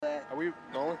we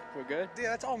rolling? We're good? Yeah,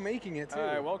 that's all making it, too. All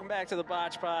right, welcome back to the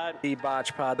BotchPod. The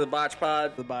BotchPod. The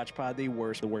BotchPod. The BotchPod, the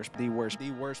worst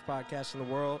podcast in the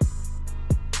world.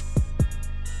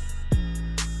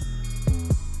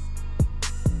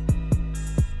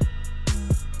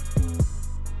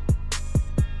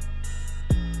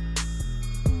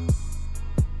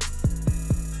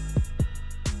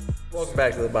 Welcome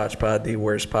back to the BotchPod, the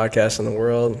worst podcast in the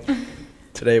world.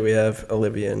 Today we have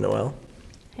Olivia Noelle.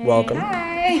 Hey, welcome. Hi.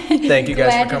 Thank you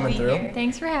guys for coming through. Here.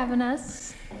 Thanks for having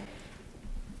us.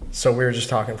 So we were just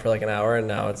talking for like an hour, and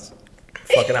now it's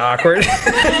fucking awkward. We should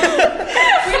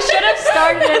have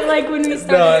started it like when we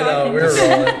started talking. No, we were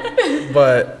rolling.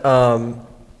 But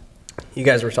you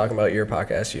guys were talking about your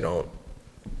podcast. You don't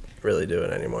really do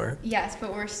it anymore. Yes,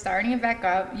 but we're starting it back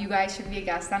up. You guys should be a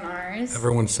guest on ours.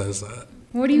 Everyone says that.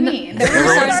 What do you mean?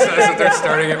 Everyone says that they're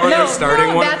starting it, or they're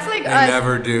starting one. That's like they us.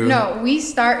 Never do. No, we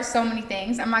start so many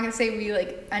things. I'm not gonna say we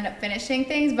like end up finishing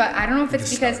things, but I don't know if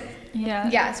it's because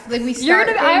yes, like we start.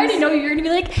 I already know you're gonna be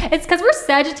like, it's because we're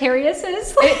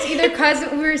Sagittariuses. It's either because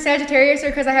we're Sagittarius or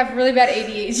because I have really bad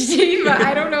ADHD, but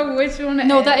I don't know which one.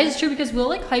 No, that is true because we'll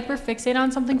like hyper fixate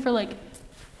on something for like.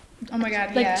 Oh my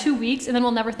god, like 2 weeks, and then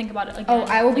we'll never think about it again. Oh,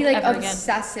 I will be like ever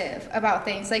obsessive about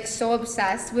things, like so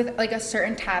obsessed with like a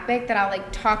certain topic that I'll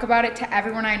like talk about it to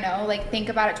everyone I know, like think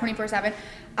about it 24/7.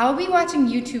 I'll be watching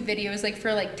YouTube videos like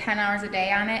for like 10 hours a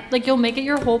day on it. Like you'll make it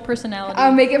your whole personality.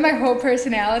 I'll make it my whole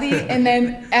personality, and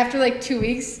then after like 2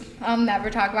 weeks, I'll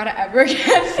never talk about it ever again.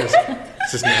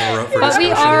 It's just never up for But discussion.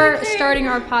 we are starting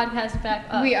our podcast back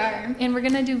up. We are. And we're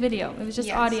gonna do video. It was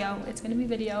just audio. It's gonna be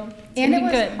video. And it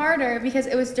was harder because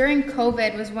it was during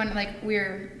COVID was when like we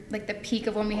were like the peak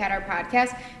of when we had our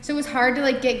podcast. So it was hard to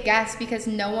like get guests because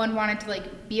no one wanted to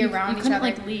like be around each other.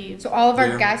 Like leave. So all of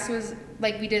our guests was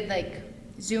like we did like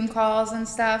Zoom calls and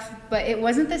stuff, but it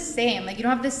wasn't the same. Like you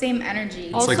don't have the same energy.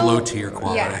 It's Also, like low tier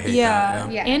quality. I hate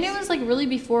that. Yeah. And it was like really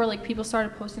before like people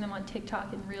started posting them on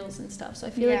TikTok and Reels and stuff. So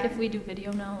I feel like if we do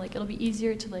video now, like it'll be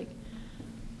easier to like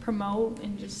promote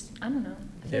and just I don't know.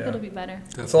 I think it'll be better.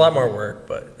 Definitely. It's a lot more work,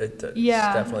 but it's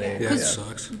definitely it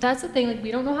sucks. That's the thing. Like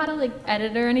we don't know how to like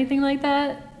edit or anything like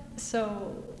that.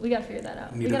 So we gotta figure that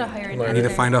out. We gotta hire an editor. I need to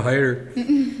find a hire.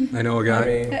 I know a guy. I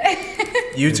mean,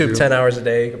 YouTube 10 hours a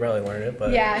day, you could probably learn it. But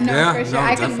for sure.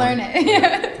 I can learn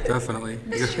it. Definitely.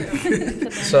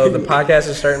 So the podcast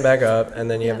is starting back up,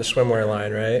 and then you have the swimwear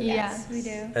line, right? Yes, we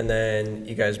do. And then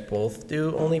you guys both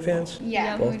do OnlyFans?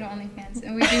 Yeah, we do OnlyFans.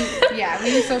 And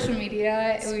we do social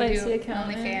media. Spicy we do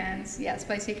accountant. OnlyFans. Yeah,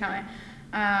 Spicy Accountant.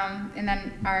 And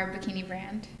then our bikini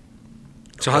brand.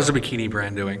 So how's the bikini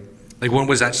brand doing? Like when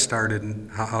was that started, and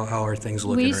how are things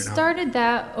looking right now? We started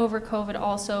that over COVID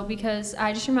also because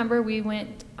I just remember we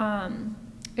went,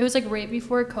 it was like right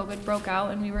before COVID broke out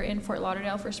and we were in Fort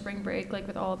Lauderdale for spring break like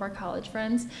with all of our college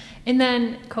friends. And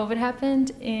then COVID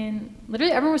happened and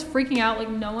literally everyone was freaking out,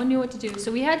 like no one knew what to do.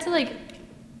 So we had to like,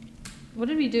 what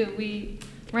did we do? We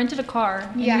rented a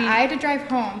car. Yeah, I had to drive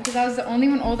home because I was the only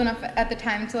one old enough at the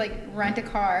time to like rent a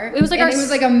car. It was like it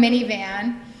was like a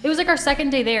minivan. It was like our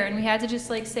second day there, and we had to just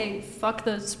like say fuck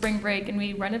the spring break, and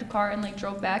we rented a car and like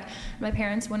drove back. My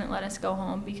parents wouldn't let us go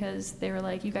home because they were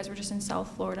like, you guys were just in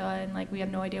South Florida and like we have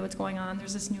no idea what's going on.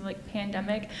 There's this new like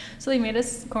pandemic, so they made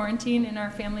us quarantine in our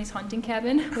family's hunting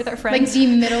cabin with our friends. Like the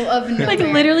middle of nowhere. Like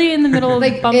literally in the middle of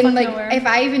like bumfuck like nowhere. if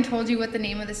I even told you what the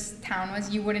name of this town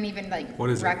was, you wouldn't even like what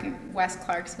is reckon West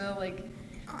Clarksville. Like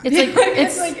it's like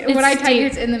it's like when I tell you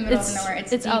it's in the middle of nowhere.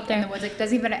 It's out there in the woods. Like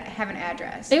doesn't even have an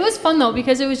address. It was fun though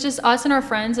because it was just us and our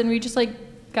friends, and we just like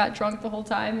got drunk the whole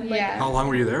time. Like, How long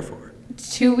were you there for?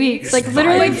 2 weeks, like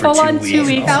literally full on 2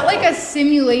 weeks. It felt like a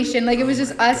simulation. Like it was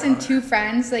just us and two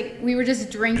friends. Like we were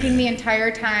just drinking the entire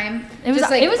time. It was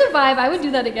like, it was a vibe. I would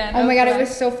do that again. Oh my god, it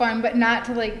was so fun, but not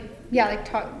to like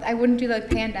talk. I wouldn't do like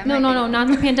pandemic. No, not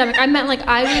the pandemic. I meant like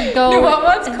I would go. No,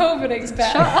 what's COVID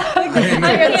expect? Shut up.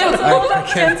 I'm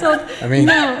canceled. I mean,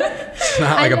 no. It's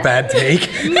not like a bad take.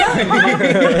 No,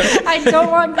 I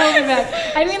don't want COVID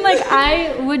back. I mean, like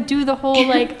I would do the whole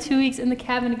like 2 weeks in the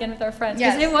cabin again with our friends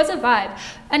because it was a vibe.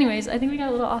 Anyways, I think we got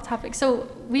a little off topic. So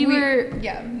we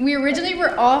originally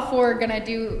were all four gonna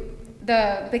do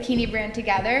the bikini brand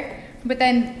together. But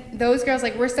then those girls,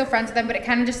 like, we're still friends with them, but it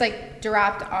kind of just, like,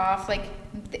 dropped off. Like,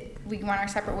 we went our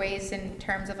separate ways in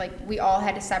terms of, like, we all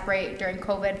had to separate during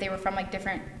COVID. They were from, like,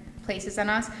 different places than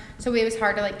us. So it was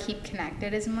hard to, like, keep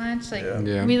connected as much. Like,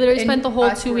 we literally spent the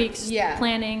whole 2 weeks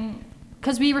planning.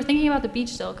 Because we were thinking about the beach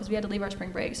still, because we had to leave our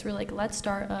spring break. So we were like, let's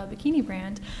start a bikini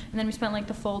brand. And then we spent, like,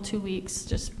 the full 2 weeks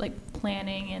just, like,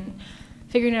 planning and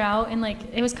figuring it out, and like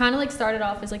it was kind of like started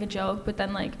off as like a joke, but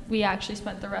then like we actually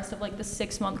spent the rest of like the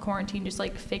 6-month quarantine just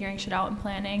like figuring shit out and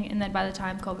planning, and then by the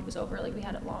time COVID was over, like we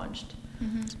had it launched.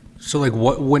 So like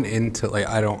what went into, like,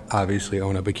 I don't obviously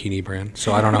own a bikini brand,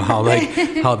 so I don't know how like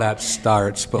how that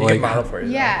starts, but You like can model for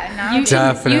you. Yeah, now You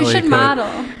Definitely should could.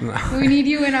 model. we need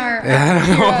you in our Yeah, I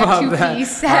don't know about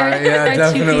two-piece that. set. All right, yeah, Our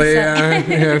definitely. two-piece set.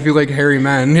 Yeah, if you like hairy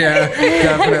men, yeah,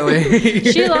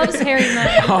 definitely. She loves hairy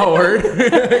men. Oh, word.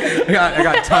 I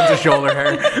got tons of shoulder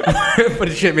hair,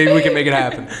 but shit, maybe we can make it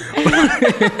happen.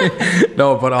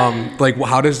 No, but like,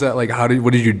 how does that, like,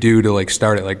 what did you do to like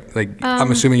start it? Like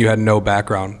I'm assuming you had no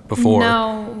background before.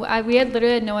 No, we had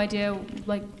literally had no idea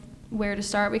like where to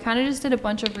start. We kind of just did a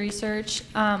bunch of research.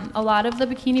 A lot of the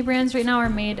bikini brands right now are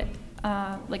made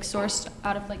like sourced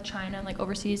out of like China and like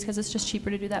overseas because it's just cheaper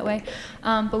to do that way.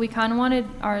 But we kind of wanted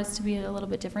ours to be a little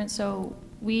bit different, so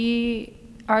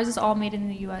ours is all made in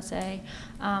the USA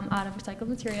out of recycled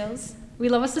materials. We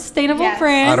love a sustainable Yes.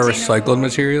 brand. Out of recycled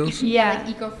materials? Yeah,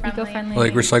 like eco-friendly.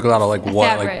 Like recycled out of like what?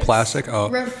 Like Fabrics. plastic? Oh.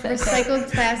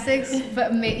 Recycled plastics,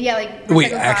 but like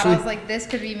Wait, recycled actually? bottles, like this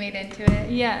could be made into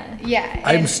it. Yeah. Yeah.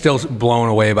 I'm and still blown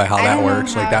away by how I that don't know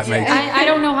works. Like how that to- makes. I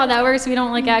don't know how that works. We don't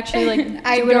like actually like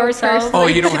I do it don't ourselves. personally- Oh,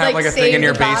 you don't to, have like, like a thing save in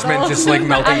your the basement bottle. just like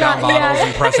melting I'm down not- bottles yeah.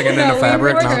 and pressing it No, into we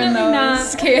fabric? work No. on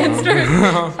those cans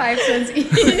for 5 cents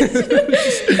each.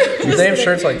 They have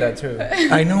shirts like that too.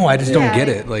 I know, I just don't Yeah. get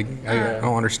it. Like, I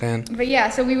don't understand. But yeah,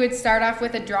 so we would start off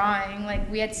with a drawing.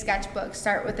 Like we had sketchbooks,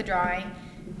 start with a drawing,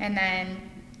 and then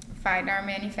find our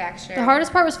manufacturer. The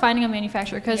hardest part was finding a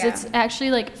manufacturer because Yeah. it's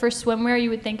actually like for swimwear you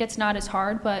would think it's not as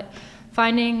hard, but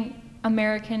finding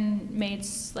American-made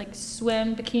like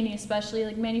swim bikini, especially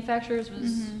like manufacturers,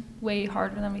 was way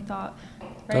harder than we thought.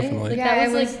 Right? Definitely. Like, Yeah, that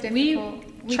it was was like difficult.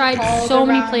 we tried called so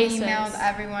many around, places. Emailed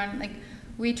everyone. Like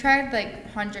we tried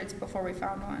like hundreds before we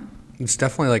found one. It's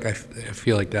definitely like, I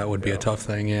feel like that would be a tough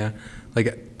thing, yeah.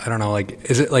 Like, I don't know,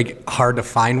 like, is it like hard to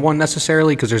find one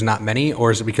necessarily because there's not many, or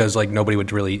is it because like nobody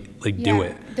would really like do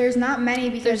it? There's not many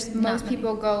because There's not most many.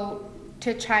 people go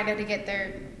to China to get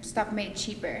their stuff made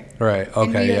cheaper. Right, And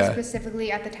okay, we yeah.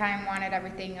 specifically at the time wanted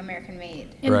everything American made.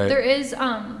 And Right. there is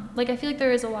like I feel like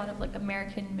there is a lot of like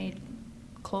American-made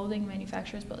clothing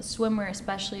manufacturers, but swimwear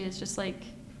especially is just like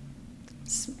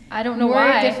I don't know More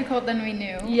why. difficult than we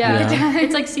knew. Yeah,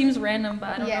 it's like seems random, but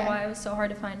I don't Yeah. know why it was so hard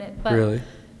to find it. But Really?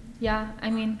 yeah, I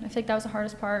mean, I feel like that was the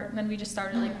hardest part. And then we just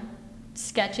started like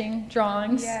sketching,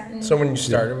 drawings. Yeah. and- So when you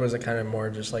started, was it kind of more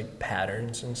just like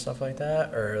patterns and stuff like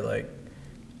that, or like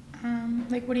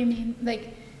Like what do you mean?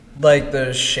 like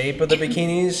the shape of the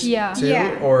bikinis? Yeah. Too,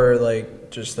 Yeah. or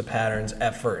like just the patterns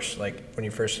at first, like when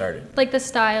you first started. like the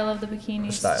style of the bikinis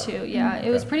The style. too. Yeah, it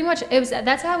was Okay. pretty much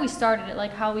that's how we started it,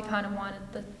 like how we kind of wanted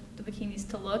the bikinis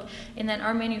to look, and then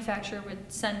our manufacturer would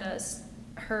send us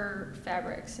her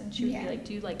fabrics, and she would Yeah. be like,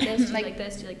 do like this, do Like, like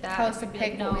this, do like that. Tell And us to we'd be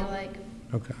pick like, what no. we like.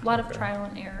 Okay. A lot of trial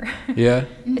and error. Yeah?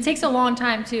 It takes a long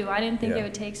time too. I didn't think Yeah. it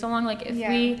would take so long. Like if Yeah.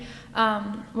 we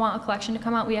want a collection to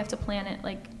come out, we have to plan it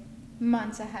like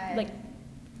Months ahead.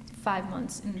 5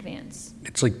 months in advance.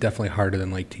 It's like definitely harder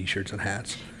than like t-shirts and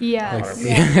hats. Yeah. Like,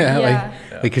 yeah. yeah, Yeah.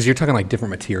 like, because you're talking like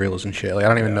different materials and shit. Like, I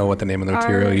don't even know what the name of the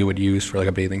material Our- you would use for like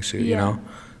a bathing suit, you know?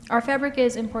 Our fabric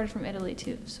is imported from Italy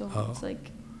too, so Oh. it's like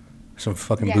Some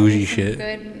fucking Yeah, bougie some shit.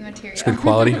 Good material. It's good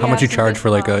quality. How Yeah, much you some charge good for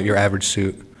like quality. your average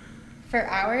suit? For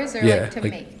hours or Yeah, like to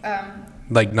like- make?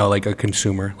 Like, no, like a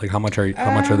consumer. Like, how much are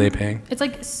they paying? it's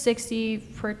like 60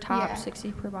 per top, Yeah.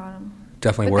 60 per bottom.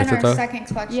 Definitely But worth then it our though. second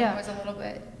collection Yeah. was a little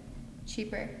bit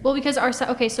cheaper. Well, because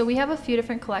okay, so we have a few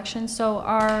different collections. So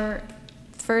our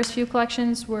first few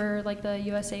collections were like the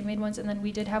USA made ones, and then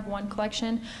we did have one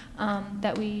collection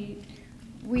that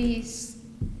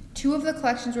Two of the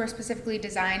collections were specifically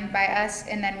designed by us,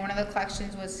 and then one of the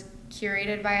collections was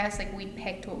curated by us. Like we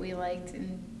picked what we liked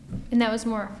and that was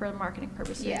more for marketing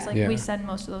purposes. Yeah. Like Yeah. we send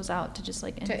most of those out to just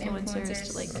like To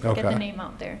influencers to like influencers. get Okay. the name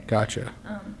out there. Gotcha.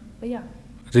 But yeah.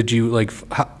 Did you like,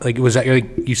 was that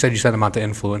like, you said you sent them out to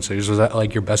influencers. Was that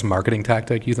like your best marketing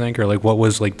tactic, you think? Or like, what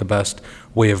was like the best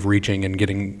way of reaching and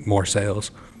getting more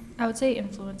sales? I would say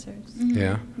influencers.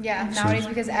 Yeah. Yeah, nowadays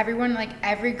because everyone, like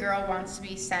every girl wants to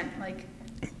be sent like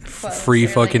clothes Free or,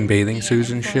 fucking like, bathing be an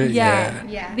suits and shit? influencer. Yeah.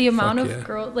 Yeah. The amount Fuck of yeah.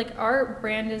 girls, like our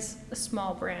brand is a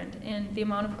small brand, and the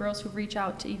amount of girls who reach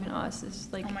out to even us is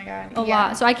like Oh my God, a yeah.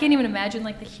 lot. So I can't even imagine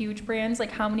like the huge brands,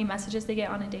 like how many messages they get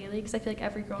on a daily, because I feel like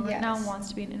every girl right now Yes. wants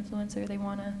to be an influencer. They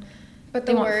want to. But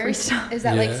They the want free worst stuff. is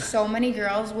that Yeah. like so many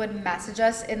girls would message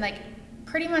us and like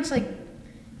pretty much like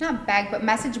not beg but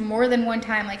message more than one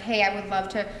time like, hey, I would love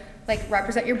to like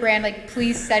represent your brand, like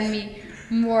please send me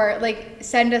more, like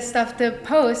send us stuff to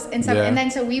post and stuff. Yeah. And then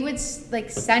so we would like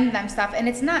send them stuff, and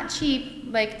it's not cheap.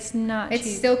 Like, It's not it's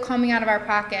cheap. still coming out of our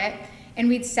pocket. And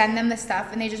we'd send them the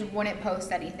stuff, and they just wouldn't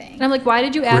post anything. And I'm like, why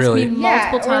did you ask Really? me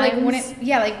multiple Or times?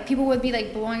 like people would be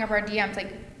like blowing up our DMs,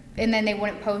 like, and then they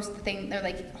wouldn't post the thing. They're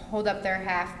like, hold up their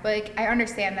half. But like, I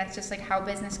understand that's just like how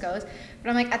business goes. But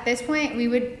I'm like, at this point, we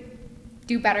would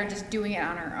do better just doing it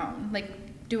on our own,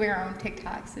 like doing our own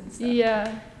TikToks and stuff.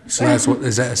 Yeah. So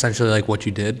is that essentially like what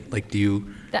you did? Like, do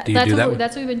you That's do what that?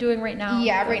 that's what we've been doing right now.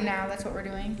 Yeah, right now that's what we're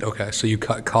doing. Okay, so you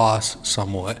cut costs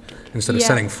somewhat. Instead of Yeah.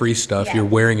 sending free stuff, Yeah. you're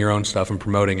wearing your own stuff and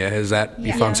promoting it. Has that you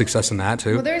Yeah. found success in that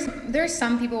too? Well, there's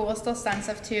some people will still send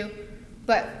stuff too,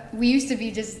 but we used to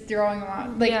be just throwing them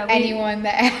out, like Yeah, we- anyone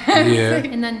that asked. Yeah.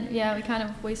 And then we kind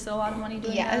of wasted a lot of money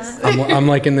doing Yes. that. I'm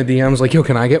like in the DMs, like, yo,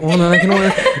 can I get one that I can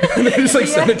wear? And they just like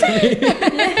send it to me.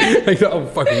 Like, oh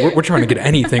fuck, we're trying to get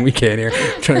anything we can here.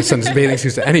 Trying to send bathing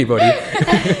suits to anybody.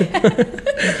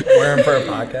 Wear them for a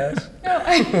podcast.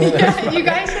 Yeah, you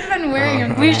guys should have been wearing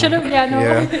them. We should have,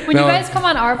 Yeah. When No. you guys come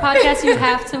on our podcast, you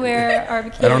have to wear our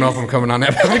bikinis. I don't know if I'm coming on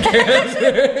that podcast.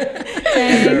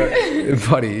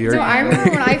 Buddy, you're. So I remember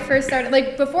when I first started,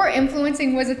 like before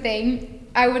influencing was a thing,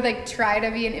 I would like try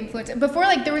to be an influencer. Before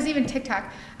like there was even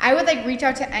TikTok, I would like reach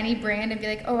out to any brand and be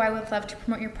like, oh, I would love to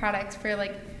promote your products for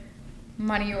like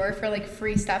money or for like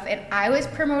free stuff. And I was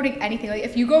promoting anything. Like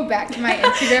if you go back to my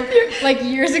Instagram like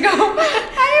years ago,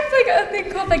 I have like a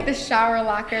thing called like the shower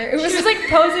locker. It was She was like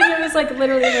posing. It was like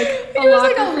literally like a it was locker,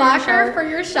 like a locker for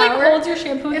your shower. Like holds your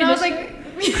shampoo. and I was conditioner. like,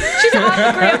 she's on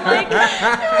the gram like. it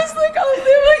was like, oh,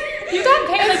 they were like, You got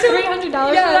paid like $300 for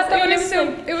that yes, though,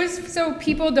 and it was so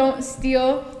people don't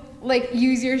steal. Like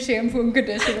use your shampoo and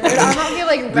conditioner. And I'm not be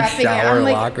like repping it. shower I'm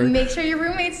like locker. make sure your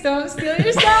roommates don't steal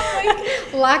your stuff.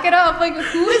 Like lock it up. Like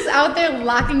who is out there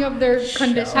locking up their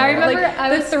conditioner? I remember like, I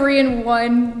the was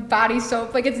 3-in-1 body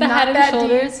soap. Like it's the not Head and that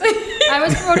Shoulders. deep. I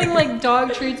was promoting like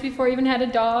dog treats before I even had a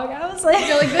dog. I was like,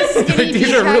 So, like this skinny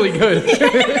These are detox- really good.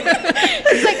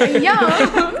 It's like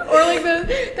yum. Or like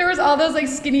there was all those like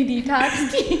skinny detox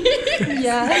teas.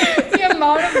 yeah. The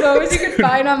amount of those you could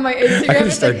find on my Instagram. I gotta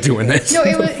it's start like, doing this. No,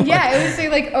 it was it would say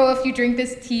like, oh, if you drink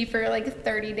this tea for like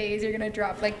 30 days, you're gonna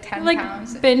drop like 10 Like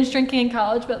pounds. binge drinking in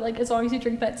college, but like as long as you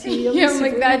drink that tea, you'll Yeah, be I'm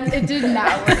like super- that. It did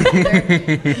not work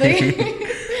either.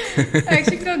 Like, I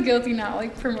actually feel guilty now,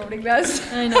 like promoting that.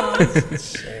 I know.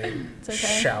 Insane. It's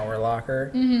okay. Shower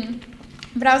locker.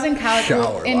 But I was in college,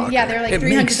 Shower and yeah, they were like locker.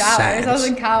 It $300. makes I was sense.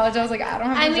 in college. I was like, I don't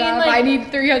have a I mean, job. like- I need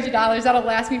 $300. That'll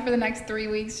last me for the next 3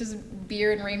 weeks. Just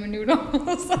beer and ramen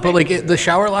noodles. But like the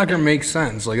shower locker makes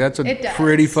sense. Like that's It a does.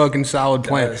 pretty fucking solid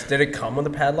plan. Did it come with a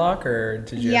padlock, or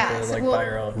did you have Yes, to like well- buy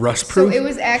your own? Rust so proof. it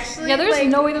was actually Yeah, there's like,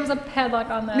 no way there was a padlock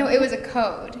on that. no, it was a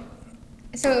code.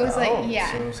 So it was Oh, like, yeah.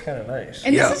 So it was kind of nice.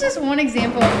 And Yeah. this is just one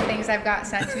example of things I've got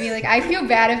sent to me. Like, I feel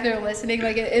bad if they're listening.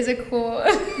 Like, it is a cool.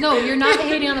 No, you're not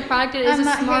hating on the product. It is I'm a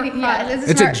not smart hating. product. Yeah,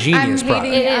 It's a smart. genius I'm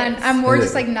product. hating It on. is. I'm more It just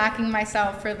is. like knocking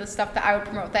myself for the stuff that I would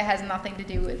promote that has nothing to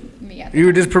do with me. At the You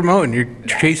were time. just promoting. You're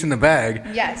chasing the bag.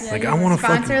 Yes. Like I want to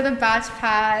Sponsor fucking. the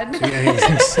BotchPod. Yeah,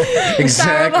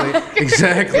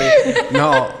 exactly.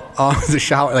 No, the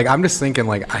shower. Like I'm just thinking,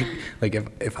 like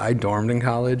if I dormed in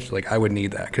college, like I would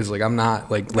need that because like I'm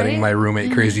not like letting Right? my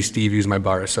roommate Crazy Steve use my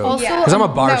bar soap Also, because I'm a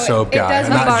bar no, soap it guy, does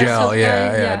not make bar gel. soap Yeah,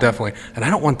 guy, yeah, yeah. definitely. And I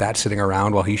don't want that sitting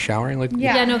around while he's showering. Like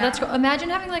Yeah. Yeah, no, no. that's cool. Imagine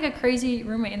having like a crazy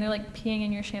roommate and they're like peeing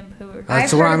in your shampoo.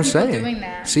 that's I've what heard of I'm people saying. doing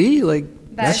that. See, like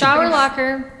That's Shower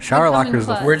locker. Shower would come in locker is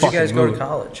the clutch. Where'd you guys fucking go to move.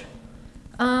 college?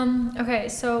 Okay,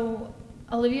 so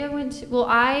Olivia went to, well,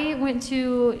 I went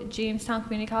to Jamestown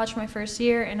Community College for my first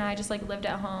year, and I just like lived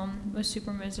at home. It was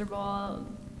super miserable,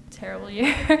 terrible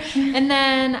year. And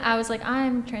then I was like,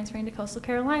 I'm transferring to Coastal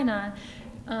Carolina.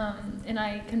 And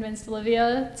I convinced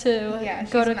Olivia to Yeah, go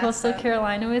she's to messed Coastal up.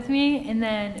 Carolina with me, and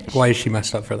then Why is she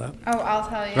messed up for that? Oh, I'll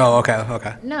tell you. Oh,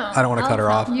 okay. No, I don't want to I'll cut her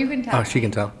tell off. You can tell. Oh, she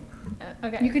can tell.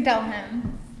 okay, You can tell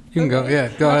him. You can go. Yeah,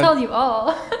 go I'll ahead. tell you all.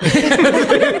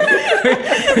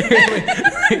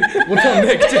 We'll tell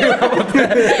Nick too. How about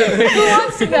Who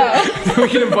wants to know? we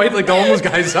can invite like the homeless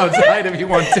guys outside if you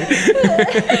want to.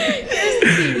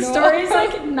 The story's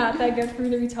like not that good for me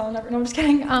to be telling ever. No, I'm just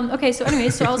kidding. Okay, so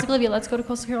anyways, so I was like, Olivia, let's go to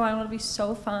Coastal Carolina. It'll be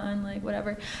so fun, like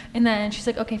whatever. And then she's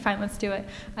like, okay, fine, let's do it.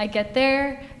 I get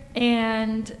there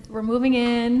and we're moving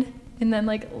in. And then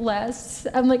like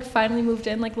I'm like finally moved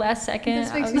in like last second.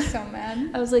 This makes me so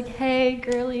mad. I was like, hey,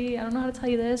 girly, I don't know how to tell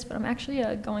you this, but I'm actually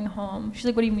going home. She's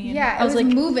like, what do you mean? Yeah, I was like,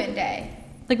 move-in day.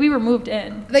 like we were moved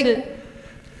in. Like, to-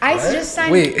 I just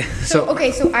signed. Wait, So so-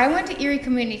 okay, so I went to Erie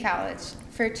Community College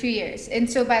for 2 years, and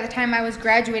so by the time I was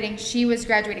graduating, she was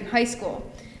graduating high school.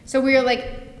 So we were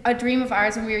like a dream of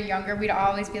ours when we were younger. We'd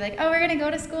always be like, oh, we're gonna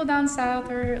go to school down south,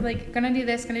 or like gonna do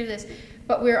this, gonna do this.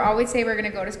 But we would always say we're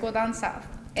gonna go to school down south.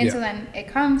 And so then it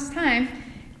comes time,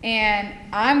 and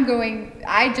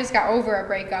I just got over a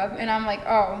breakup, and I'm like,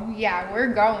 oh, yeah,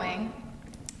 we're going.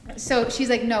 So she's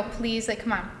like, no, please, like,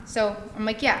 come on. So I'm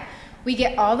like, yeah. We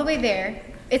get all the way there.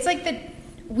 It's like the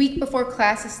week before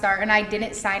classes start, and I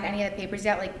didn't sign any of the papers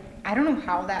yet. Like, I don't know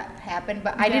how that happened,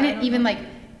 but I didn't even, like,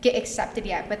 get accepted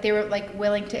yet. But they were, like,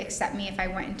 willing to accept me if I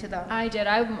went into the... I did.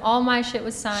 All my shit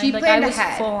was signed. She like, planned I was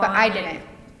ahead, full but on, I like, didn't.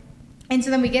 And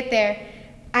so then we get there.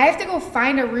 I have to go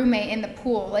find a roommate in the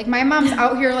pool. Like, my mom's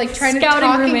out here, like, trying to Scouting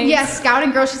talk. roommates. Yeah,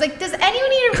 scouting girls. She's like, does anyone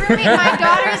need a roommate? My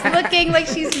daughter's looking like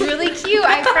she's really cute,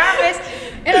 I promise.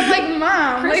 And I'm like,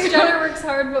 Mom. Kris like, Jenner works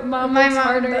hard, but my mom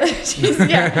harder.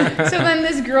 Yeah. So then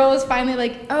this girl is finally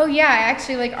like, oh, yeah,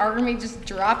 actually, like, our roommate just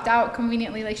dropped out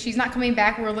conveniently. Like, she's not coming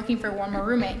back. We're looking for one more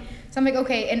roommate. So I'm like,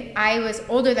 okay. And I was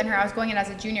older than her. I was going in as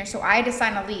a junior. So I had to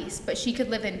sign a lease, but she could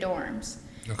live in dorms.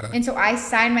 Okay. And so I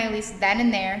signed my lease then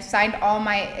and there, signed all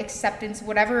my acceptance,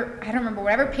 whatever, I don't remember,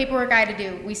 whatever paperwork I had to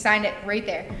do, we signed it right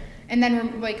there. And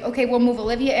then we're like, okay, we'll move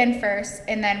Olivia in first,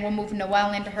 and then we'll move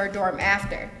Noelle into her dorm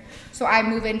after. So I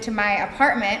move into my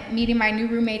apartment, meeting my new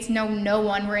roommates, know no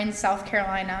one, we're in South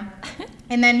Carolina.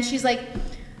 And then she's like,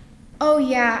 oh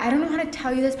yeah, I don't know how to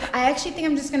tell you this, but I actually think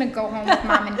I'm just gonna go home with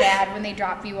Mom and Dad when they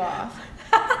drop you off.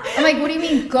 I'm like, what do you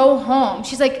mean, go home?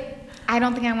 She's like, I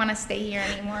don't think I want to stay here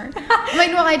anymore. I'm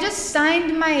like, well, I just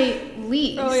signed my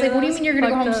lease. Oh, yeah, like, what do you mean you're going to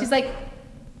go home? up. She's like...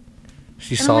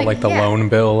 She saw like, the yeah. loan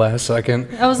bill last second.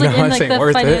 I was like in this like ain't the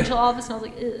worth financial office, and I was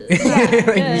like,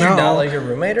 ugh. Did you No. not like your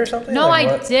roommate or something? No, Like,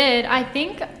 I what? did. I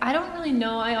think I don't really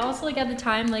know. I also like at the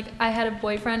time like I had a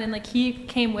boyfriend, and like he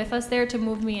came with us there to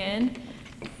move me in,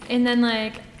 and then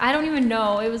like I don't even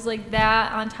know. It was like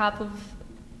that on top of.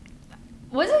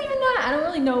 Was it even that? I don't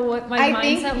really know what my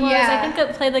mindset was. yeah. I think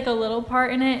it played like a little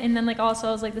part in it, and then like also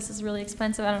I was like, this is really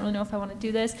expensive. I don't really know if I want to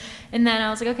do this. And then I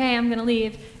was like, okay, I'm gonna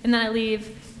leave. And then I leave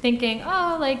thinking,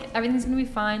 oh, like everything's gonna be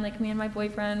fine. Like me and my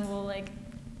boyfriend will like,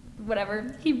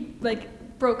 whatever. He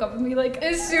like broke up with me like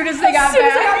As soon as they got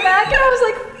back, and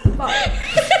I was like,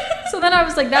 fuck. So then I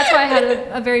was like, that's why I had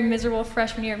a very miserable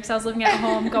freshman year, because I was living at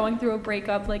home, going through a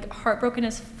breakup, like heartbroken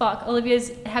as fuck.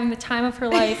 Olivia's having the time of her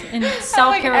life in South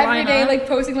like, Carolina. every day, like,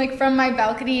 posting, like, from my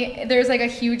balcony, there's, like, a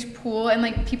huge pool, and,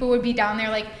 like, people would be down there,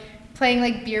 like, playing,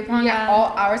 like, beer pong at all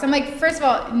hours. I'm like, first of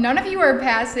all, none of you are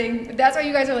passing. That's why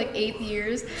you guys are, like, 8th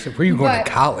years. So where are you going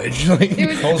to college? Like, It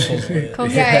was, Coastal.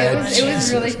 yeah, it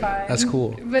was really fun. That's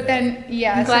cool. But then,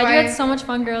 yeah. I'm so glad you I- had so much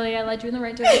fun, girlie. I led you in the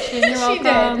right direction. You're She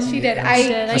welcome. did. She did.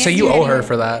 I say you owe her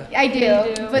for that. I do.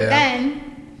 You do. But Yeah.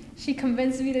 then she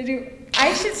convinced me to do.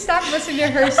 I should stop listening to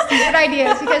her stupid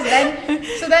ideas, because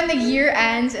then the year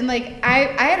ends, and like I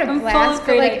had a I'm full blast, of but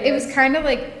great like it ideas. was kind of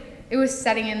like it was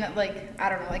setting in that, like, I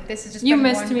don't know, like this is just You been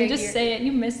missed one me. big Just year. say it.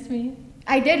 You missed me.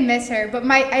 I did miss her, but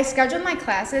I scheduled my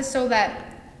classes so that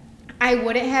I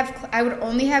would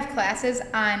only have classes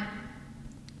on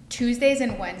Tuesdays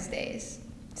and Wednesdays.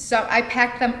 So I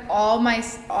packed them all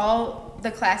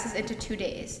the classes into 2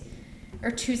 days. Or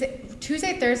Tuesday,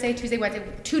 Thursday, Tuesday, Wednesday.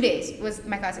 2 days was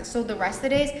my classes. So the rest of the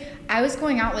days, I was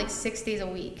going out like 6 days a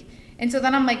week. And so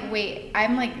then I'm like, wait,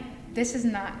 this is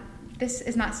not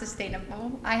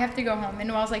sustainable. I have to go home.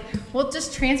 And I was like, well,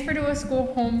 just transfer to a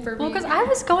school home for me. Well, because I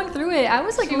was going through it. I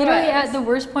was like She literally was. at the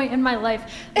worst point in my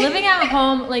life. Living at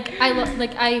home, like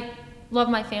I love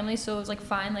my family, so it was like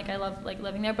fine. Like I love like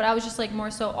living there, but I was just like more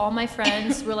so all my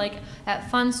friends were like at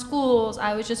fun schools.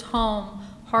 I was just home,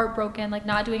 heartbroken, like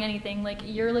not doing anything. Like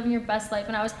you're living your best life,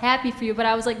 and I was happy for you, but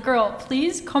I was like, girl,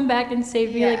 please come back and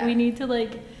save me. Yeah. Like we need to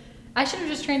like. I should have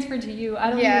just transferred to you. I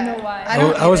don't Yeah. even know why.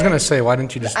 I was going to say, why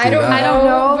didn't you just do I don't that?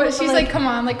 know, but but she's like, come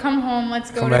on, like come home,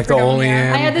 let's go Come to back to Fredonia.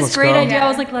 Olean. I had this Let's great go. idea. Yeah. I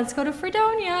was like, let's go to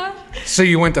Fredonia. So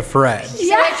you went to Fred.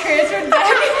 So I transferred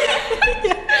back.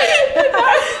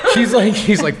 He's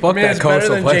like, fuck mean, that it's better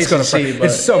coastal. than Let's go to JCC, Fred. but-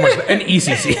 It's so much, and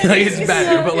ECC, like it's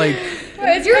better, but like,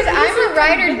 It's because I'm a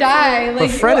ride or die. Like,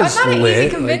 Fred is I'm not an lit,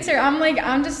 easy convincer.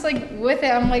 I'm just like with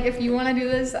it. I'm like, if you want to do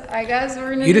this, I guess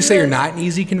we're gonna. you just do say you're this. not an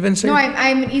easy convincer. No,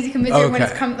 I'm an easy convincer when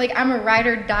it's Okay. like I'm a ride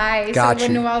or die. Got so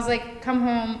when you. Noelle's like, come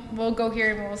home, we'll go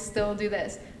here and we'll still do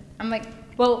this. I'm like,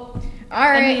 Well, all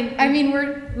right. I mean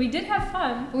we did have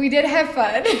fun. we did have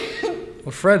fun.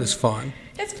 Well, Fred is fun.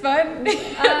 It's fun.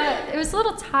 It was a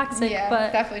little toxic, yeah,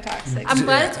 but definitely toxic. I'm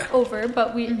glad it's over.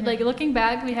 But we like looking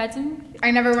back, we had some. I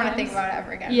never want to think about it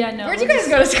ever again. Yeah, no, Where'd you we're guys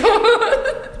go to school?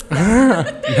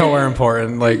 Nowhere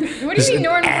important. Like, What do you just mean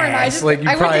nowhere an important? I ass. just- like you I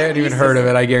went probably to hadn't even ECC. heard of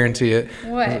it. I guarantee it.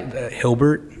 What?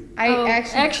 Hilbert. I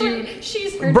actually.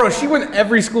 she's heard Bro, of she that. went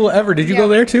every school ever. Did you Yeah. go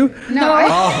there too? No. Oh, I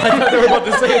thought they were about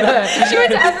to say that. She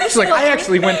went to every She's like, I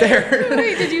actually went there.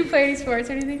 Wait, did you play any sports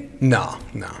or anything? No.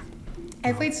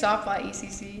 I played softball at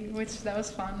ECC, which that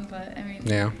was fun, but I mean,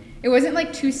 Yeah. it wasn't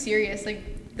like too serious.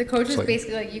 Like the coach was like-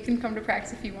 basically like, you can come to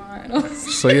practice if you want. And I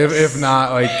was So if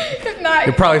not, like, if not,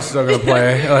 you're probably still gonna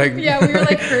play. Like, yeah, we were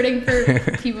like hurting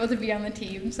for people to be on the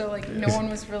team, so like no one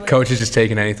was really. coach is just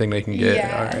taking anything they can get.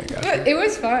 Yeah, All right, gotcha. but it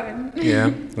was fun.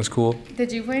 Yeah, that's cool.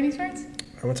 Did you play any sports?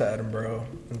 I went to Edinburgh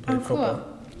and played Oh, cool. football.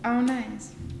 Oh,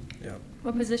 nice. Yeah,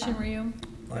 What position were you?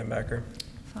 linebacker.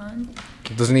 Fun.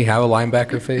 Doesn't he have a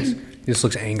linebacker face? He just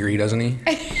looks angry, doesn't he?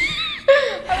 I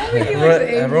don't think he was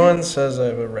angry. Everyone says I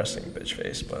have a resting bitch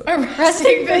face, but A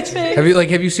resting bitch face.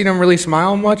 Have you seen him really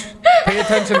smile much? Pay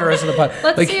attention to the rest of the pod.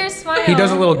 Let's see your smile. He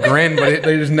does a little grin, but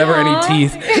there's never any Aw.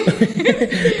 teeth.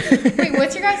 Wait,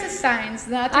 what's your guys' signs?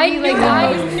 Not to I be knew, like,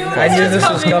 I oh. knew, I knew this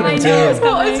was coming I knew too. it was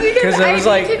Well, coming. it's because because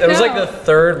I it was like know. the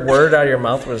third word out of your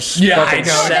mouth was Yeah, fucking I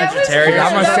know. That was Sagittarius. weird.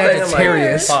 I'm a That was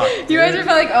Sagittarius. Fuck, You guys dude. are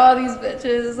probably like, oh, these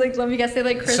bitches. Like, let me guess, they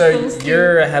like So crystals. too.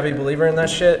 you're a heavy believer in that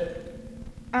shit?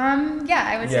 Yeah,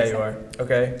 I would Yeah, say you so. are.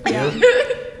 Okay. Yeah.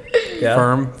 Yeah.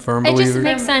 Firm It just believer.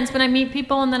 makes sense when I meet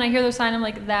people and then I hear their sign. I'm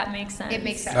like, that makes sense. It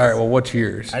makes sense. All right, well, what's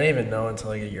yours? I didn't even know until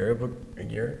like a year ago.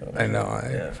 I know, I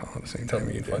Yeah. follow the same Tell time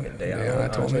me you fucking did. day Yeah, I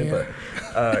told honestly, me.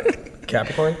 but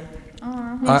Capricorn.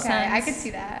 Oh, Makes okay, I sense. could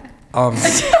see that.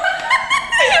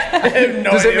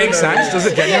 Does it make sense? Does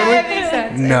it genuinely? Yeah, it makes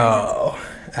sense. No.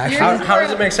 Actually, How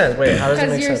does it make sense? Wait, how does it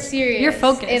Because make you're sense? serious. You're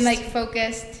focused. And like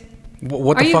focused.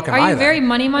 what Are the you, fuck am are I you very then?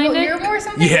 money Well, minded? you're more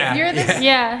something. Yeah, You're this.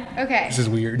 Yeah. Okay. This is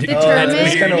weird. Determined.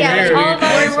 that's kinda yeah, weird. It's all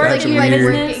about Or working That's and like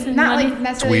weird. business working, and not money. like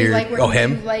necessarily weird. like working. Oh,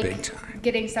 him? You like Big time.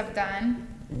 getting stuff done.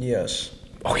 Yes,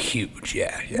 Oh, huge.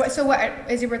 Yeah. So what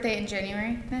is your birthday in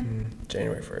January then?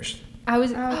 January 1st. I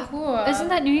was. Oh, cool. Isn't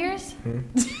that New Year's? No,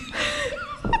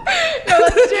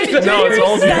 it's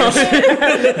old news.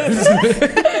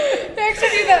 They actually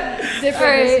do that different All this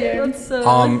right. year. Let's,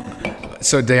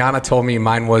 So Diana told me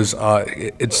mine was.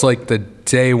 It's like the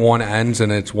day one ends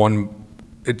and it's one.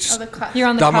 It's. Oh, the cusp. you're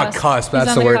on the I'm cusp. a cusp. He's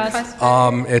That's on the word. cusp.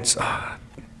 It's.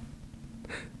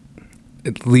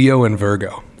 It's Leo and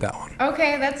Virgo. That one.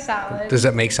 Okay, that's solid. Does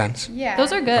that make sense? Yeah.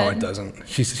 Those are good. No, it doesn't.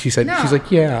 She said. No. She's like,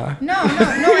 yeah. No,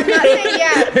 I'm not saying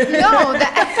yeah. No,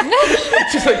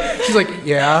 that. She's like,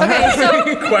 yeah. Okay,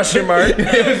 so Question mark.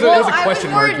 well, a I was question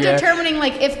more mark, yeah. determining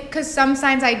like because some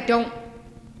signs I don't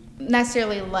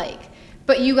necessarily like,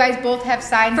 but you guys both have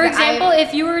signs. For that example, I,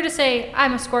 if you were to say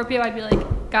I'm a Scorpio, I'd be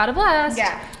like, God a blast.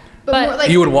 yeah, but more, like,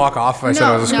 You would walk off if I said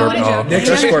I was a No, Scorpio. no, Oh. Nick's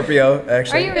a Scorpio,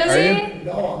 actually. Are you really?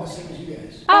 No, I'm the same as you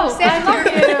guys. Oh, Sam, I love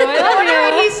you. I I wonder love why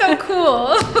you. he's so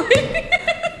cool.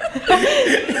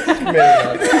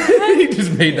 He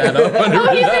just made that up.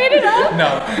 Oh, you made it up.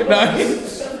 No.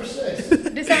 December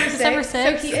 6th. December 6th. December 6th.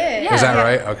 So he is. Yeah. Is that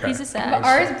right? Okay. He's a But Sag.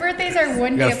 ours birthdays are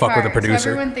one gotta day fuck with apart. the producer. So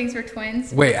everyone thinks we're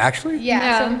twins. Wait, actually? Yeah,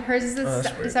 Yeah. so hers is that's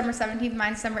weird. December 17th,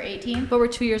 mine's December 18th. But we're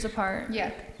 2 years apart.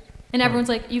 Yeah. And everyone's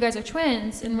like, you guys are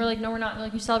twins. And we're like, no, we're not.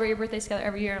 Like, you celebrate your birthdays together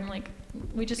every year. I'm like,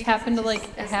 we just Because happen to it's like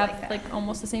just- it's have like that. like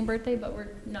almost the same birthday, but we're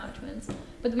not twins.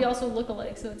 But we also look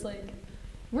alike, so it's like,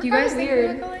 we're Do you kind guys of think weird.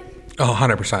 we look alike? Oh,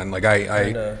 100%. Like, I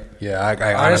Kinda.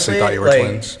 honestly thought you were like,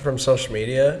 twins. From social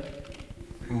media,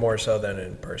 more so than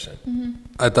in person.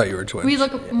 I thought you were twins. We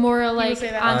look more alike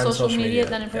say that. on On social social media media,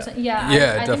 than in yeah. person. Yeah,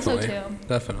 Yeah, I definitely. think so too.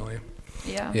 Definitely.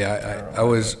 Yeah. Yeah, I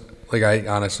was, like, I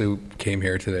honestly came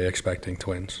here today expecting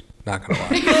twins. Not gonna lie.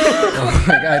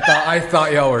 Like, I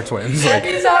thought y'all were twins. Like,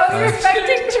 You thought we were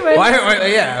expecting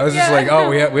twins. yeah, I was just Yeah. like, oh,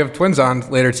 we have twins on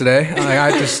later today. Like,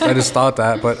 I just thought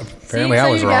that, but apparently so I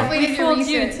was you wrong. definitely did your We fooled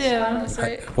you, research. too.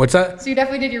 Honestly. What's that? So you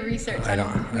definitely did your research. I don't-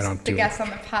 on I don't the do- guests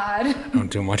on the pod. I don't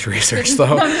do much research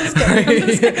though. No,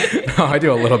 I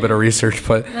do a little bit of research,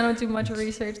 but I don't do much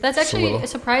research. That's Just a actually little.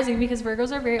 surprising because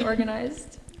Virgos are very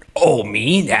organized. oh,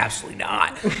 me? Absolutely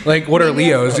not. Like, what are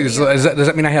Leos? Does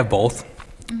that mean I have both?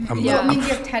 I'm Yeah. That means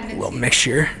you have a tendencies. little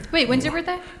mixture. Wait, when's your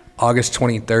birthday? August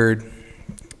 23rd.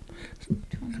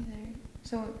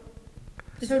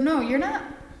 So no, you're not.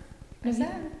 Is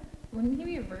that? Wouldn't he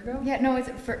be a Virgo? Yeah, no, it's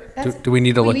for. That's Do we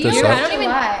need to look Leo's this I up? don't even-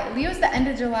 July. Leo's the end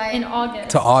of July. In August.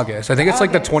 To August. I think it's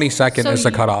like the August. 22nd So is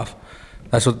the you- cutoff.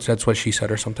 That's what she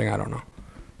said or something. I don't know.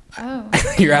 Oh.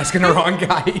 You're asking the wrong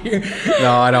guy.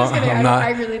 No, I don't. Just kidding, I'm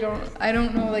I not. really don't. I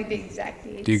don't know like the exact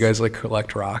dates. Do you guys like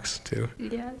collect rocks too?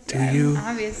 Yes. Do you?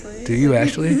 Obviously. Do you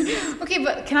actually? Okay,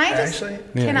 but can I just Actually?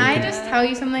 Yeah, can you I can. just tell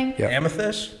you something? Yeah.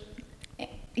 Amethyst?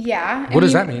 Yeah. I What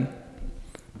does that mean?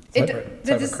 It, Type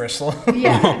the of dis- crystal.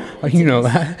 Yeah. Oh, you know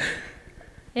that.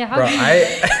 Yeah, how Bro, do you?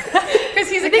 Because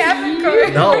he's a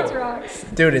Capricorn. No. Rocks.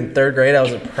 Dude, in 3rd grade, I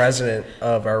was the president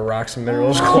of our Rocks and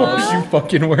Minerals Club. You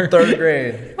fucking were. 3rd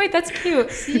grade. Wait, that's cute.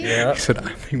 Yeah. He said,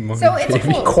 I'm a money So it's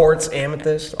baby. cool. Quartz,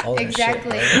 amethyst, all that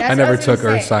Exactly. shit. That's I what never was gonna took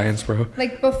earth say. science, bro.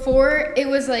 Like before, it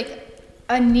was like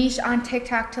a niche on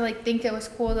TikTok to like think it was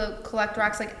cool to collect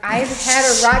rocks. Like I've had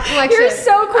a rock collection. You're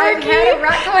so quirky. I've had a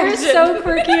rock collection. You're so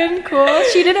quirky and cool.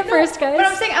 She did it first, guys. But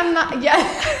I'm saying I'm not. Yeah.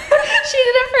 She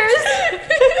did it first.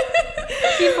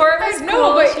 Before it was No,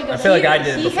 cool, but she did I it. feel like I did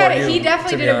it He before had it. you, He to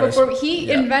definitely be did it honest. before. He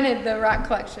Yeah. invented the rock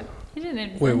collection. He didn't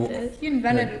invent Wait, it. He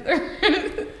invented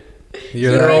it.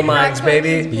 You're Mineral the, Minds,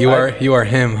 baby. you are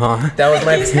him, huh? That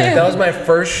was my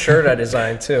first shirt I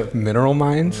designed too. Mineral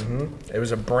mines? It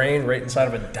was a brain right inside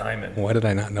of a diamond. Why did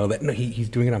I not know that? No, he's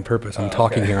doing it on purpose. I'm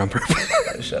talking here on purpose.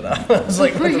 Shut up. I was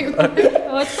like, what the fuck?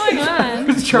 What's going on?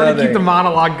 Just trying to keep the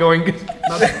monologue going.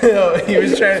 No, he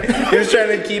was trying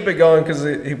to keep it going because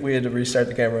we had to restart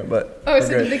the camera, but Oh, we're so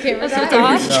good. the camera's That's on?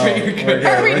 what's off? No, we're good.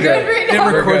 Are we We're good right It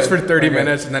now? records for good. 30 We're good.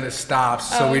 minutes and then it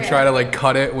stops. So Oh, we okay. try to like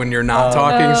cut it when you're not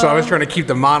talking. So I was trying to keep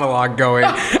the monologue going.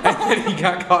 And then he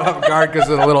got caught off guard because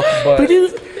of the little. But-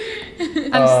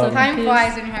 I'm so Time confused.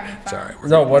 flies when you're having fun. Sorry. we're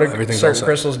No, good. what do Everything's certain all set.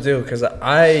 crystals do? Because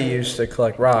I used to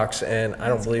collect rocks, and I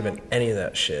don't believe in any of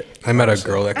that shit. I met a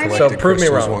girl that I mean- collected So prove me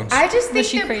crystals wrong. once. I just think Was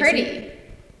she they're crazy? pretty.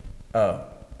 Oh,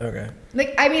 okay.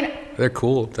 Like, I mean, They're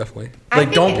cool, definitely. I Like,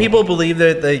 think don't people believe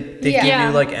that they Yeah. give Yeah.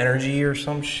 you like energy or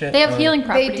some shit? They have healing they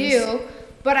properties. do.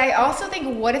 But I also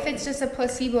think, what if it's just a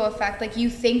placebo effect? Like, you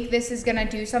think this is gonna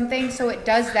do something, so it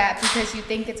does that because you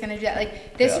think it's gonna do that.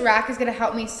 Like, this Yeah. rock is gonna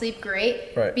help me sleep great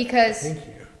Right. because Thank you.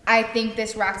 I think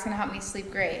this rock's gonna help me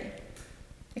sleep great.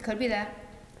 It could be that.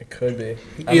 It could be.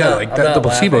 Yeah, not- like I'm that- not the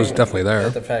placebo's laughing definitely there.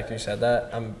 At the fact you said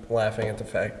that, I'm laughing at the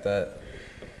fact that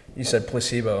you said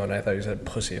placebo and I thought you said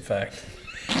pussy effect.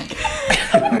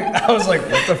 I was like,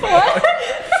 what the fuck?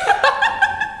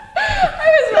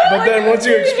 But then once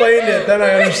you explained it, then I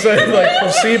understood like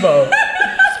placebo. I'm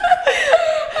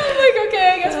like,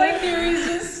 okay, I guess my theories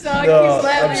just suck. No, He's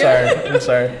laughing. I'm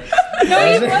sorry. No,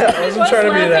 I wasn't trying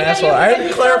to be an asshole. I had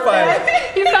to clarify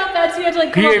it. You felt that, so you had to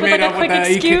like come He up ain't with made like up a with quick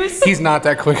that. excuse. He's not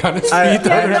that quick on his feet. I- though.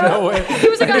 There's no way. He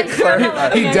was like,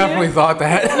 I He definitely thought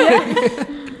that.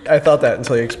 I thought that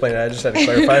until you explained it. I just had to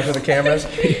clarify for the cameras.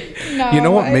 No, You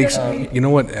know what I makes? don't- You know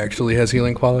what actually has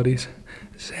healing qualities?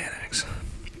 Xanax.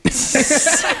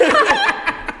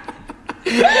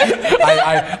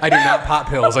 I do not pop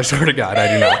pills. I swear to God,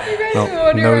 I do not. You guys No, are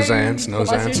wondering no Xans, no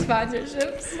what's your Xans.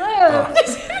 sponsorships?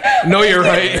 No, you're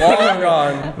right. Long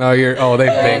gone. No, you're. Oh, they've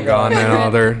been gone now.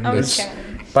 They're. I'm It's, just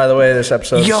kidding. By the way, this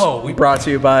episode Yo, is we- brought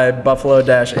to you by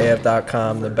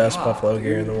buffalo-af.com, the best buffalo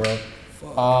gear in the world.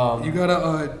 you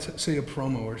gotta say a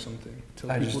promo or something.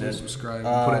 Tell I just people to did. subscribe.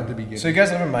 Put it at the beginning. So you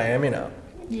guys live in Miami now.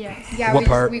 Yes. Yeah, What we,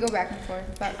 part? we go back and forth.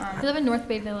 But We live in North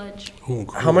Bay Village. Ooh,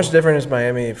 cool. How much different is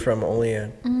Miami from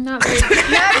Olean? Not very.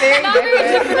 not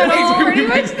very different at all. Pretty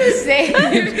much the same.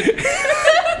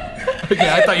 Okay,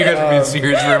 I thought you guys were being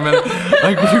serious for a minute.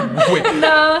 Like, wait.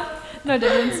 No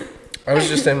difference. I was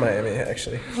just in Miami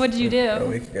actually What did you a do?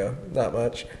 week ago. Not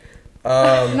much.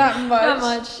 Not much. Not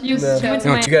much. You No. went to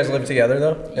Do my. you guys live together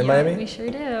though in Yeah, Miami? We sure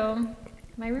do.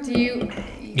 My room. Do you?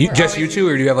 Just you two,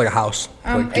 or do you have like a house?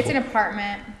 Like, It's an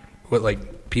apartment. what,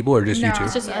 like people, or just you No. two?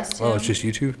 It's just us two. Oh, it's just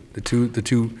you two. The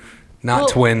two, not Well-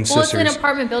 twin Well, sisters. it's an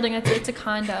apartment building. It's a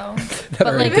condo. that but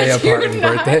are like a day apart in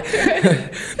You're not. birthday.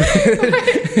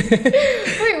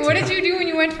 Wait, what did you do when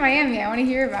you went to Miami? I want to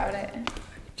hear about it.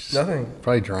 Nothing.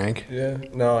 Probably drank. Yeah.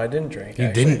 No, I didn't drink. You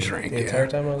actually. didn't drink. the yeah. entire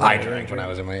time I was I there, drank when I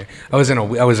was in my. I was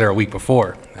there a week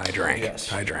before. I drank.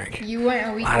 Yes. I drank. You went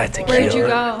a week A lot of before. tequila. Where'd you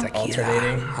go? Tequila.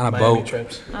 alternating On a Miami boat.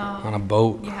 trips. Oh, On a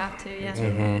boat. you have to.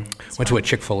 Yeah. Went to a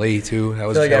Chick-fil-A too. That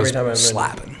was, like that every was time I've been-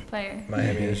 slapping. Player.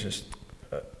 Miami is just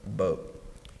a boat.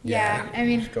 Yeah, I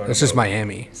mean, Going That's to just boat.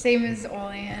 Miami. same as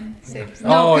Olean. Same.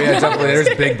 Oh yeah, definitely.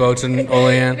 There's big boats in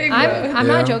Olean. Big I'm Yeah.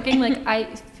 not joking. Like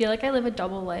I feel like I live a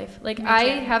double life. Like I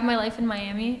have my life in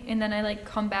Miami, and then I like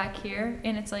come back here,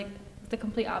 and it's like the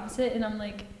complete opposite. And I'm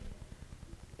like,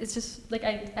 it's just like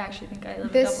I actually think I live a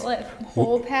This double life.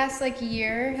 whole past like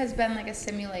year has been like a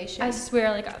simulation. I swear,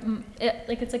 like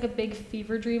it's like a big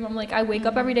fever dream. I'm like I wake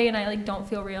up every day and I like don't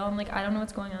feel real. I'm like I don't know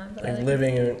what's going on. But I, Like like,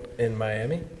 living in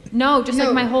Miami. no, just No.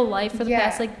 like my whole life for the Yeah.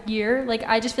 past like year. Like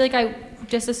I just feel like I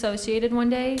disassociated one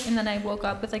day, and then I woke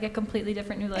up with like a completely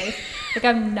different new life. Like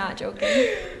I'm not joking.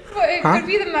 But it Huh? could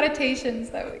be the meditations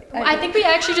that we. I think we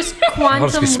actually just quantum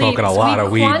must be smoking a leaped. lot We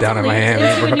of weed down in quantum leaped Miami,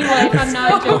 into a bro. new life. I'm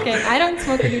not joking. I don't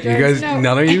smoke or do You drugs. guys, No.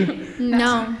 none of you?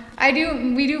 No. I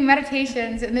do. We do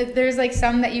meditations, and there's like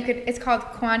some that you could. It's called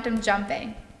quantum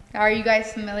jumping. Are you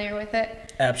guys familiar with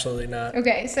it? Absolutely not.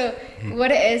 Okay, so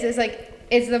what it is like,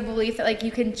 it's the belief that like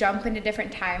you can jump into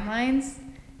different timelines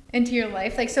into your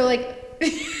life. Like, so like.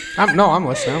 I'm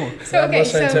listening. So, okay, I'm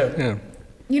listening so, too. Yeah.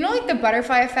 you know, like the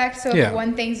butterfly effect. So Yeah. if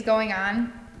one thing's going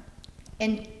on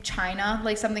in China,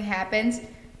 like something happens,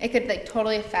 it could like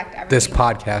totally affect everything. This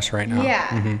podcast right now. Yeah.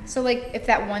 Mhm. So like if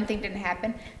that one thing didn't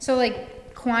happen, so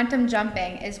like quantum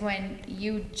jumping is when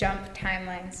you jump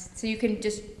timelines. So you can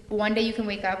just one day you can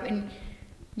wake up and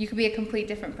you could be a complete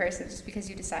different person just because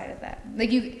you decided that.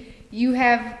 Like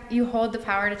you hold the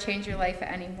power to change your life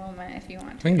at any moment if you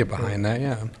want I to. can get behind that.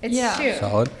 Yeah. It's Yeah. true.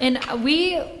 Solid. And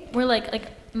we were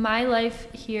like my life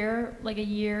here, like a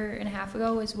year and a half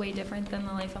ago, was way different than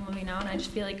the life I'm living now. And I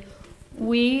just feel like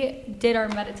we did our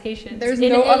meditations. There's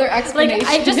no other explanation.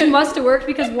 Like, I just must have worked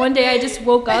because one day I just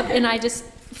woke up and I just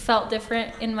felt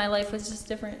different and my life was just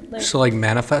different. Like, So like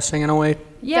manifesting in a way.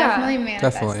 yeah. Definitely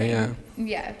manifesting. Definitely, yeah.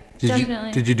 Yeah.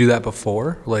 Definitely. Did you do that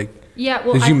before? Like, Yeah,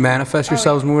 well, did you manifest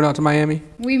yourselves moving out to Miami?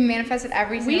 We manifested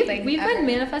every single thing. We've ever. been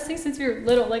manifesting since we were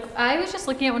little. Like, I was just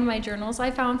looking at one of my journals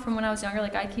I found from when I was younger.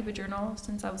 Like, I keep a journal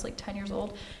since I was like 10 years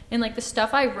old. And like the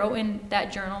stuff I wrote in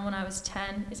that journal when I was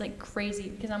 10 is like crazy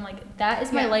because I'm like, that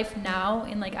is my Yeah. life now.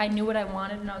 And like, I knew what I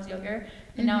wanted when I was younger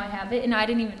and now I have it. And I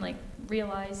didn't even like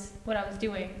realize what I was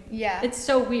doing. Yeah. It's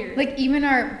so weird. Like even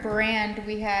our brand,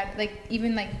 we had like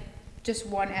even like just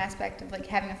one aspect of like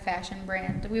having a fashion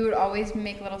brand. We would always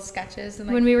make little sketches and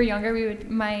like when we were younger,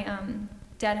 my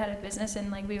dad had a business and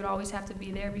like we would always have to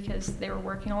be there because they were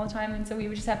working all the time, and so we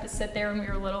would just have to sit there when we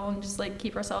were little and just like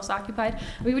keep ourselves occupied.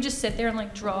 We would just sit there and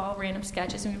like draw random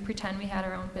sketches and we would pretend we had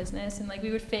our own business and like we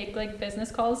would fake like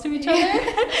business calls to each other.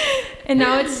 And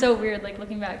now it's so weird like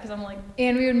looking back because I'm like,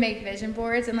 and we would make vision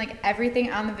boards and like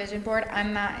everything on the vision board,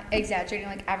 I'm not exaggerating,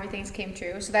 like everything's came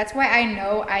true. So that's why I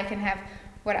know I can have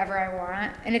whatever I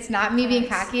want, and it's not me being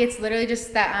cocky, it's literally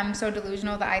just that I'm so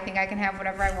delusional that I think I can have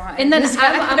whatever I want. and then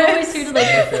I'm always here to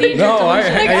like feed your No,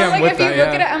 delusion. like, I I'm am like with if you that, look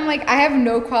yeah. at it, I'm like I have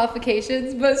no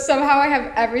qualifications, but somehow I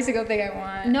have every single thing I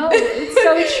want. No,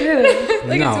 it's so true.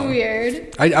 Like No. it's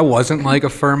weird. I wasn't like a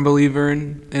firm believer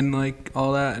in like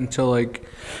all that until like,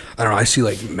 I don't know, I see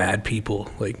like mad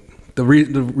people. Like the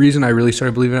reason I really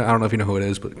started believing it, I don't know if you know who it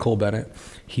is, but Cole Bennett.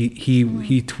 He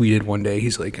tweeted one day,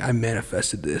 he's like, I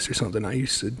manifested this or something. I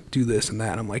used to do this and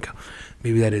that. And I'm like,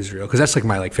 maybe that is real. Because that's like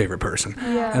my like favorite person.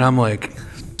 Yeah. And I'm like,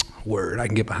 word, I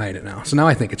can get behind it now. So now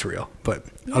I think it's real. But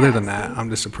other than that, I'm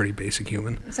just a pretty basic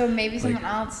human. So maybe someone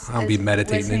else I'll is be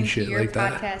meditating listening and shit to your like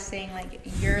that. podcast saying like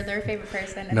you're their favorite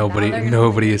person. And now they're gonna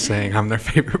Nobody is saying I'm their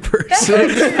favorite person.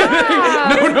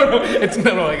 No.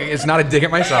 It's not a dig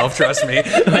at myself. Trust me.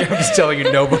 Like, I'm just telling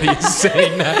you, nobody is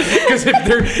saying that. Because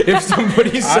if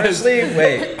somebody says, Honestly,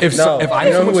 wait. if I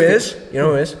you know who someone's- is? You know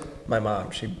who is? My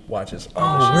mom. She watches.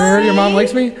 oh, where your mom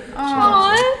likes me?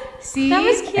 Aww. See, That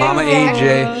was cute. Mama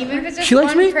AJ. Even if it's just She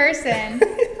likes one me? person.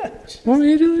 Mama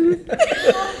AJ.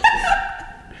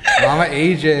 Mama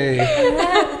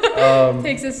AJ.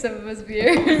 Takes a sip of his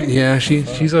beer. Yeah,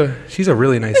 she's a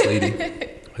really nice lady.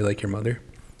 I like your mother.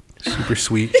 Super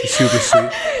sweet. She's super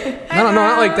sweet. No,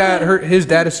 not like that. His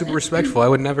dad is super respectful. I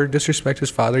would never disrespect his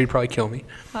father. He'd probably kill me.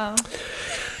 Wow.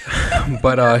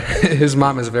 But his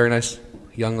mom is a very nice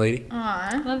young lady.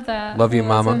 Aw. Love that. Love you, That's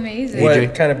mama. amazing. What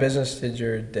AJ. kind of business did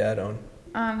your dad own?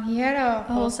 He had a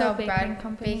wholesale baking bread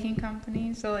company. baking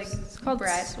company. So like It's called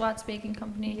bread. Swat's Baking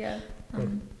Company. Yeah.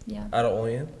 Yeah. Out of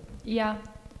Olean? Yeah.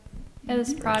 He had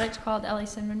this product called LA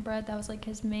Cinnamon Bread. That was like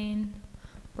his main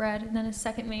bread. And then his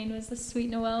second main was the Sweet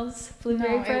Noelle's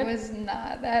blueberry No, bread. it was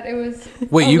not that. It was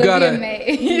Wait, you Olivia gotta-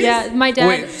 Mays. Yeah, my dad.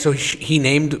 Wait, so he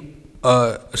named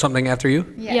something after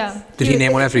you? Yes. Yeah. Did he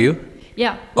name one after you?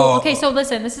 Yeah. Well, Oh. okay, so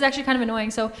listen, this is actually kind of annoying.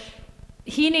 So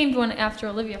he named one after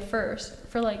Olivia first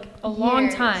for like a long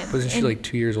Years. time. Wasn't she And- like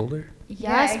 2 years older?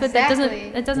 Yes, Yeah, but that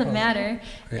exactly. doesn't matter.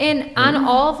 Yeah. And on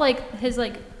all of like his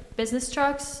like business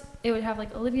trucks, it would have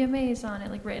like Olivia Mays on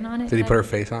it, like written on it. Did he And put her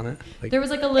face on it? Like, There was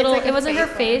like a little. like a it wasn't her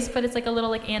fake face, but it's like a little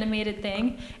like animated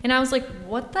thing. And I was like,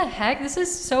 "What the heck? This is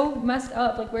so messed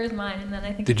up. Like, where's mine?" And then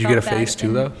I think. Did he you get a felt bad, face too,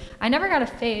 and though? I never got a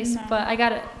face, but I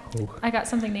got it. Ooh. I got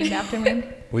something named after me.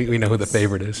 we know who the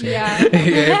favorite is. Yeah.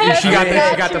 Yeah, she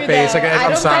got the face. Like,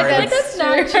 I'm sorry. Like that's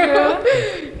not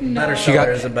true. No. Better She got-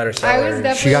 seller is a better I seller. was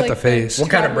definitely She got the like face. What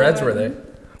kind of breads were they?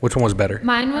 Which one was better?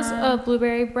 Mine was a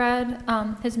blueberry bread.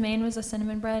 His main was a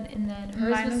cinnamon bread, and then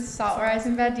hers Mine was salt rise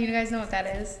in bed. Do you guys know what that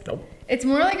is? Nope. It's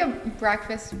more like a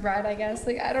breakfast bread, I guess.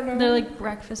 Like, I don't know. They're like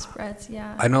breakfast breads,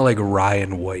 yeah. I know like rye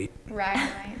and white. Rye and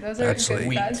white. Those are That's good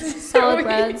like- breads. Solid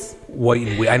breads. White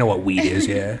and wheat. I know what wheat is,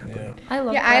 yeah. Yeah. I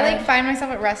love Yeah, I bread. like find myself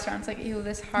at restaurants like, ew,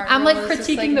 this hard. I'm like roll is just,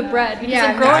 critiquing like, the not- bread. Because Yeah,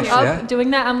 like growing Actually, up yeah.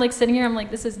 doing that, I'm like sitting here, I'm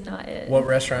like, this is not it. What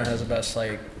restaurant has the best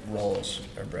like rolls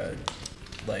or bread?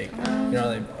 Like you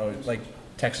know, like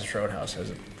Texas Roadhouse has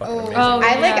a fucking amazing. Oh,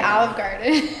 I like yeah. Olive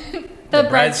Garden. The The breadsticks.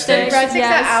 breadsticks? Breadsticks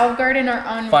yes. at Olive Garden are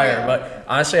unreal. fire, but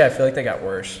honestly, I feel like they got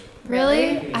worse.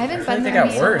 Really? I haven't I feel like been they there.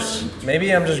 got worse.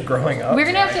 Maybe I'm just growing up. We're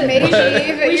gonna have to. Maybe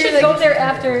we should like, go there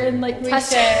after and like We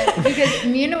test it. should, because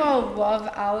me and Noelle love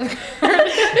Olive Garden.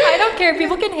 I don't care.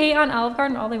 People can hate on Olive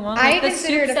Garden all they want. I Like, the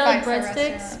consider soup it a salad five-star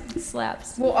breadsticks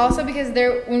slaps. Well, also because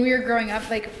there, when we were growing up,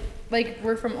 like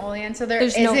we're from Olean, so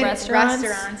There's isn't no restaurants?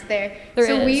 there. There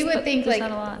so we is, would but think there's like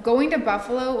not a lot. going to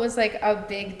Buffalo was like a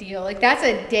big deal. Like that's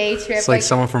a day trip. It's like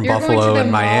someone from you're going Buffalo to the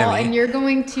and mall Miami. and you're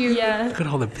going to Yeah. Look at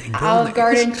all the big Olive buildings.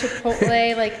 Garden,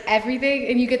 Chipotle, like everything,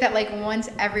 and you get that like once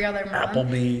every other month.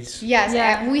 Applebee's. Yes,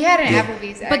 Yeah. we had an Yeah.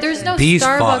 Applebee's. But there's no Bees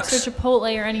Starbucks fucks. or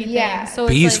Chipotle or anything. Yeah. So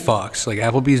Bees it's like, fucks. Like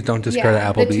Applebee's, don't discredit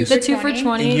Yeah, Applebee's. the 2 for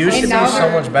 20. It used to And be now so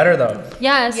they're- much better though.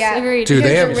 Yes, Yeah, agreed. Dude,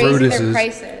 they because have they're raising their Brutus's.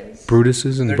 prices.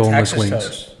 Brutus's and They're boneless Texas wings.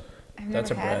 toast. I've That's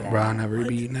never a had bread. Bro, I'll never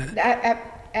be eating it. that.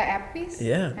 At Applebee's?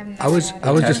 Yeah. I've I was never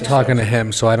I was had just that. talking to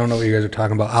him, so I don't know what you guys are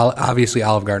talking about. Obviously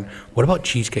Olive Garden. What about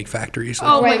Cheesecake Factories?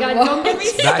 Oh my Wait, god, what? don't get me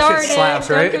That started. shit slaps,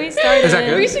 Don't right? get me started. Is that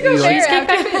good? We should go You like- there Cheesecake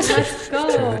after. Factory, let's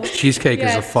go. Cheesecake is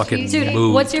a Yes, fucking cheesecake. Dude,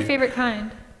 move. what's your dude. favorite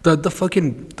kind? The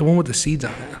one with the seeds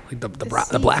on it, like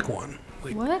the black one.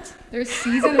 Like, What? There's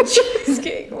season of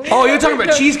cheesecake. oh, you're talking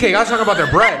about cheesecake. I was talking about their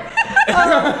bread.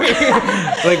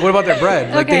 Like, what about their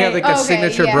bread? Like, they have like the Okay,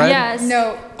 signature yeah. bread. Yes.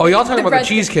 No. Oh, y'all talking The about the breadsticks.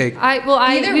 cheesecake?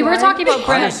 Either We were one. talking about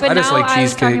bread, just- but I just now like I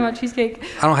was cheesecake. talking about cheesecake.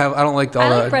 I don't like all I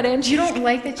the. like bread and cheese. You don't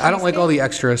like the cheesecake? I don't like all the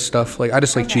extra stuff. Like, I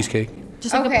just like Okay. cheesecake.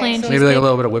 Just like Okay, the plain so- cheesecake. Maybe like a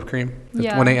little bit of whipped cream.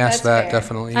 Yeah, When they ask that's that, fair.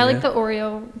 definitely. I like yeah. the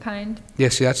Oreo kind. Yeah,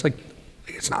 see, that's like,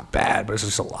 it's not bad, but it's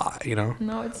just a lot, you know.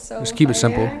 No, it's so. Just keep it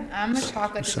simple. fire. I'm a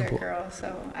chocolate dessert Simple. girl,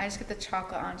 so I just get the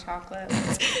chocolate on chocolate. Do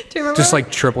you remember? Just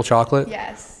like triple chocolate.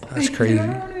 Yes. That's Do you crazy.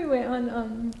 remember when we went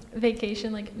on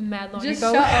vacation like mad long Just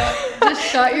ago? shut up.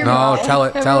 Just shut your No, mouth. tell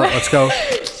it. Let's go.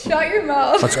 Shut your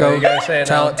mouth. Let's Well, go. you gotta say it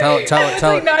Tell now. it. Tell It's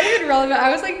like not even relevant.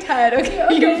 I was like 10. Okay, you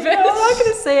Okay, bitch. no, I'm not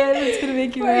gonna say it. It's gonna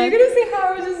make you Are mad. you gonna say how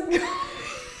I was just?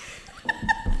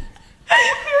 We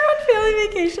were on family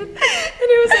vacation, and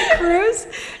it was a cruise,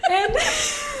 and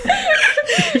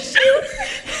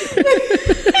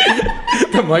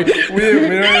I'm like, We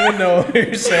don't even know what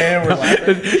you're saying. We're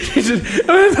laughing.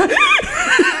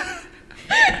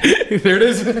 there it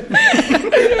is. There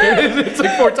it is. It's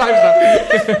like 4 times now.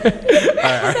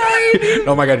 All right. Sorry.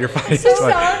 Oh my god, you're fine. The It's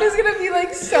fine. sound is gonna be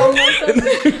like so messed up.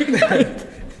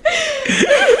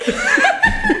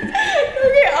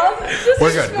 Okay, I'll just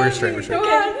We're good. We're straight. We're straight. Go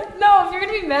ahead. no, if you're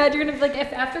gonna be mad, you're gonna be like,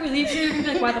 if after we leave, you're gonna be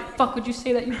like, why the fuck would you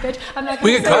say that, you bitch? I'm not gonna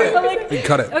We say can cut it. But it. like, We can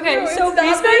cut it. okay, No, so it's not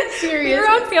basically, that serious. we were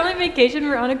on family vacation. We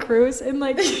were on a cruise, and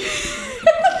like,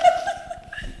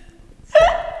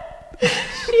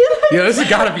 Yeah, this has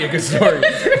got to be a good story.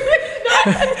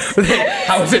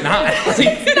 How is it not? it's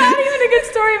not even a good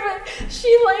story, but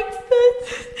she liked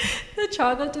the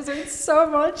chocolate dessert so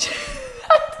much.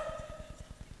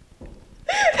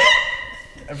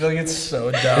 I feel like it's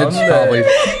so dumb. It's that probably.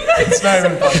 It's not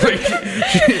even funny.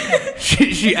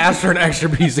 She asked for an extra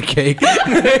piece of cake. No,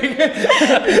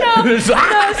 so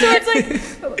it's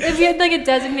like if you had like a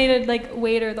designated like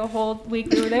waiter the whole week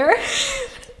we were there.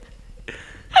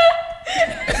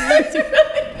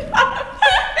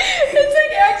 It's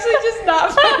like actually just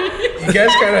not funny. You guys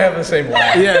kind of have the same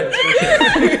laugh. Yeah.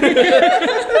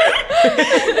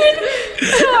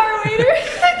 Our waiter.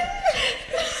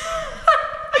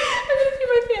 I'm gonna pee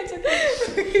my pants.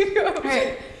 Okay.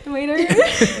 Alright. The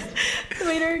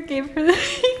waiter gave her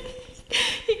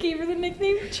he gave her the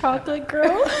nickname Chocolate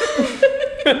Girl.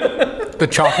 The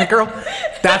chocolate girl?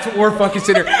 That's what we're fucking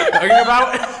sitting here talking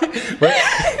about?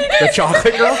 The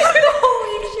chocolate girl? The whole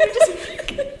week she would just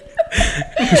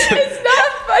It's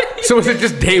not funny. So was it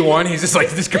just day one? He's just like,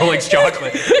 this girl likes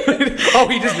chocolate. Oh,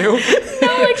 he just knew?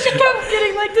 no, like she kept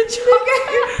getting like the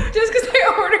chocolate. Just because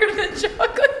I ordered the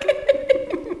chocolate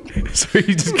cake. So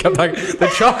he just kept like, the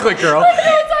chocolate girl.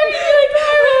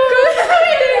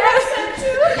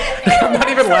 I'm not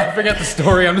even laughing at the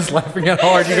story. I'm just laughing at how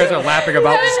hard you guys are laughing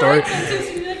about the story.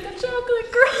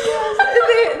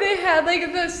 They had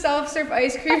like the self-serve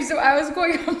ice cream, so I was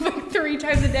going up like 3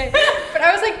 times a day. But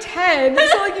I was like 10,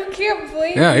 so like you can't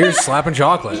blame Yeah, you're slapping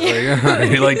chocolate. Like,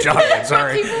 you like chocolate,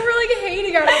 sorry. People were like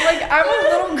hating on it. I'm like, I'm a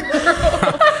little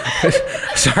girl.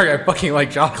 Sorry, I fucking like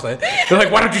chocolate. They're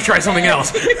like, why don't you try something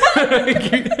else?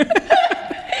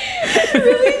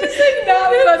 Really just like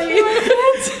not funny.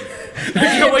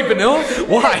 You don't like vanilla?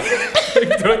 Why?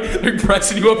 They're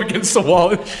pressing you up against the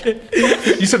wall and shit.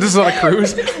 You said this is on a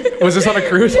cruise? Was this on a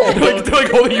cruise? They're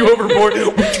like holding you overboard.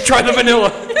 Try the vanilla.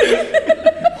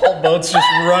 Whole boat's just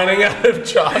running out of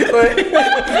chocolate.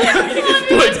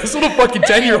 Like, this little fucking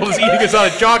 10-year-old is eating us out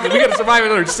of chocolate. We gotta survive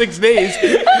another 6 days.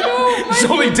 It's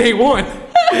only day 1.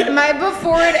 My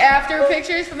before and after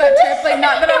pictures from that trip, like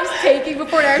not that I was taking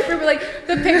before and after, but like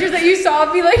the pictures that you saw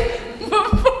of me like before.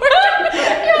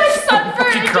 You're like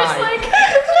sunburned and just like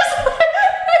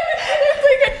it's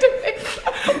like a depiction.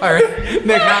 All right,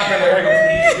 Nick, not for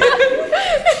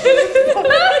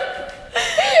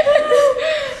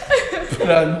Put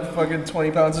on fucking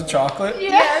 20 pounds of chocolate.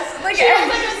 Yes, like She was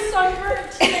like a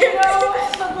sunburned tomato,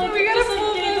 but like we gotta just,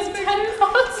 pull like, those gave them 10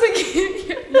 pictures.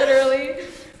 Like, literally, it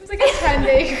was like a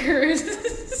 10-day cruise.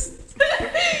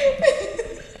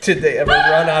 Did they ever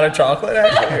run out of chocolate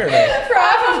actually or no?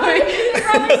 Probably.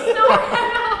 Probably still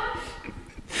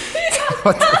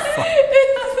What the fuck?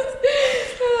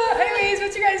 Anyways,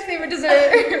 what's your guys' favorite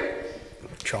dessert?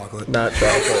 Chocolate. Not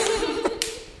chocolate.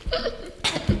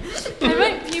 I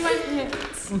might pee my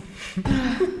pants.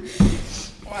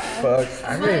 Fuck.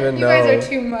 I don't even You know. guys are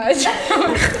too much.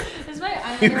 Is my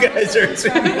eyeliner You guys are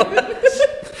too much.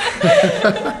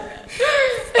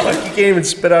 Fuck, you can't even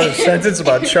spit out a sentence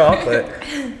about chocolate.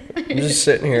 I'm just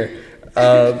sitting here.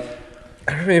 I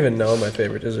don't even know my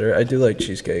favorite dessert. I do like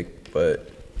cheesecake, but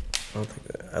I don't think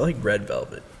that. I like red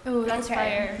velvet. Oh, that's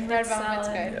fire. Red That's velvet's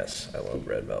solid. good. Yes, I love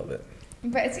red velvet.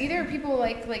 But it's either people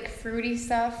like fruity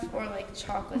stuff or like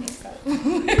chocolatey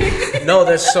stuff. No,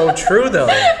 that's so true though.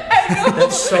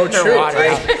 That's so true.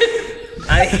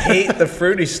 I hate the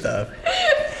fruity stuff.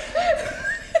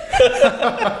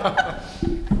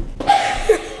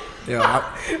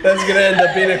 Yeah, That's gonna end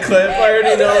up being a clip. I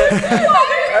already know it.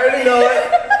 I already know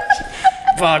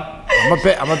it. Fuck.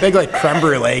 I'm a big like creme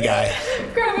brulee guy.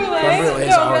 Creme brulee? Creme brulee is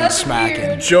No, always that's smacking.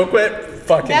 weird. Joke it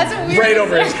fucking That's a weird right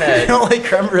over his You head. don't like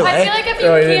creme brulee? I feel like if you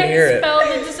Oh, you didn't hear it. can't spell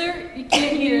the dessert, you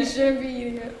can't eat You it. shouldn't be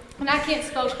eating it. And I can't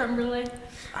spell creme brulee.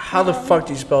 How the fuck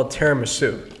do you spell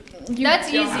tiramisu? That's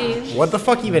easy. What the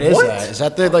fuck even is What? that? Is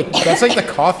that the like that's like the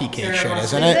coffee cake shit,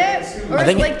 isn't Is it? it? Or I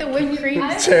think- like the whipped cream? No,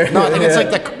 I think it's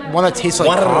like the one that tastes like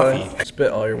coffee.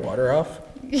 Spit all your water off.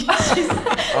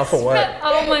 Off of what? Spit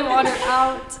all my water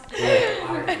out.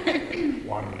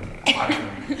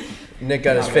 Nick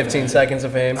got his 15 seconds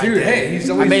of fame. dude, hey, he's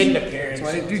I always. made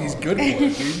Dude, he's good for it,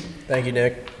 dude. Thank you,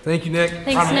 Nick. Thank you, Nick.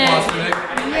 Thanks, Round of Nick. applause for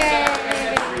Nick. Yay!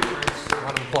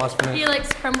 Round of applause for He Nick.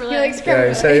 likes creme brulee. He likes creme Yeah,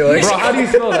 he said he brulee. likes. Bro, how do you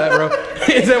spell that, bro?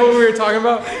 Is that what we were talking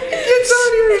about? It's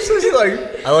on here. It says he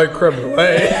like. I like creme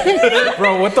brulee.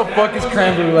 Bro, what the fuck is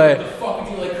creme brulee?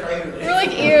 We're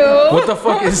like, ew. What the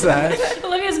fuck is that?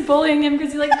 Olivia's bullying him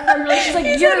because he likes creme brulee. She's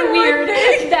like, you're weird.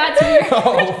 That's weird.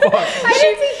 Oh, fuck. I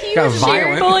didn't think he Got was violent.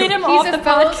 weird. Bullied him off He's the a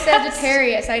fellow podcast.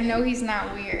 Sagittarius. I know he's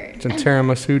not weird. It's a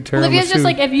tiramisu. Olivia's just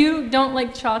like, if you don't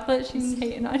like chocolate, she's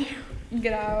hating on you.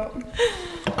 Get out.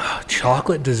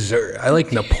 chocolate dessert. I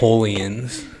like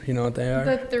Napoleons. You know what they are?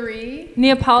 The 3.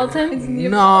 Neapolitan?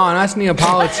 No, that's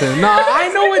Neapolitan. No, I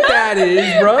know what that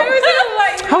is, bro. I was gonna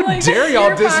let you How know, like, dare y'all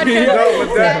your diss me? podcast No,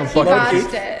 but that- he fucking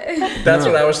botched it. That's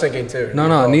what I was thinking too. No,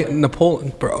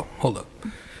 Napoleon, bro. Hold up.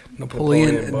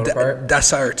 Napoleon Napoleon Bonaparte?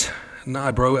 dessert.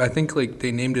 Nah, bro. I think like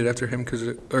they named it after him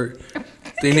or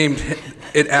they named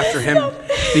it after him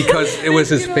because it was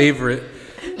his favorite.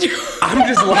 I'm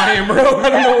just lying, bro. I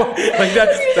don't know. Like that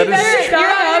is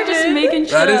You're just making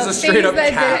shit that is up. a straight up Things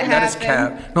that cap. didn't That is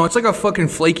happen. cap. No, it's like a fucking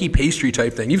flaky pastry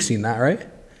type thing. You've seen that, right?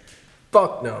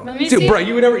 Fuck no. Let me Dude, see. bro,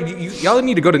 you would never. Y'all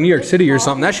need to go to New York City or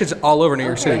something. That shit's all over New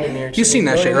York City. You've seen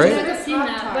that shit, I've right? never seen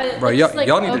that, but Bro, it's y'all, like,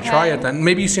 y'all need to try okay. it then.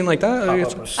 Maybe you've seen like that.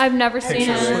 It's I've never seen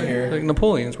Right it. here. like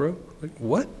Napoleons, bro. Like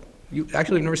what? You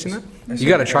actually have never seen that? You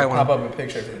gotta try Pop one. up a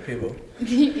picture for the people.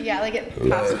 Yeah, like it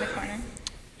pops in the corner.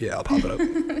 Yeah, I'll pop it up.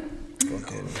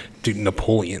 Dude,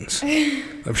 Napoleons.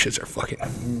 Those shits are fucking.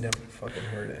 Never fucking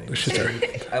heard any. Those shits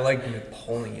are. I like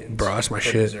Napoleon. Bro, that's my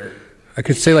shit. I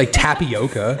could say like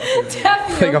tapioca,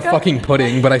 Tapioca. like a fucking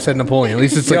pudding, but I said Napoleon. At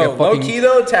least it's like Yo, a low fucking. key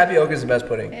though, tapioca is the best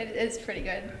pudding. It is pretty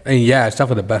good. I mean, yeah, it's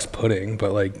definitely the best pudding,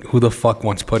 but like, who the fuck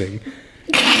wants pudding?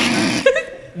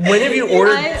 When have you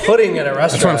ordered pudding at a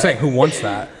restaurant? That's what I'm saying. Who wants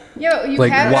that? Yo, you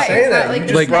Like, have why- that. Say that. Like, You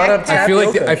just Like, brought up I feel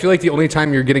like tapioca. the only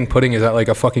time you're getting pudding is at like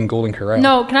a fucking Golden Corral.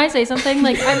 No, can I say something?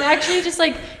 Like, I'm actually just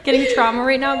like getting trauma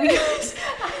right now because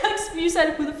Alex you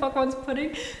said who the fuck wants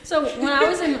pudding. So when I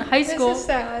was in high school. This is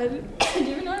sad. Do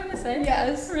you even know what I'm gonna say?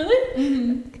 Yes.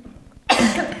 Really?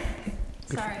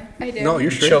 Mm-hmm. Sorry. I did. No, you're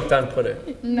You straight. choked on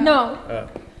pudding. No.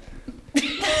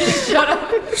 Shut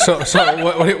up. So what?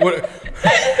 No,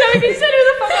 you said who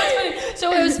the fuck wants pudding.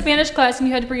 So it was Spanish class, and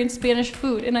you had to bring in Spanish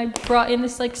food, and I brought in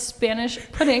this like Spanish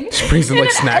pudding. Just brings in like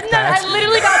And snack then packs. I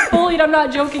literally got bullied. I'm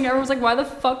not joking. Everyone was like, "Why the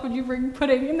fuck would you bring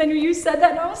pudding?" And then you said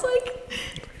that, and I was like,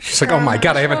 She's like, oh my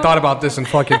god, I haven't thought about this in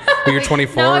fucking. When you're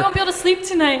 24. "Now I won't be able to sleep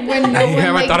tonight." When no I one,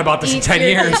 haven't like, thought about this in eats 10 your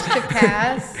years. dish to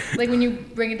pass, like when you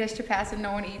bring a dish to pass and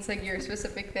no one eats like your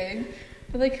specific thing.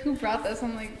 But like, who brought this?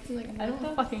 I'm like I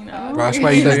don't fucking know. Bro, that's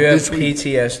why you So you have just.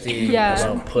 PTSD Yeah.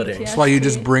 about pudding. PTSD. That's why you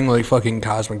just bring like fucking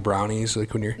cosmic brownies,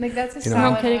 like when you're. Like that's a You know. No,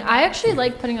 solid I'm kidding. one. I actually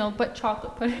like pudding though, but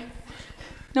chocolate pudding.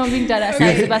 No, I'm being dead ass.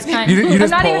 That's the best kind. You I'm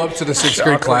just not pull even- up to the 6th Chocolate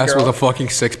grade class girl. with a fucking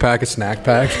 6-pack of snack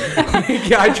packs.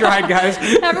 Yeah, I tried, guys.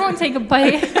 Everyone take a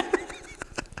bite.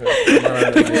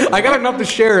 I got enough to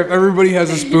share if everybody has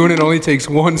a spoon and only takes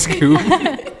one scoop.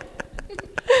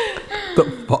 The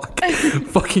fuck?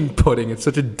 Fucking pudding. It's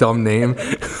such a dumb name.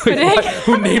 Like,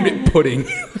 who named it pudding?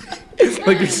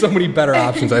 Like, there's so many better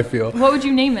options, I feel. What would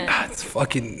you name it? It's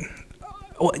fucking.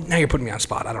 Well, now you're putting me on the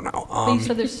spot. I don't know. You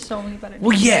said there's so many better.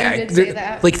 Well, yeah. You did say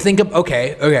that. Like, think of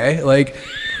okay, like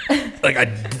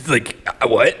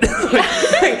what?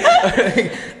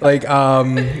 like,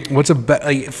 what's a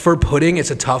like for pudding?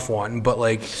 It's a tough one, but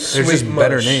like, there's Sweet just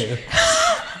better mush. names.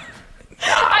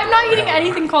 I'm not eating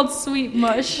anything called sweet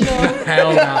mush. So.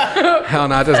 Hell no, hell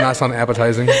no. It does not sound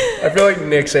appetizing. I feel like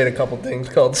Nick's ate a couple things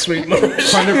called sweet mush.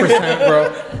 100%,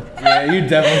 bro. Yeah, you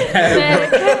definitely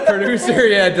have. Bro. Producer,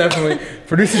 yeah, definitely.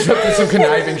 Producer's up to some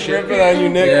conniving shit. Rip it on you,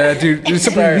 Nick. Yeah, dude.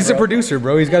 He's Sorry, a bro. producer,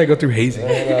 bro. He's got to go through hazing.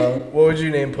 What would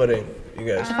you name pudding, you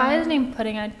guys? If I had to name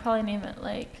pudding, I'd probably name it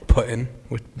like. Pudding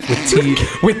with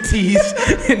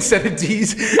T's instead of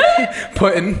D's.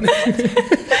 Pudding.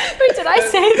 Wait, did I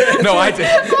say that? No, I did.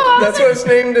 That's what it's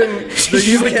named in the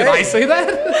You UK. like, did I say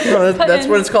that? No, that's Pudding.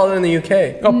 what it's called in the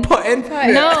UK. Oh, pudding.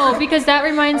 No, because that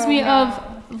reminds me no. of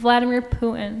Vladimir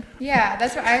Putin. Yeah,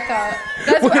 that's what I thought.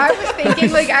 That's what I was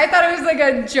thinking. Like I thought it was like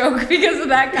a joke because of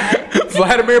that guy.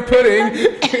 Vladimir Pudding.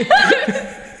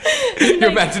 You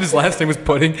imagine his last name was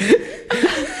Pudding?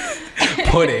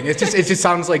 Pudding. It just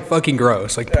sounds like fucking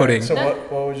gross. Like pudding. So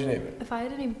what would you name it? If I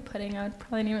had to name pudding, I would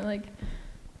probably name it like.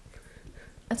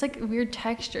 It's like a weird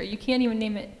texture. You can't even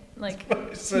name it like.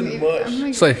 It's a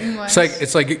mush. I'm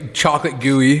It's like chocolate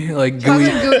gooey, like gooey,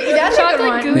 chocolate gooey. That's a good Chocolate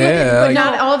one. gooey. Yeah, But like-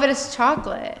 not all of it is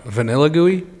chocolate. vanilla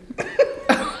gooey.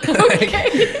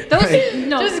 Those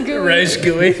no. Just gooey. Rice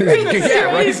gooey. Yeah,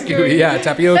 rice gooey. Yeah,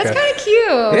 tapioca. That's kind of cute.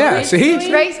 Yeah, Rice see?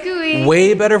 gooey. Rice gooey.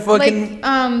 Way better fucking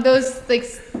Like those like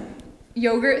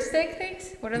yogurt stick things.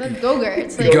 What are those?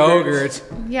 Go-gurts. Like, Go-gurts.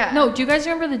 Yeah. No, do you guys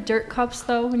remember the dirt cups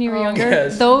though when you were younger?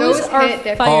 Yes. Those Those are hit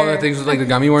different. fire. All the things with like the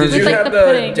gummy worms. Did you like have the the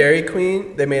pudding. Dairy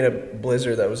Queen? They made a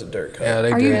Blizzard that was a dirt cup. Yeah,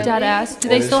 they Are you did. dead ass? Do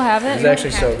they still have It was it?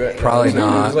 actually so good. Probably It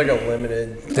not. was like a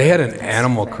limited. They had an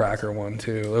animal cracker one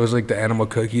too. It was like the animal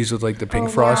cookies with like the pink Oh,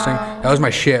 frosting. wow. That was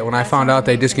my shit. When I found out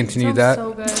they discontinued that,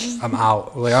 So good. I'm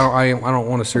out. Like I don't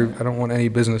want to serve. I don't want any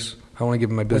business. I want to give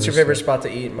them my business. What's your favorite spot to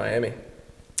eat in Miami?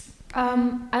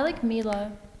 I like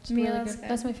Mila. It's really Mila's good. good.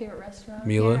 That's my favorite restaurant.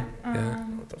 Mila? Yeah.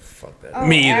 What the fuck that? Oh,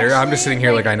 Me either. I'm just actually, sitting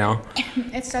here like I know.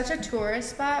 It's such a tourist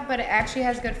spot, but it actually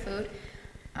has good food.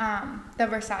 The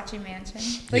Versace Mansion.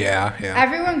 Like, Yeah.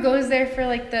 Everyone goes there for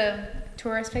like the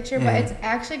tourist picture, but Mm-hmm. it's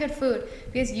actually good food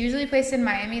because usually places in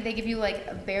Miami they give you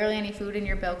like barely any food and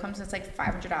your bill comes it's like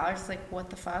 $500. It's like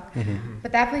what the fuck.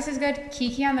 But that place is good.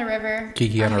 Kiki on the River. Mm-hmm.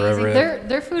 Kiki on the amazing. River.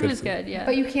 Their food Good is food. good. Yeah.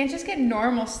 But you can't just get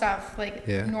normal stuff like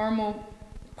Yeah. normal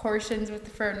portions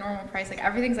for a normal price. Like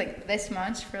everything's like this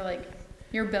much for like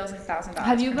your bill's like $1,000.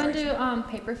 Have you for been portion. to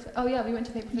Paperfish? Oh yeah, we went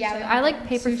to Paperfish. Yeah, we together. I went like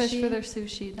to Paperfish sushi. for their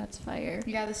sushi. That's fire.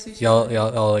 Yeah, the sushi.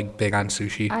 Y'all like big on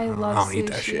sushi. I love I don't eat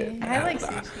that sushi. shit. I like Nah,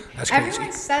 sushi. That's crazy.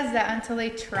 Everyone says that until they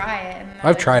try it. And they're I've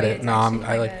like, tried "Wait, it. it's No, actually I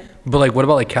quite like. good." But like, what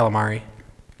about like calamari?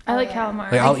 I like yeah.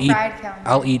 calamari. Like I'll Like eat. fried calamari.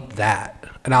 I'll eat that,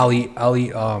 and I'll eat.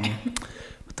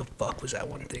 What the fuck was that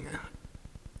one thing?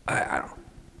 I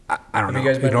don't Have know. you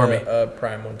guys been Ignore me. to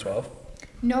Prime 112?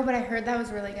 No, but I heard that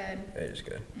was really good. It is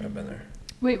good. I've been there.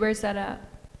 Wait, where's that at?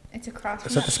 It's across.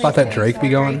 Is from that the spot that place Drake I be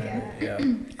saw going? Drake at.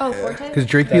 Yeah. Oh, Forte. Because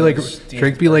Drake That be like, was Steve's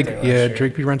Drake be like, birthday last yeah, year.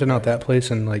 Drake be renting out that place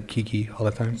and like Kiki all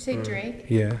the time. Did you say Drake?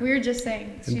 Yeah. We were just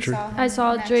saying. And She Drake- saw him I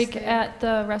saw next Drake to- at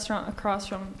the restaurant across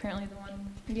from apparently the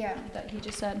one Yeah. that he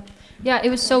just said. Yeah, it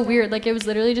was so weird. Like it was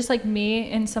literally just like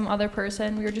me and some other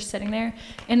person. We were just sitting there,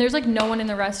 and there's like no one in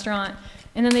the restaurant.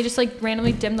 And then they just like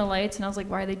randomly dimmed the lights, and I was like,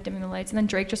 why are they dimming the lights? And then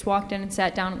Drake just walked in and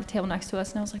sat down at the table next to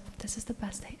us, and I was like, this is the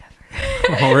best day ever.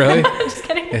 Oh, really? Just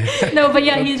kidding. No, but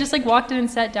yeah, he just like walked in and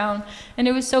sat down, and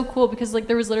it was so cool because like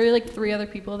there was literally like 3 other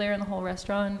people there in the whole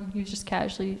restaurant, and he was just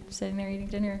casually sitting there eating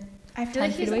dinner. I feel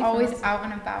like he's always out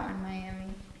and about in Miami.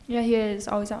 Yeah, he is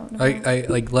always out and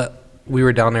about. We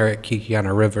were down there at Kiki on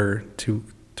a river 2,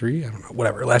 3, I don't know,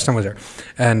 whatever. Last time I was there,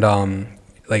 and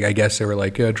like I guess they were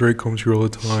like, yeah, Drake comes here all the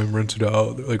time, rents it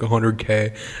out, like $100K,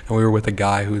 and we were with a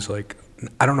guy who's like,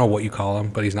 I don't know what you call him,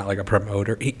 but he's not like a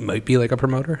promoter. He might be like a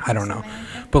promoter. I don't know.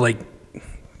 But like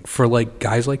for like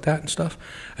guys like that and stuff,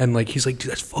 and like he's like, dude,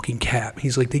 that's fucking cap.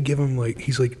 He's like, they give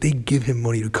him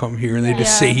money to come here, and they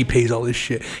just say he pays all this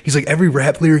shit. He's like, every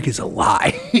rap lyric is a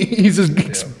lie. He's just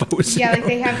exposing. Yeah, like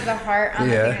they have the heart on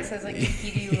the thing that says like,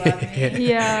 Kiki, do you love me?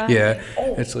 Yeah.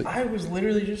 Oh, it's like, I was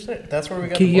literally just there. That's where we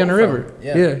got Kiki the on the river. from.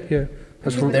 Yeah.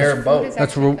 That's where their boat.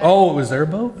 That's where. Oh, was there a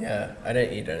boat? Yeah, I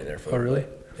didn't eat any of their food. Oh, really?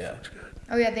 Yeah.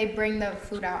 Oh yeah, they bring the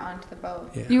food out onto the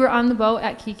boat. Yeah. You were on the boat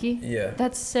at Kiki? Yeah.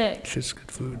 That's sick. Shit's good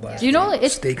food. Do you know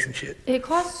it's steaks and shit? It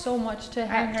costs so much to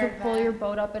have to pull your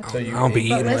boat up and. So I don't be ate-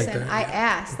 eating But like listen, that. I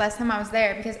asked last time I was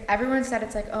there because everyone said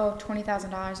it's like, oh,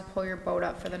 $20,000 to pull your boat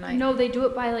up for the night. No, they do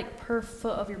it by like per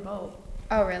foot of your boat.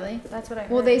 Oh really? That's what I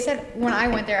heard. Well, they said when I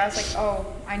went there, I was like, oh,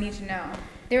 I need to know.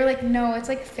 They were like, no, it's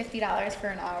like $50 for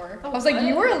an hour. I was like, what?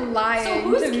 you were lying. So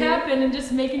who's to me. capping and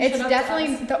just making It's shit up?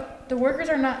 definitely the workers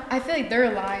are not. I feel like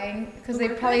they're lying because they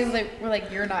probably were like,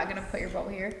 you're not gonna put your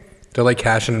boat here. They're like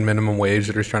cashing in minimum wage.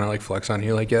 They're just trying to like flex on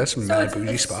you. Like, yeah, it's a mad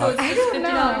bougie So spot. it's I don't $50. know.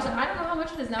 I don't know how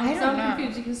much it is now. I Because don't I'm know.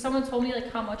 confused because someone told me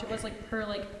like how much it was like per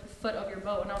like foot of your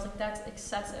boat, and I was like, that's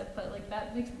excessive. But like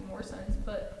that makes more sense.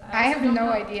 But I also have don't no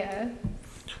know. idea.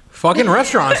 Fucking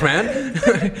restaurants, man.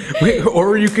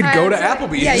 Or you could go to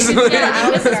Applebee's. Yeah, you could go to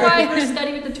Yeah, this is why Applebee's. we're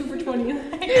steady with the 2 for 20.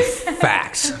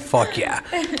 Facts. Fuck yeah.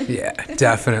 Yeah,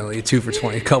 definitely. 2 for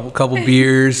 20. Couple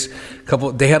beers.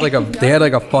 They had like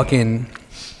a fucking,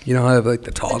 you know how they have like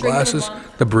the tall drink of the glasses,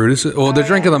 month. the Brutus. Well, the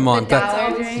drink of the month. The That,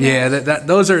 dollar drink. yeah,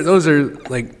 those are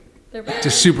like They're bad.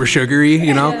 just super sugary,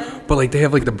 you know. But like they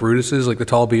have like the Brutuses, like the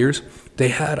tall beers. They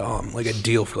had like a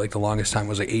deal for like the longest time. It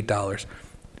was like $8.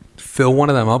 Fill one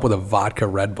of them up with a vodka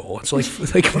Red Bull. It's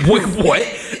like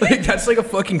what? Like that's like a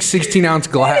fucking 16-ounce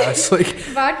glass. Like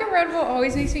Vodka Red Bull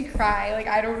always makes me cry. Like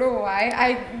I don't know why.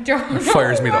 I don't know.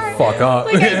 fires me the why. fuck up.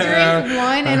 Like I drink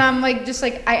one and I'm like just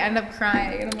like I end up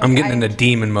crying. And I'm like, getting into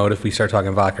demon mode if we start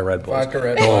talking vodka Red Bulls. Vodka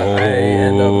Red Bull. I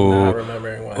end up not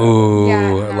remembering what. Ooh,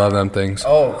 Yeah, I love them things.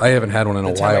 Oh, I haven't had one in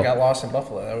a The time I while. got lost in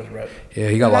Buffalo, that was red. Yeah,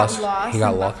 he got lost. He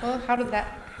got in lost. Buffalo? How did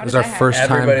that? It was our first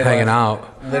time Everybody hanging left.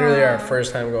 out. Literally our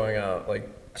first time going out, like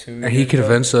 2 years And he ago.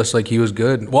 convinced us like he was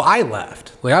good. Well, I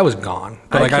left. Like I was gone.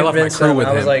 But like I left my convinced crew him. with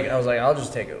I was him. like, I'll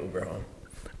just take an Uber home.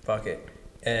 Fuck it.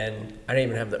 And I didn't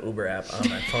even have the Uber app on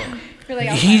my phone. You're like,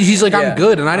 He's like, Yeah. I'm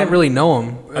good, and I didn't really know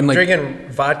him. I'm And like, drinking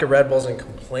vodka Red Bulls and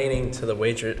complaining to the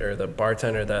waitress or the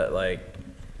bartender that like,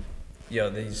 yo,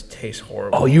 these taste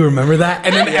horrible. oh, you remember that?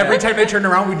 And then every time they turned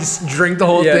around, we just drink the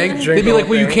whole Yeah, thing. drink They'd be the like, whole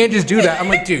well, you thing. can't just do that. I'm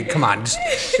like, dude, come on.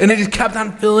 And they just kept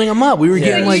on filling them up. We were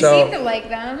getting Yeah, like, you so- seem to like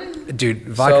them. dude,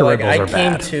 vodka so, Red like, Bulls I are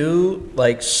came bad. to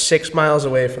like 6 miles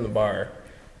away from the bar.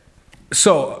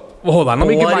 So, well, hold on. Let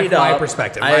me give Bloodied my up.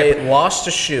 perspective. I lost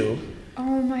a shoe.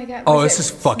 Oh my god. Oh, Was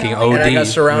this it is fucking snowing? OD. And I got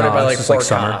surrounded No, by this like is 4 like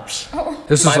summer. cops.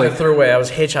 This By is like, the thruway. I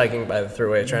was hitchhiking by the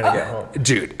thruway trying to get home.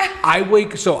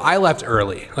 dude, so I left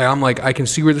early. Like, I'm like, I can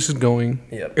see where this is going.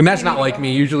 Yep. And that's not like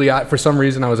me. Usually, for some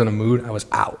reason, I was in a mood. I was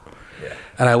out. Yeah.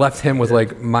 And I left him with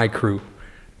like my crew.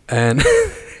 And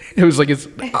it was like, it's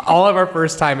all of our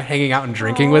first time hanging out and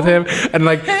drinking with him. And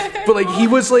like, but like, he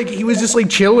was just like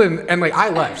chilling. And like, I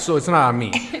left. So it's not on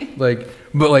me. Like,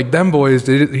 but like, them boys,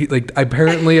 like,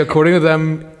 apparently, according to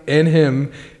them and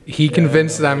him, he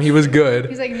convinced them he was good.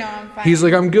 He's like, no, I'm fine. He's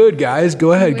like, I'm good, guys.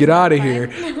 Go ahead, was get not out of fine.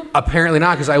 here. Apparently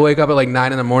not, because I wake up at like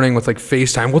 9 in the morning with like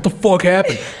FaceTime. What the fuck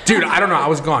happened? Dude, I don't know. I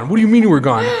was gone. What do you mean you were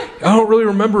gone? I don't really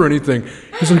remember anything.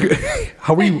 He's like,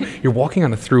 how were you? You're walking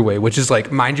on a throughway, which is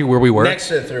like, mind you, where we were. Next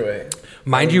to the throughway.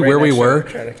 Mind I was you, right where we next to were. it,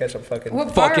 trying to catch a fucking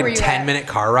What bar were Fucking you 10-minute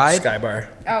car ride. Sky Bar.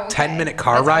 Oh, okay. 10-minute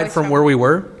car That's ride always from fun. where we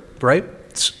were, right?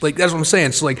 It's like, that's what I'm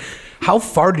saying. So like, how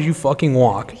far did you fucking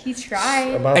walk? He tried.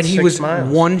 About And he 6 was miles.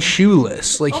 one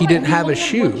shoeless. Like, he didn't have a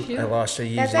shoe. I lost a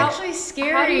Yeezy. That's actually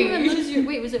How do you scary. even lose your?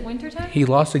 Wait, was it wintertime? He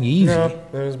lost a Yeezy. No,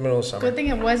 it was middle of summer. Good thing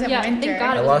it wasn't Yeah, winter. thank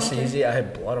God I it was lost a winter. Yeezy. I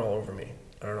had blood all over me.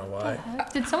 I don't know why.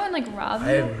 Did someone like rob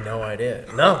I you? have no idea.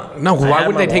 No. No, I why had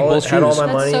would my they take wallet, both had all shoes? my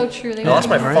That's money. so true. They I lost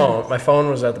my got phone. My phone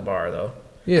was at the bar though.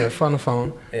 Yeah, found the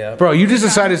phone. Yeah. Bro, you just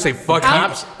decided to say fuck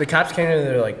The cops came in and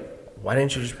they're like, "Why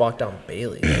didn't you just walk down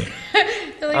Bailey?"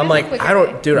 They're I'm "That's like, a quick I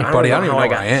don't, way." dude. I Buddy, don't I know don't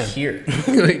how I even know got where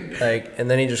I am. here. Like, and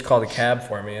then he just called a cab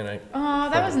for me, and I. Oh,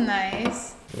 that was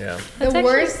nice. Yeah. That's The actually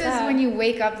worst is sad. when you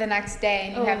wake up the next day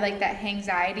and you have Oh. like that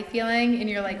anxiety feeling and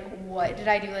you're like, what did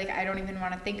I do? Like, I don't even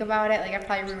want to think about it. Like, I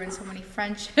probably ruined so many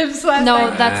friendships last No,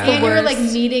 night. that's the And you're like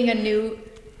worst. meeting a new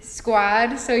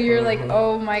squad, so you're like,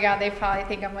 oh my god, they probably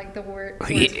think I'm like the worst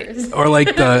person. Or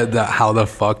like the how the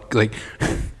fuck like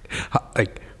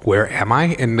where am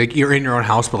I? And like you're in your own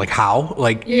house, but like how?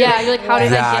 Like Yeah, you're like, how did I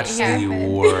that's get here? the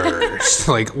worst.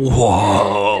 Like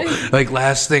whoa. Like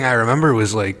last thing I remember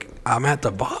was like I'm at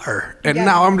the bar, and Yeah.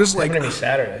 now I'm just Like, like. gonna be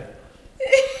Saturday.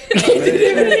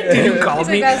 You called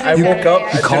me. I woke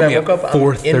up. You called me I woke at up I'm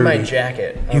in my 4:30.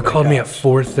 jacket. on You my called me at couch.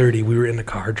 4:30. We were in the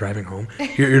car driving home.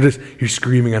 You're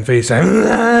screaming on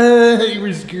FaceTime. You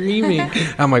were screaming.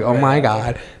 I'm like, oh my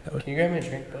god, Can you grab me a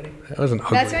drink, buddy? that was an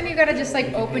ugly. That's when you gotta just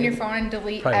like open your phone and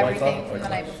delete Probably White everything Claw? from the White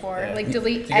night Claw. before. Yeah. Like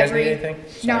delete Do you guys every. need anything? No,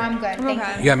 Sorry. I'm good. Thank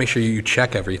okay. you. You gotta make sure you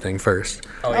check everything first.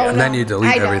 Oh, yeah. And then you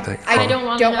delete I don't. everything. I don't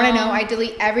wanna don't want to know. know. I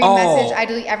delete every Oh. message. I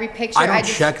delete every picture. I don't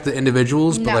just, check the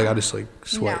individuals, but No. like I just like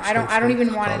swipe. No, I don't. I don't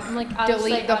even want I'm to like, out of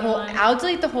delete sight, the out of whole. mind. I'll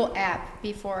delete the whole app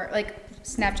before, like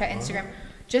Snapchat, Instagram,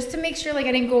 just to make sure like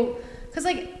I didn't go. Cause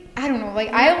like I don't know, like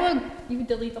I will You could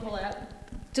delete the whole app.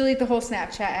 delete the whole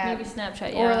Snapchat app. Maybe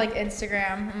Snapchat, yeah. Or like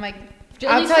Instagram. I'm like, At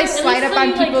I'll least probably so- at slide least up so on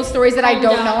you, like, people's stories that I calm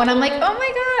don't down know, and a I'm like, little oh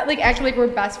my god, like actually like we're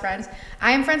best friends.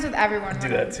 I am friends with everyone. do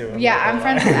when that I'm- too, I'm Yeah, not I'm gonna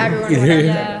friends lie. with everyone. when I'm-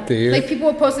 Yeah. Dude. Like people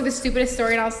will post like the stupidest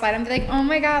story, and I'll slide and be like, oh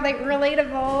my god, like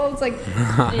relatable. It's like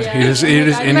Yeah. You're just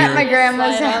I in I'm at your- my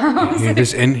grandma's Slide up. house.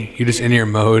 you're just in your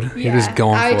mode. You're just Yeah,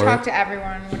 going I for talk it. to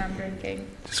everyone when I'm drinking.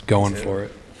 Just going for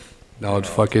it. No, it's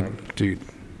fucking dude.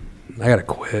 I gotta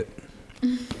quit.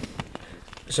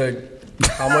 So,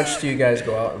 how much do you guys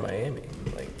go out in Miami?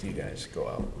 Like, do you guys go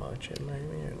out much in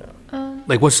Miami or no?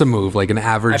 Like, what's the move? Like an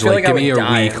average? I feel Like, like I give me a would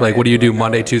die week. in Like, what do you do Miami,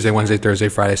 Monday, like, Tuesday, Wednesday, Thursday,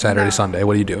 Friday, Saturday, No. Sunday?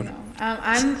 What are you doing?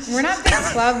 We're not big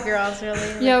club girls, really.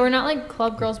 Like, Yeah, we're not like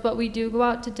club girls, but we do go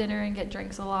out to dinner and get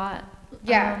drinks a lot.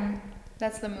 Yeah. Um,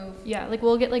 That's the move. yeah, like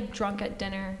we'll get like drunk at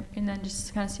dinner and then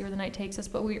just kind of see where the night takes us.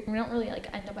 But we don't really like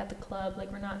end up at the club.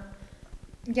 Like we're not.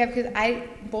 Yeah, because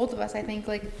both of us, I think,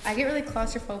 like, I get really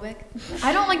claustrophobic.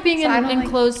 I don't like being So I in don't like-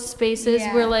 enclosed spaces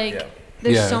Yeah. where like Yeah.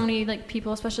 there's Yeah. so many like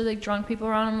people, especially like drunk people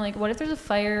around. I'm like, what if there's a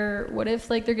fire? What if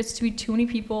like there gets to be too many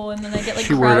people and then I get like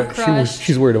crowd crushed?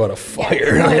 She's worried about a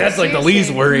fire. No, Like, that's like the least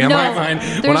seriously. worry in my No, mind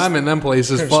when there's- I'm in them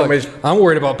places. There's Fuck, somebody's I'm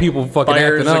worried about people fucking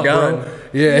fires acting a up, gun. bro.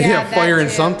 Yeah, that firing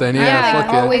too. something. Yeah, Yeah, fuck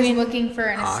I'm it. always looking for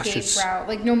an Ah, it's escape just route.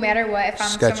 Like, no matter what, if I'm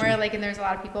sketchy. somewhere, like, and there's a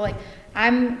lot of people, like,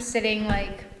 I'm sitting,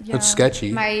 like, It's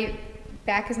sketchy. my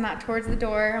back is not towards the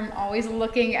door. I'm always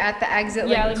looking at the exit,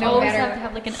 Yeah, like, like no always matter have to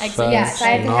have like an exit. Facts. Yes, I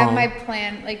had to No. have my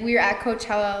plan. Like we were at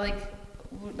Coachella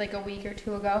like a week or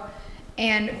two ago,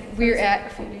 and we were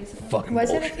at. Fucking Was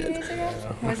it a bullshit. few days ago?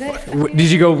 Was it?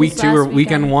 Did you go week was 2 or last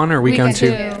weekend weekend. 1 or weekend 2?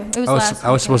 It was I was last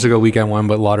I was supposed to go weekend 1,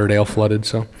 but Lauderdale flooded,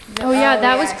 so Oh yeah, that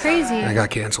yeah, was I saw crazy. I got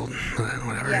canceled.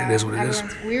 Whatever, Yeah, it is what it is.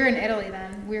 everyone's- We were in Italy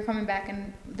then. We were coming back,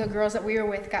 and the girls that we were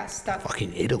with got stuck.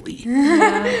 Fucking Italy.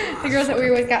 The girls that we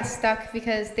were with got stuck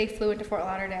because they flew into Fort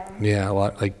Lauderdale. Yeah, a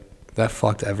lot like that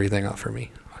fucked everything up for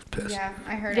me. I was pissed. Yeah,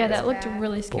 I heard. Yeah, it was that looked bad.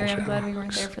 really scary. Bullshit. I'm glad we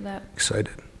weren't there for that. Excited.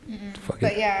 Fucking.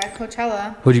 But yeah, at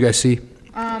Coachella. What'd you guys see?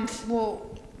 Well.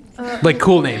 Like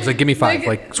cool names. Like give me 5.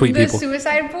 Like sweet the people.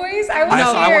 Suicide Boys. I was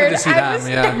I wanted to scared. see I them. was-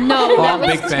 Yeah. No, Oh, that I'm was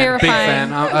big fan. Big terrifying.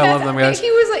 fan. I love them guys.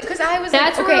 He was like, because I was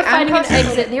That's like, where we okay, were finding an I'm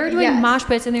exit. They were doing Yes. mosh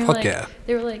pits and they were Fuck like, yeah.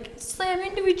 they were like, slam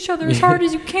into each other as hard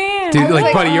as you can. Dude, was like,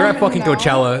 like, buddy, you're at oh, fucking no.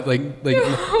 Coachella. Like,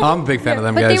 I'm a big fan of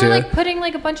them But guys. they were Yeah. like putting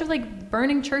like a bunch of like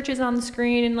burning churches on the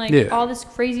screen and like Yeah. all this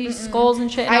crazy skulls and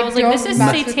shit. And I I was like, this don't is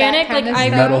mess with that satanic. Like kind of I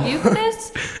stuff. rebuke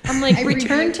this. I'm like, I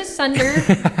return rebuke. to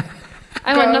sender.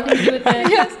 I want Go. nothing to do with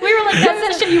this. We were like, that's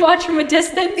that shit you watch from a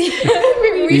distance. we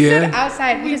Yeah. stood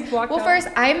outside. We Because, walked well, out. first,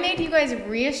 I made you guys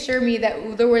reassure me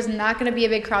that there was not going to be a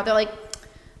big crowd. They're like,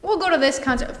 we'll go to this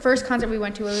concert. First concert we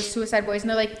went to was Suicide Boys.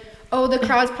 And they're like, oh, the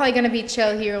crowd's probably going to be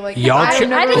chill here. Like, Y'all I chill-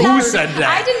 never Who heard- said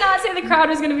that? I did not say the crowd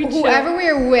was gonna be chill. Whoever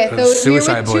we were with, The those, we were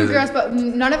Suicide with two Boys. girls, but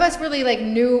none of us really like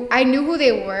knew. I knew who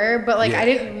they were, but like Yeah. I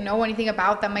didn't know anything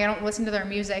about them. Like I don't listen to their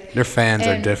music. Their fans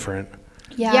are And- different.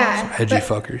 Yeah, Edgy but-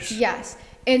 fuckers. Yes,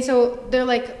 and so they're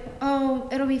like, oh,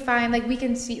 it'll be fine. Like we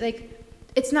can see, like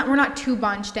it's not. We're not too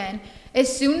bunched in.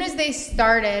 As soon as they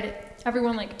started,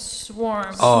 Everyone like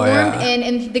swarmed. Oh, swarmed yeah. in,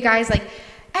 and the guy's like,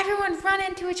 everyone run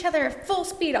into each other at full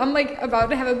speed. I'm like about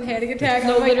to have a panic attack.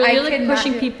 No, I'm like, literally, I you're like cannot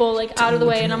pushing do- people like out of the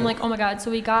way, and I'm like, oh my god.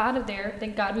 So we got out of there.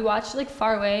 Thank God. We watched like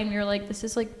far away, and we were like, this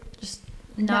is like just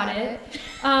not Not it.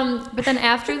 But then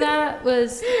after that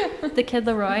was the Kid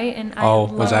Leroy, and I Oh,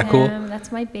 love was that cool? him.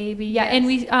 That's my baby. Yeah, and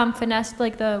we finessed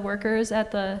like the workers at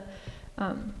the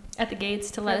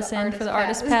gates to let the us in for the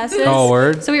artist artist passes. Oh,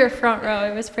 word? So we were front row.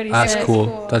 It was pretty That's sick. cool.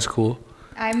 cool. That's cool.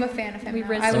 I'm a fan of him. We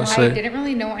now. I didn't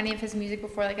really know any of his music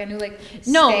before. Like I knew like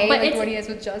Stay, but like what he has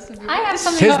with Justin Bieber. I have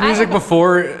something. His music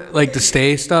before like the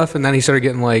Stay stuff, and then he started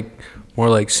getting like more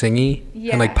like singy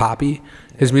and like poppy.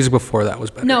 His music before that was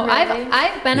better. No,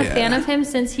 I've been a fan of him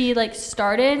since he like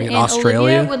started. Like and Australia?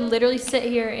 Olivia would literally sit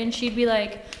here and she'd be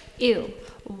like, "Ew,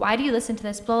 why do you listen to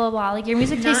this? Blah blah blah. Like your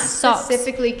music taste sucks."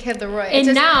 Specifically Kid Laroi. And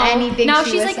it's now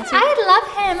she's like,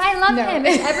 I love him.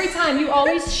 And every time you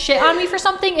always shit on me for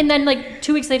something, and then like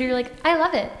 2 weeks later you're like, I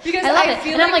love it. Because I love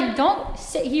it. And I'm like, don't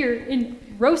sit here and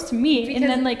roast me. And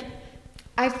then like.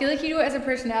 I feel like you do it as a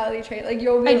personality trait. Like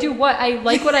you'll. I do what? I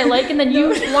like what I like, and then you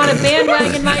want to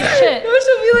bandwagon my shit. No,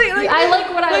 she'll be like I like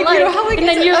what I like, you know how, like, and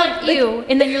then you're like, ew,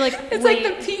 and then you're like, it's wait.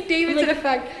 like the Pete Davidson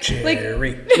effect. Like,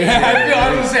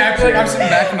 I feel like I'm sitting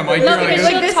back in the mic. no, here, because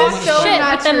like, she'll this talk is so shit,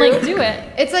 not but then true. like do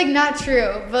it. it's like not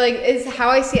true, but like it's how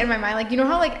I see it in my mind. Like you know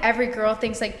how like every girl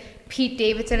thinks like Pete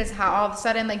Davidson is hot all of a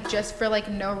sudden, like just for like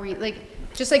no reason,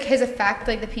 like just like his effect,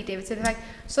 like the Pete Davidson effect.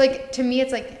 So like to me,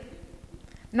 it's like.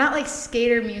 Not like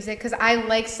skater music, because I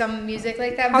like some music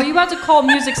like that. How are you about to call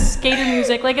music skater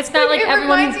music? Like it's not like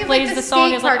everyone who plays the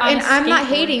song is like on a and I'm not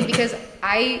skateboard. hating because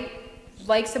I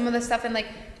like some of the stuff and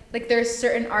like there's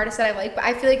certain artists that I like, but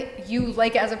I feel like you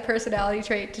like it as a personality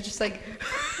trait to just like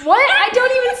What? I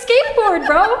don't even skateboard,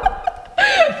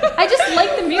 bro. I just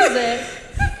like the music.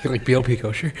 You're like BLP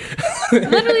kosher.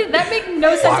 Literally, that makes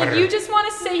no sense. Water. Like you just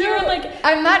want to sit here and like.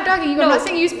 I'm not dogging you. No. I'm not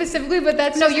saying you specifically, but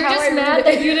that's No, just you're how just I mad read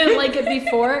that it. you didn't like it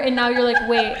before, and now you're like,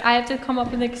 wait, I have to come up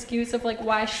with an excuse of like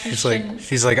why she shouldn't.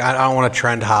 She's like, I don't want to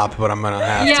trend hop, but I'm gonna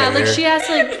have to. Yeah, like here. she has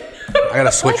to like. I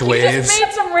gotta switch like waves. You just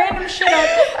made some random shit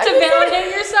up to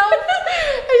validate yourself.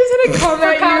 I just had to come For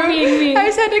at copying you. me. I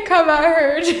just had to come at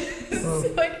her.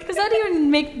 Just, like, Because that even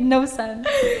make no sense.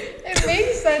 it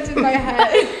makes sense in my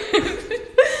head.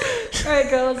 All right,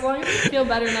 girl. As long as you feel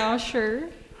better now, sure.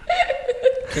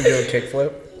 Can you do a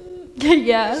kickflip?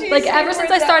 Yeah, She's like ever super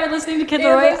since I dumb. started listening to Kid Yeah,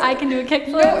 Laroi, listen. I can do a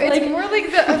kickflip. No, it's like, more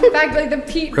like the effect, like the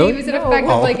Pete Really? Davidson No. effect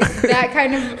Oh. of like that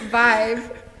kind of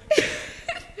vibe.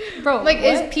 bro. Like, what?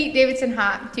 is Pete Davidson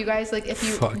hot to you guys? Like, if you.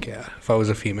 Fuck yeah. If I was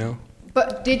a female.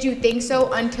 But did you think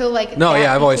so until like? No, that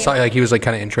yeah, I've always became- thought like he was like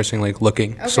kind of interesting, like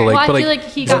looking. So Okay. like, Well, I but feel like, like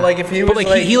he But got. like if he But, was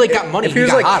like, he, like, got money. If He he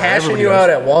was got like hotter. cashing Everybody you does. out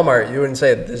at Walmart, you wouldn't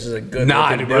say this is a good. nah,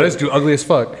 looking dude, bro, dude. this dude ugly as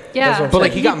fuck. Yeah. But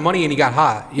like he got money and he got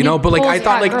hot, you know. He But like I pulls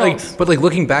thought hot like girls. but like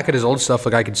looking back at his old stuff,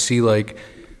 like I could see like,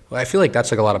 well, I feel like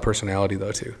that's like a lot of personality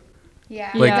though too.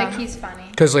 Yeah, Like- like he's funny.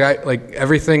 Because like I like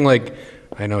everything like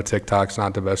I know TikTok's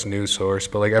not the best news source,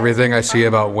 but like everything I see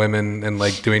about women and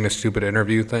like doing the stupid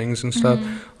interview things and stuff,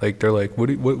 like they're like,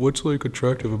 what's like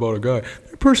attractive about a guy?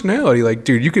 Their personality, like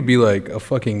dude, you could be like a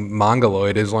fucking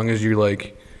mongoloid as long as you're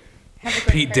like Have a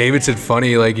good Pete Davidson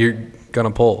funny, like you're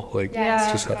gonna pull. Like Yeah,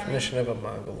 it's just it's Definition of a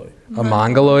mongoloid. a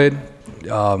mongoloid.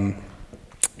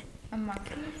 A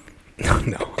monkey.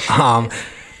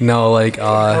 No, like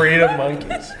Breed of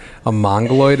monkeys. a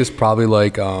mongoloid is probably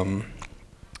like Are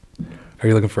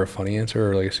you looking for a funny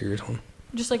answer or like a serious one?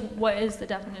 Just like, what is the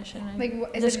definition? Like, what-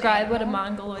 is it an describe what a animal?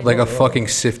 mongoloid. Like a is. fucking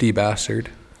sifty bastard.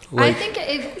 I Like, think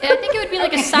it would be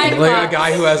like a cyclops. like a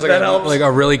guy who has like That helps. like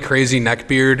a really crazy neck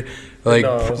beard. Like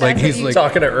No, like that's he's you like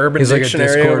talking to Urban he's like a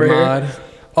Dictionary Discord over here. mod.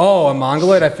 Oh, a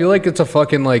mongoloid. I feel like it's a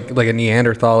fucking like a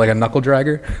Neanderthal, like a knuckle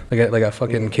dragger, like a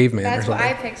fucking caveman That's or what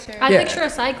something. I picture. I Yeah. picture a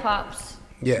cyclops.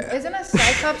 Yeah, Isn't a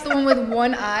cyclops the one with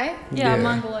one eye? Yeah, Yeah. a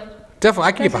mongoloid. definitely.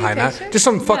 I can get That's what you behind that. picture? Just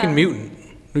some fucking Yeah. mutant.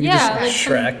 We can Yeah, just- like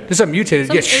some- Shrek. Just a mutated.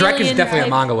 some Yeah, Shrek is alien definitely a type-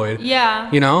 mongoloid. Yeah.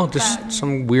 You know, just That.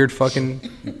 some weird fucking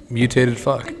mutated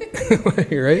fuck.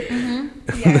 You're right.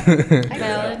 Yeah.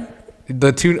 Valid.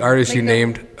 The two artists Like you the-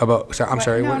 named about. Sorry, I'm What?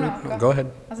 sorry. No, what- no, go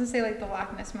ahead. I was gonna say like the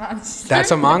Loch Ness monster.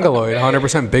 That's a mongoloid.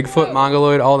 100% Bigfoot,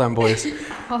 mongoloid, all them boys.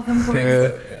 All them boys. Yeah.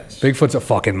 Bigfoot's a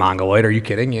fucking mongoloid. Are you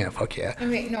kidding? Yeah, fuck yeah.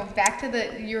 Okay, no, back to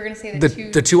the. You were gonna say the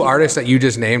two. The two artists that you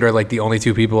just named are like the only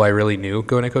two people I really knew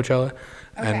going to Coachella,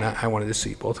 and Okay. I wanted to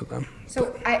see both of them.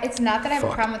 So it's not that I have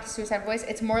Fuck. a problem with the suicide voice.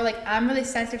 It's more like I'm really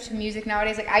sensitive to music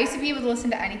nowadays. Like I used to be able to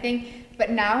listen to anything, but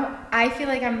now I feel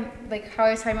like I'm like how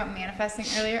I was talking about manifesting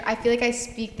earlier. I feel like I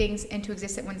speak things into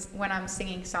existence when I'm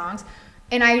singing songs,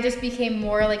 and I just became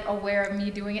more like aware of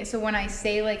me doing it. So when I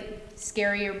say like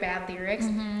scary or bad lyrics,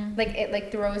 like it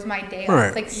like throws my day Right.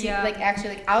 off. Like Yeah. like actually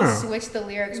like I'll switch the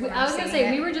lyrics when I I'm was gonna singing say,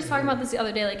 it. we were just talking about this the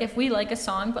other day. Like, if we like a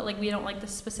song, but like we don't like the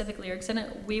specific lyrics in it,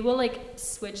 we will like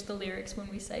switch the lyrics when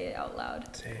we say it out loud.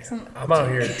 I'm out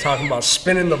here talking about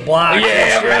spinning the block. He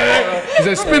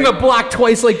said, "Spin the block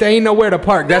twice like they ain't nowhere to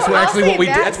park." That's No, what I'll actually say what we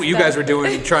did. that That's what you stuff. guys were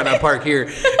doing trying to park here.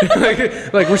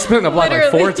 like we're spinning the block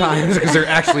like 4 Literally. times because there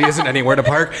actually isn't anywhere to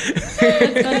park.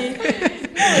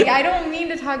 Like I don't mean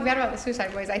to talk bad about the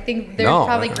Suicide Boys. I think they're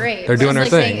probably great. They're doing their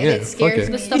thing. Yeah, it scares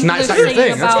me. It's not your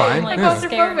thing. That's fine. Like, Yeah.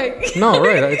 Claustrophobic. No,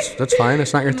 right. That's fine.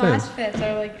 It's not your thing. Mosh pits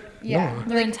are like, yeah.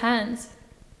 They're intense.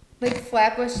 Like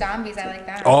Flatbush Zombies, I like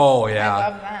that. Oh, yeah. I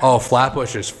love that. Oh,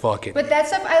 Flatbush is fucking. But that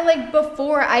stuff I like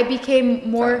before I became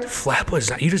more. Flatbush,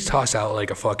 you just tossed out like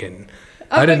a fucking.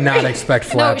 I did not expect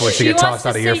Flatbush to she get wants tossed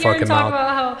out to of your sit here fucking and talk mouth.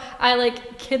 about how I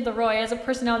like Kid the Roy as a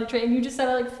personality trait, and you just said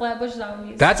I like Flatbush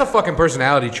Zombies. That's a fucking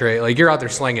personality trait. Like, you're out there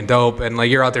slanging dope, and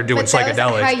like you're out there doing But that was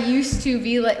psychedelics. I used to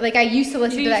be like I used to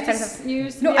listen to that kind of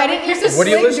stuff. No, I didn't used to. What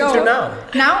do you sling listen to dope. now?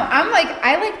 Now I'm like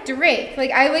I like Drake.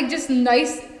 Like I like just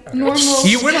nice, normal.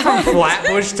 You went from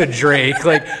Flatbush to Drake.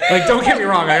 Like don't get me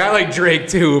wrong. Like, I like Drake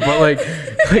too, but like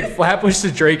Flatbush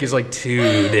to Drake is like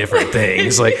two different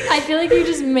things. Like, I feel like you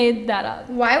just made that up.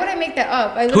 Why would I make that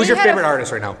up? I who's your literally had favorite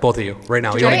artist right now? Both of you, right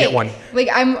now. You only Drake. get one. Like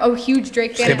I'm a huge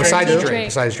Drake fan. Okay, besides Drake. Drake.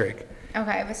 Besides Drake.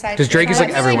 Okay, besides. Because Drake is, like,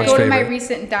 Let's, everyone's go to my favorite.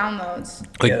 recent downloads.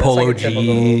 Like Yeah, that's Polo like a G.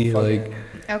 typical Like. fucking-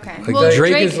 Okay. Like, Well,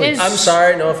 Drake Drake is, like, is. I'm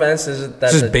sorry, no offense. That's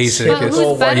This is a basic. But typical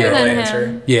who's better white than answer.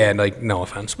 him? Yeah, like no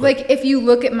offense, but Like if you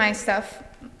look at my stuff,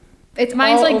 it's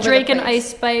Mine's all like over Drake the and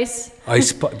place. Ice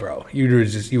Spice. bro,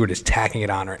 you were just tacking it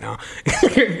on right now.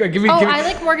 give me. I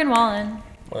like Morgan Wallen.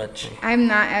 Much. I'm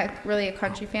not really a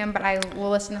country fan, but I will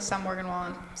listen to some Morgan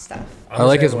Wallen stuff. I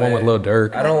like his one with Lil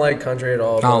Durk. I don't like country at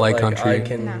all. I don't but, like country. I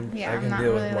can, No, yeah, I I'm can not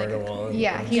deal really with like. Morgan Wallen.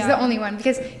 Yeah, he's Yeah. the only one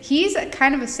because he's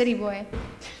kind of a city boy.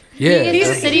 Yeah, He's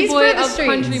a city he's boy for the of streets.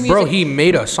 country music. bro, he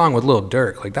made a song with Lil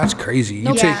Durk. Like, that's crazy. You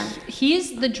No, take Yeah.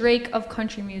 he's the Drake of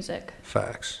country music.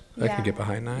 facts. I Yeah. could get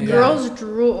behind that. Girls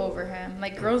drool over him.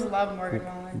 Like girls love Morgan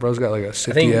Wallen. Bro's got like a I think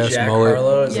sifty ass Jack mullet.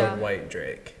 Harlow is Yeah. a white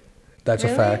Drake. That's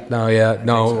Really? a fact. No, yeah,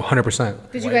 no,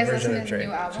 100%. Did you White guys version listen to of his Drake.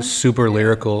 new album? Just super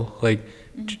lyrical. Like,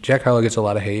 Jack Harlow gets a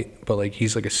lot of hate, but like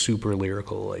he's like a super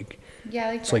lyrical. Like, Yeah,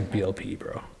 I like it's like that. BLP,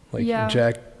 bro. Like Yeah.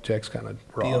 Jack's kind of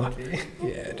raw. BLP.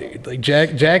 Yeah, dude. Like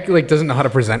Jack like doesn't know how to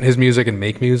present his music and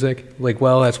make music. Like,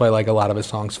 well, that's why like a lot of his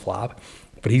songs flop.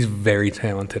 But he's very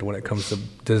talented when it comes to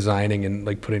designing and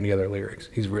like putting together lyrics.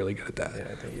 He's really good at that. Yeah,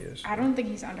 I think he is. I don't think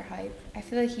he's underhyped. I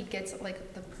feel like he gets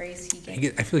like the praise he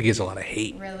gets. I feel like he gets a lot of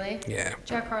hate. Really? Yeah,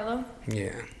 Jack Harlow.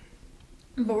 yeah.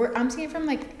 But I'm seeing it from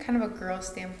like kind of a girl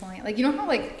standpoint. Like you know how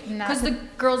like not Because the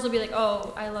girls will be like,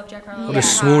 "Oh, I love Jack Harlow." Well, Yeah. they're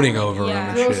swooning over Yeah. him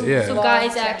and Girls shit. will Yeah. So Love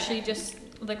guys Jack. actually just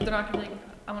like they're not gonna be like,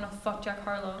 "I want to fuck Jack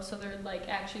Harlow," so they're like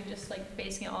actually just like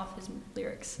basing it off his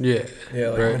lyrics. Yeah. Yeah,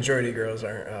 like Right. majority of girls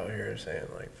aren't out here saying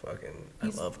like fucking I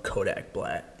love Kodak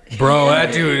Black. Bro,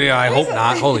 that dude, yeah, I hope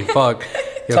not. Holy fuck.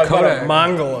 Yo, Talk about a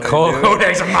mongoloid. dude.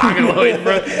 Kodak's a mongoloid,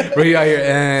 bro. Bro, you out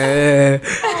here,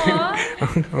 I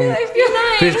feel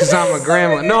nice. Bitch, because I'm a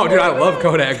gremlin. No, dude, I love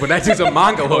Kodak, but that dude's a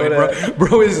mongoloid, bro.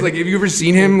 Bro is like, have you ever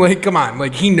seen him? Like, come on.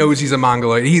 Like, he knows he's a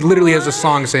mongoloid. He literally has a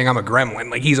song saying, I'm a gremlin.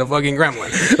 Like, he's a fucking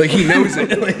gremlin. Like, he knows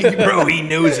it. Like, bro, he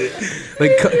knows it.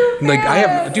 Like, I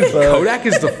have, dude,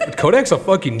 Kodak's a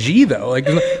fucking G, though. Like,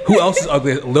 who else is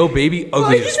ugly? Lil Baby,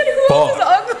 ugly as fuck.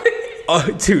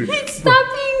 Dude. Stop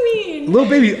being mean. Lil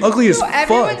Baby ugly as No, fuck,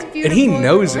 everyone's and he beautiful.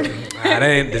 knows it. That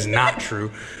is not true.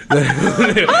 You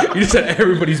just said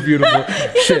everybody's beautiful.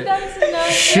 Shit.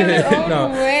 Shit. own No.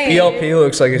 way. BLP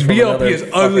looks like he's from BLP another is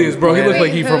ugly as bro. He fucking looks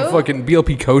like he planet. from fucking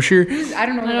BLP kosher. I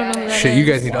don't know. I don't know who who that that is. Shit, you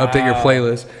guys need to update your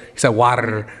playlist. He said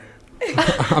water.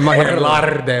 I'm out here in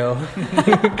Lauderdale.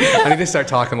 I need to start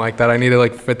talking like that. I need to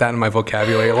like fit that in my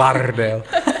vocabulary. Lauderdale.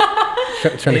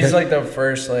 He's like the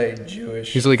first like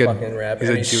Jewish He's like a- fucking rapper. he's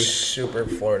a He's Jewish- super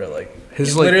Florida like. His,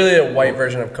 He's like- literally a white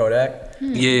version of Kodak.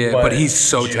 Yeah, but he's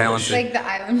so Jewish. talented. Like the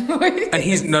Island Boys. And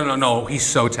he's no. He's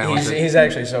so talented. He's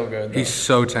actually so good. Though. He's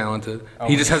so talented. Oh,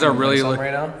 He just has a can you really play some like.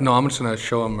 right now? No, I'm just gonna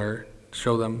show him or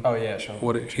show them Oh yeah, sure.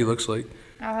 what he looks like.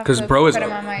 I'll have 'Cause to bro is- put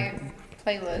him on my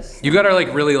playlist. You gotta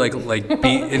like really like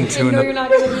be in tune. No, you're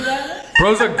not gonna do that.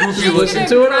 Bro's a goofy. Listen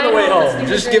to it on the way home.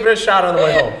 Just give it a shot on the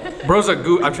way home. Bro's a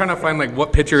goof. I'm trying to find like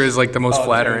what picture is like the most Oh,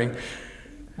 flattering.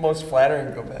 Most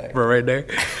flattering, go back. Bro, right there.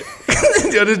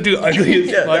 Yo, this dude ugly as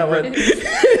Yeah, fuck, that bro.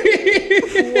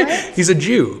 What? He's a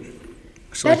Jew.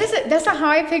 So, That's not how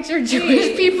I picture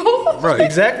Jewish people. right.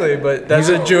 Exactly, but that's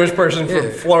a Jewish person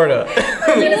from Florida. Honestly,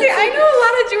 I know a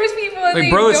lot of Jewish people. And Like, they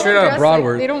bro is don't straight out of dress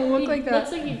Broadward. Like, they don't look He like looks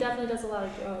that. like he definitely does a lot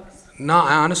of drugs. No,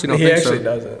 I honestly don't he think actually so.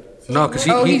 doesn't. No, because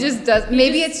he, Oh, he just does.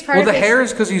 Maybe it's part well, of the his- hair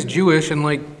is because he's Jewish and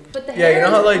like But the Yeah, hair you know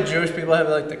how is- like Jewish people have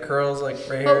like the curls like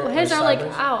right here. but his or are like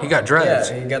sideways? out. he got dreads.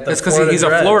 Yeah, he got the That's because Florida he's a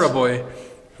dreads. Florida boy.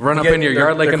 Run up Get- in your they're-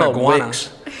 yard like they're an called iguana. wicks.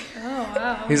 Oh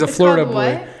wow. He's a It's Florida called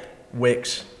boy. what?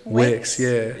 Wicks. Wicks,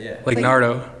 yeah. Yeah. Like Like-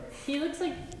 Nardo. He looks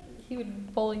like he would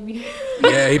bully me.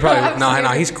 Yeah, he probably. No,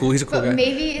 he's cool. He's a cool But guy.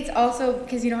 maybe it's also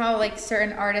because you know how like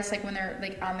certain artists, like when they're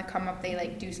like on the come up, they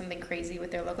like do something crazy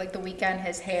with their look. Like The Weeknd,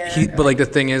 his hair. But like the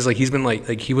thing is, like he's been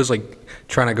like he was like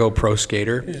trying to go pro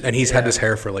skater, and he's had this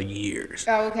hair for like years.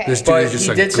 Oh, okay. This dude But is just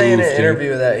he a did say in an goof, dude.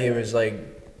 interview that he was like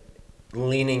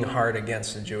leaning hard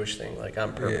against the Jewish thing, like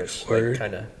on purpose, word. like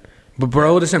kind of. But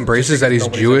bro just embraces Just that because he's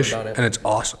nobody's Jewish, ever done it. and it's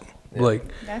awesome. Yeah. Like,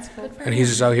 That's cool. and he's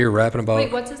just out here rapping about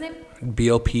Wait, what's his name?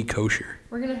 BLP kosher.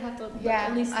 We're gonna have to. Yeah,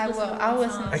 at least I will. listen to I'll one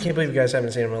listen. song. I can't believe you guys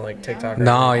haven't seen him on like TikTok. Or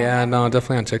No, anything. yeah, no,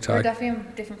 definitely on We're TikTok. definitely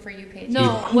on different For You page. No,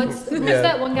 what's Yeah.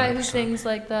 that one guy who sings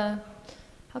like the?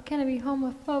 How can I be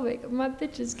homophobic? My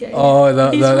bitch is gay. Oh,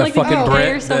 the He's from, like, fucking UK or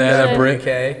Brit, something. the Brit.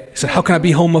 Okay. He said, "How can I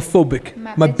be homophobic?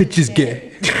 My bitch is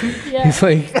gay." Yeah. He's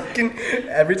like, Fucking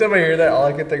every time I hear that, all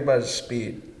I can think about is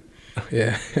Speed.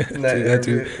 yeah, And that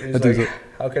dude, dude, he's that dude's like,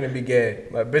 how can it be gay?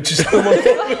 My bitch is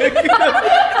homophobic.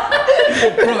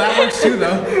 bro, that works too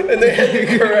though. And they had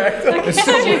to correct him.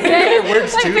 It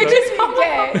works too Bitch though. is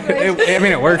homophobic. I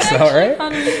mean, it works though, right?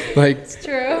 Like, It's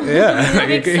true. yeah, like, it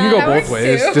makes can go sense. both That works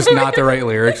ways. too. Just not the right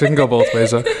lyrics. It can go both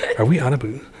ways. Are we on a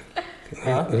booth?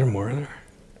 Huh? Is there more in there?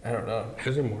 I don't know.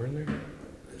 Is there more in there?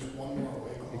 There's one more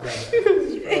way.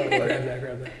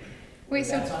 Grab that. Wait,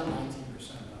 so That's on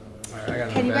 19%. Alright, I got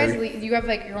can you another guys battery. leave, you have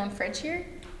like your own fridge here?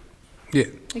 Yeah.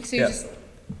 Like so you Yeah. just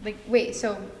like wait,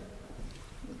 so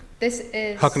this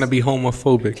is How can I be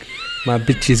homophobic? My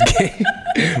bitch is gay.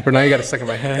 But now you got to stuck in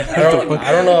my head. I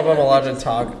don't know if I'm allowed to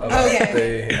talk about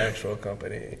Okay. the actual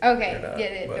company. Okay, or not,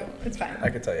 yeah, but no, it's fine. I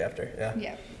can tell you after.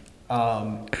 Yeah.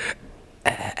 Yeah.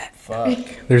 Fuck.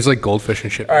 There's like goldfish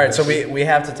and shit. All right, so we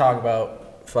have to talk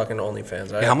about fucking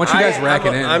OnlyFans. Yeah, how much you guys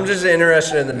racking in? I'm just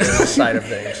interested in the business side of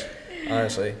things,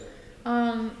 honestly.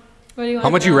 What do you want? How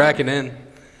much you racking in?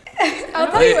 I'll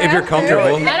tell you If you're after. comfortable.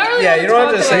 I don't really Yeah, want you don't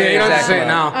have to talk say about it You don't have to say it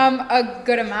exact now. A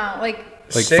good amount, like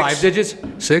Like 6? 5 digits?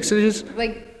 6 digits?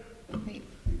 wait.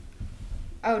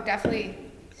 Oh, definitely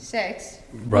 6.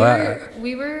 Bro,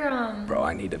 We were bro,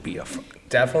 I need to be a fucking.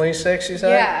 Definitely 6, you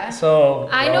said? Yeah. So.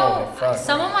 I know holy fuck.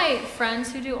 some of my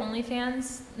friends who do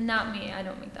OnlyFans, not me, I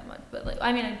don't make that much, but like,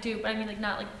 I mean, I do, but I mean, like,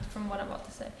 not like from what I'm about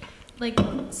to say. Like,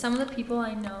 some of the people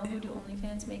I know who do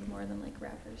OnlyFans make more than like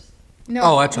rappers. No,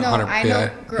 Oh, that's no, 100 I know.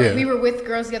 yeah, yeah. We were with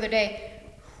girls the other day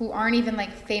who aren't even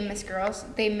like famous girls.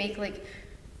 They make like,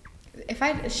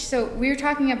 so we were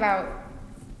talking about.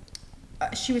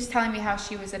 She was telling me how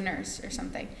she was a nurse or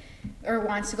something, or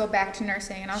wants to go back to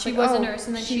nursing, and I was She like, was oh, a nurse,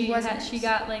 and then she was a she nurse.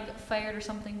 got like fired or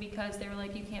something because they were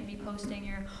like, you can't be posting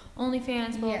your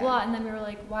OnlyFans, blah Yeah. blah. And then we were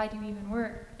like, why do you even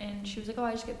work? And she was like, oh,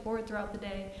 I just get bored throughout the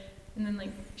day. And then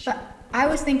like, she, But I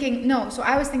was thinking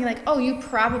like, oh, you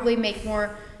probably make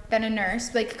more than a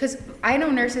nurse, like, because I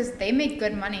know nurses, they make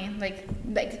good money.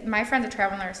 Like my friend's a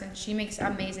travel nurse, and she makes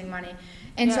amazing money.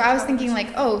 And Yeah, so I was travel thinking nurse.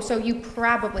 like, oh, so you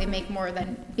probably make more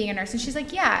than being a nurse. And she's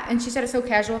like, yeah. And she said it so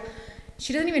casual.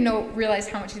 She doesn't even realize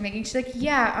how much she's making. She's like,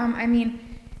 yeah. I mean,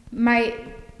 my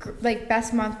like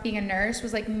best month being a nurse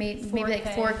was like maybe like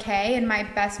 4K, and my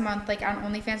best month like on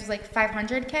OnlyFans was like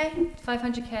 500K.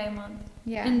 500K a month.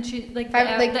 Yeah. And she like,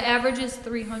 The average is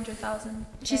 300,000.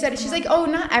 She said, she's like, oh,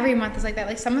 not every month is like that.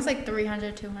 Like someone's like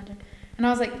 300, 200. And I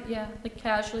was like, yeah, like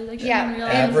casually, like she yeah. didn't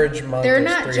realize. Average month They're is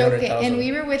not 300,000. joking. And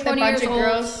we were with a 20 bunch years of old.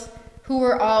 girls who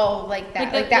were all like that.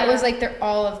 Like Like that- that was yeah. like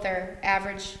all of their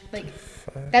average. Like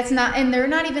that's not, and they're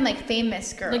not even like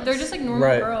famous girls. Like they're just like normal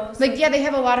Right. girls. like yeah, they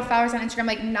have a lot of followers on Instagram.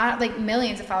 Like not like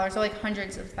millions of followers, or like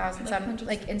hundreds of thousands Like on hundreds.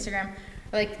 like Instagram.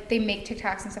 Like they make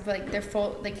TikToks and stuff. But, like they're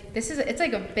full. Like it's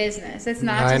like a business. It's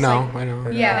not. I just know, Like, I know.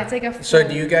 yeah, it's like a. So full-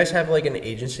 do you guys have like an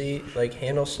agency like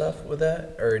handle stuff with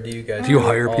that, or do you guys? Do you do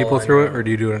hire all people on through your it, own? or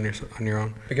do you do it on your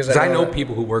own? Because Because I I know know that-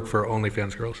 people who work for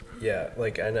OnlyFans girls. Yeah,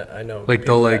 like I know Like,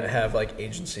 people they'll, like- that have like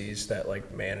agencies that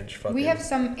like manage fucking. we have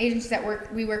some agencies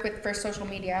that we work with for social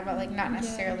media, but like not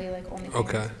necessarily like OnlyFans.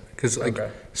 Okay, because like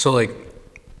Okay. so like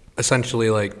essentially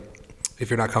like if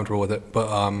you're not comfortable with it, but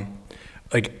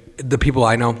like the people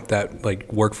I know that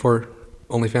like work for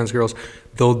OnlyFans girls,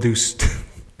 they'll do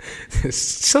it's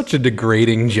such a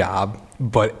degrading job,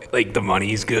 but like the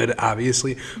money's good,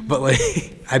 obviously. But like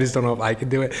I just don't know if I could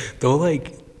do it. They'll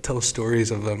like tell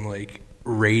stories of them like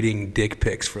rating dick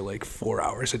pics for like 4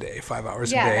 hours a day, 5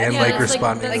 hours Yeah, a day, that's- and yeah, like that's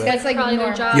responding Like, to that's that. like probably their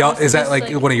normal. job. Y'all, is that Just, like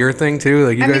one of your thing too?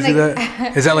 Like you I guys mean, do like-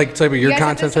 that? Is that like type of your You guys have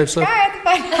content to type stuff? subscribe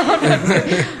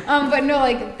to find out. But no,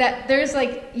 like that. There's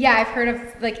like yeah, I've heard of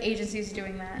like agencies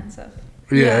doing that and stuff.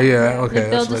 Yeah, yeah, Like, okay. they'll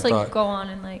That's just what I like thought. go on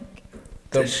and like.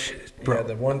 Yeah,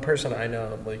 the one person I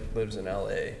know like lives in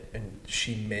LA and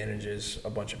she manages a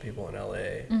bunch of people in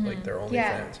LA, like their OnlyFans.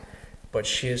 Yeah. but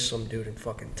she is some dude in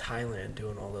fucking Thailand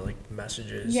doing all the like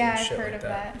messages Yeah, and I've shit heard like of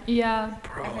that. that. Yeah.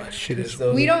 Bro, that shit is.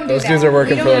 We don't do those that. dudes are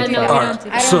working We for don't like do no, that. we don't do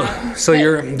I that. don't know. So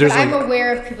you're But there's I'm like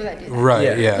aware of people that do that. right,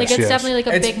 Yeah. yeah, Like it's definitely like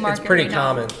a big market It's pretty right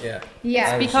common, now. yeah. Yeah.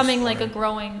 I was It's becoming just like a wondering.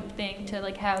 growing thing to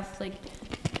like have like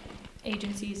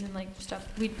agencies and like stuff.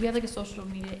 We have like a social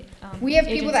media. We have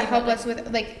people that agency, help but, us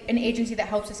with like an agency that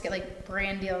helps us get like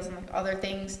brand deals and like other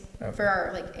things Okay. for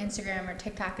our like Instagram or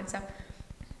TikTok and stuff.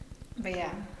 But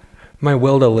yeah. my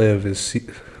will to live is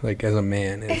like as a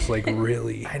man is like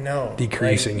really I know.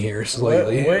 decreasing Like, here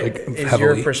slightly. What like is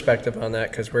heavily. your perspective on that?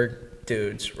 Because we're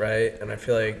dudes, right? And I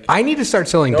feel like I need to start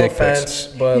selling no dick offense,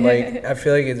 pics. but like I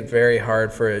feel like it's very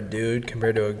hard for a dude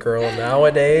compared to a girl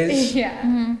nowadays.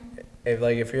 Yeah.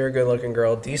 If you're a good looking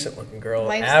girl, decent looking girl,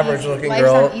 Life's average easy. looking Life's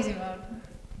girl, on easy mode.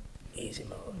 easy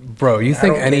mode. Bro, you I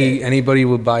think don't get it. anybody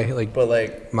would buy like But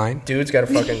like mine? dudes gotta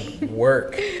fucking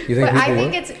work. You think But I people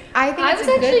think would? it's I was a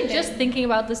good actually thing. just thinking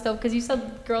about this though, because you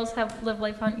said girls live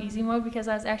life on easy mode. Because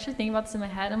I was actually thinking about this in my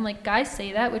head. I'm like, guys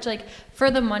say that, which like for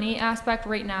the money aspect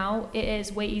right now, it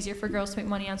is way easier for girls to make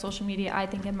money on social media. I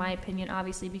think, in my opinion,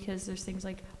 obviously, because there's things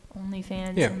like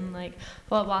OnlyFans Yeah. and like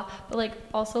blah blah. But like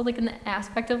also like in the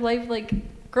aspect of life, like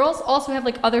girls also have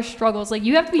like other struggles. Like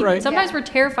you have to be. Right. Sometimes Yeah. we're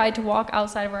terrified to walk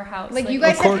outside of our house. Like you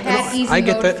guys Of course, have had no, easy I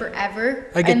get mode that. forever.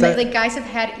 I get and that. like guys have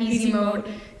had easy Easy mode.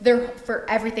 mode. They're for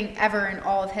everything ever in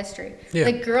all of history. Yeah.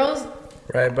 Like girls.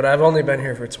 Right, but I've only been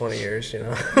here for 20 years, you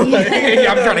know.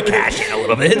 I'm trying to cash in a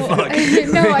little bit.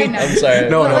 no, I know. I'm sorry.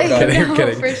 No, But, no, like, I'm kidding, I'm no,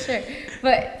 kidding. for sure.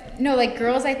 But no, like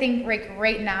girls, I think like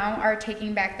right now are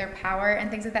taking back their power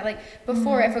and things like that. Like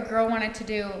before, if a girl wanted to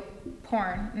do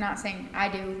porn, I'm not saying I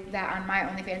do that on my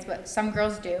OnlyFans, but some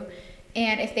girls do.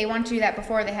 And if they wanted to do that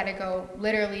before, they had to go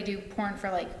literally do porn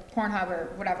for like Pornhub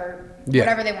or whatever, Yeah.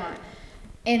 whatever they want.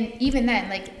 And even then,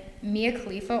 like Mia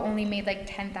Khalifa only made like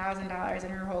 $10,000 in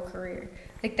her whole career.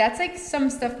 Like that's like some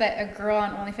stuff that a girl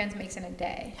on OnlyFans makes in a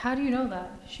day. how do you know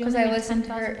that? She Because only I made listened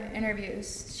to her $10,000.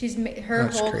 interviews. She's her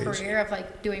That's whole crazy. career of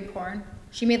like doing porn.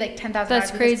 She made like $10,000.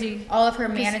 That's because crazy. All of her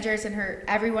managers and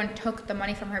everyone took the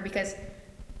money from her because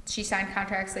she signed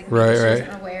contracts like maybe Right, she right.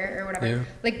 wasn't aware or whatever. Yeah.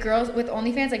 Like girls with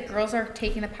OnlyFans, like girls are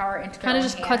taking the power into their Kind of own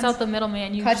just hands. cuts out the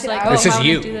middleman. You Cuts just it like, out. oh, It's just how do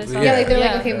we you. do this? Yeah. Yeah, like they're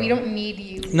Yeah. like, okay, we don't need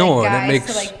you, No, like, and it guys,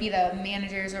 makes- to like be the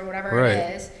managers or whatever Right.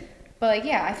 it is. But like,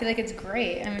 yeah, I feel like it's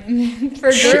great. I mean,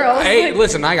 for Shit. girls. Hey, like,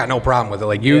 listen, I got no problem with it.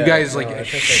 Like you Yeah, guys, no, like I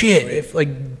think that's shit. sweet. If like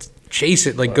chase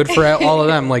it, like good for all of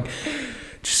them. Like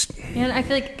just And I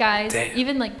feel like guys, Damn.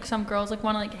 even like some girls, like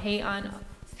want to like hate on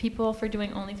people for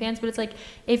doing OnlyFans, but it's like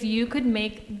if you could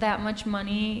make that much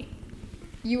money,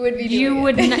 you would be. you doing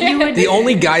would it. not, you would. the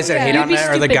only guys that Yeah. hate You'd on be that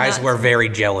are the stupid guys nuts. who are very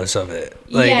jealous of it.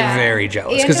 Like Yeah. very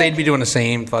jealous And, because they'd like, be doing the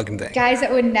same fucking thing. Guys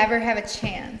that would never have a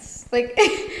chance. Like,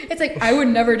 it's like, I would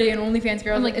never date an OnlyFans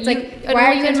girl. I'm like, It's you- like, an why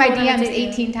are you in OnlyFans my girl wouldn't DMs date you.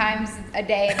 18 times a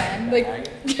day then? Like,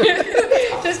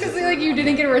 just because like you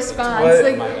didn't get a response.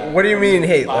 Like, What do you mean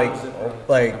hate?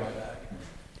 Like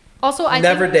Also, I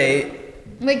never think,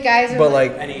 date, guys are but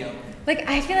like, like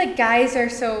I feel like guys are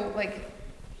so like,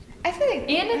 I feel like,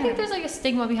 and I think there's like a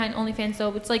stigma behind OnlyFans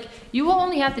though. It's like you will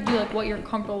only have to do like what you're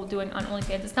comfortable doing on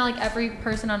OnlyFans. It's not like every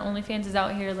person on OnlyFans is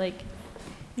out here like.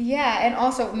 yeah, and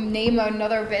also name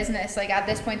another business like at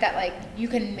this point that like you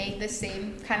can make the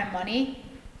same kind of money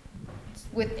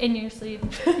with. In your sleep.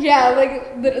 Yeah,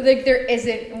 like there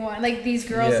isn't one. Like these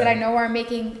girls that Yeah. I know are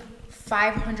making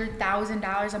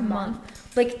 $500,000 a month.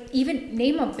 Like even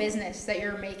name a business that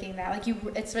you're making that. Like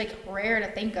it's like rare to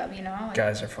think of, you know. Like,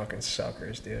 guys are fucking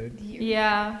suckers, dude.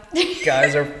 Yeah.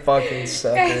 Guys are fucking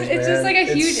suckers, It's just man. like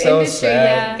a huge It's so industry. sad.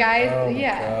 Yeah. Guys, Oh my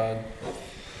yeah. God.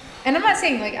 And I'm not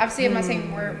saying like obviously I'm not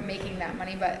saying we're making that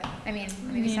money, but I mean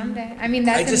maybe Yeah. someday. I mean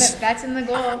that's that's in the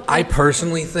goal. I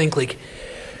personally think like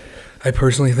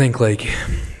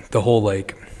the whole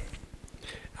like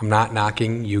I'm not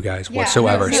knocking you guys Yeah,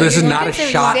 whatsoever. no, so this is you not a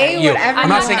can shot say at you. whatever I'm you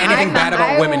not saying want. anything bad about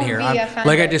I women won't here. be Like I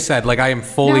offended. just said, like I am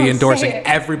fully No, endorsing say it.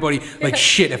 everybody. Like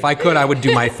shit, if I could, I would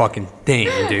do my fucking thing,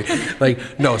 dude.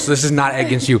 Like no, so this is not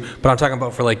against you, but I'm talking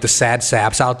about for like the sad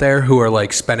saps out there who are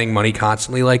like spending money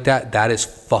constantly like that. That is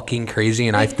fucking crazy,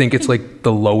 and I think it's like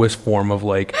the lowest form of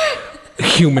like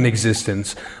human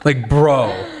existence. Like bro,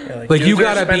 Yeah, like you dudes are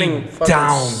gotta spending be fucking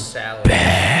down salary.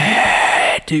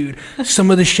 bad, dude.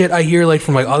 Some of the shit I hear, like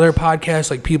from like other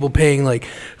podcasts, like people paying like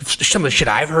some of the shit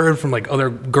I've heard from like other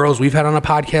girls we've had on a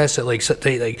podcast that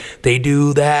like they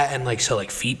do that and like sell like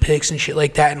feet pics and shit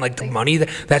like that, and like the money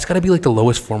that's got to be like the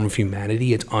lowest form of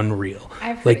humanity. It's unreal.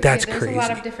 I've heard Like that's there's crazy. a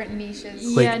lot of different niches.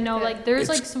 Yeah, no, like there's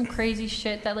it's- like some crazy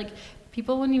shit that like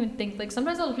people wouldn't even think. Like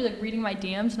sometimes I'll be like reading my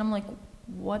DMs and I'm like,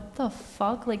 what the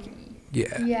fuck? Like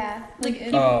Yeah. Yeah. Like,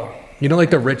 Oh. You know,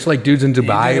 like the rich like dudes in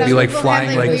Dubai would be like people flying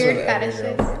have, like. weird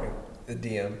fetishes. The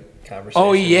DM conversation.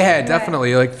 Oh yeah,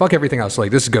 definitely. Like fuck everything else. Like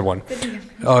this is a good one.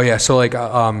 Oh yeah. So like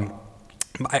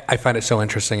I find it so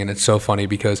interesting and it's so funny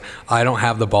because I don't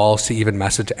have the balls to even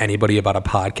message anybody about a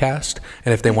podcast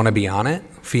and if they want to be on it,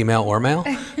 female or male.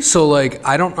 So like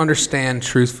I don't understand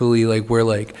truthfully like where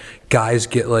like guys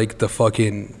get like the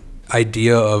fucking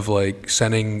idea of like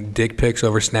sending dick pics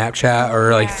over Snapchat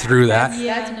or like through that.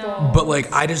 But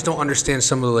like I just don't understand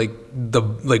some of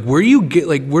where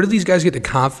do these guys get the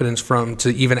confidence from to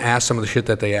even ask some of the shit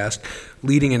that they asked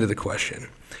leading into the question.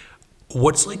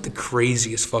 What's like the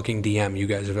craziest fucking DM you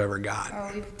guys have ever got?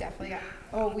 Oh, we've definitely got.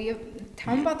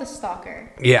 Tell them about the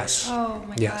Stalker. Yes. Oh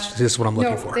my Yes, God. this is what I'm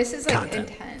looking for. This is like Content.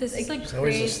 intense. This is like It's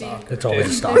always a crazy. stalker. It's always a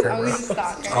There's stalker. always a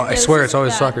stalker. Oh, I swear it's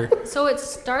always a stalker. So it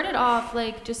started off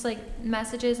like just like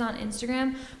messages on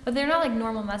Instagram, but they're not like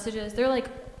normal messages. They're like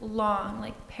long,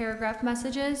 like paragraph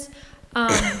messages.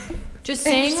 Just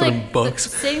saying Some like books.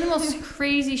 saying the most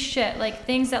crazy shit, like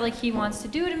things that like he wants to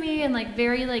do to me, and like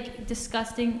very like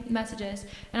disgusting messages.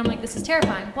 And I'm like, this is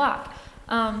terrifying. Block.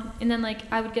 And then like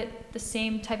I would get the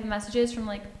same type of messages from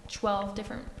like 12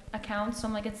 different accounts. So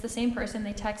I'm like, it's the same person.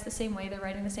 They text the same way. They're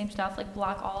writing the same stuff. Like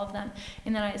block all of them.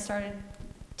 And then I started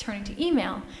turning to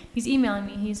email. He's emailing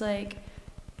me. He's like,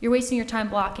 you're wasting your time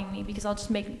blocking me because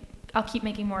I'll keep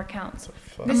making more accounts.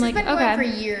 This has been going for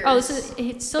years. Oh,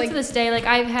 it's still Like- to this day. Like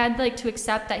I've had like to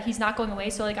accept that he's not going away.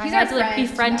 So like I He's had our to like friend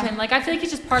befriend now. him. Like I feel like he's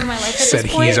just part of my life at Said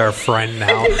this point. he's our friend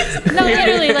now. No,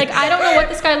 literally, like I don't know what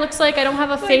this guy looks like. I don't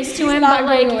have a face to he's him, not but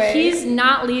like going away. he's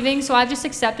not leaving. So I've just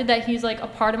accepted that he's like a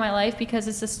part of my life because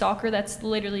it's a stalker that's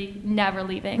literally never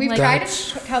leaving. We've like, tried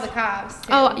That's- to tell the cops. Too.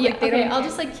 Oh yeah, Like, they okay. don't I'll care.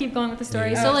 just like keep going with the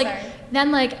story. Yeah. So Oh, like sorry.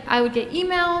 then like I would get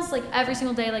emails like every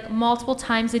single day, like multiple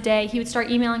times a day. He would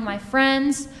start emailing my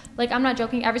friends. Like I'm not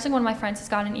joking. Every single one of my friends has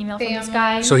gotten an email from this Family.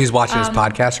 guy. So he's watching his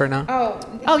podcast right now?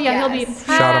 Oh yeah, he'll be. yes.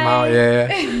 Shout him out. "Hi,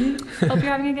 Yeah. Hope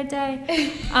you're having a good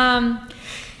day.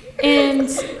 And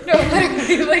No,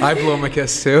 literally, like, I blow him a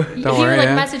kiss too. he Don't would worry. like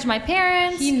Yeah. message my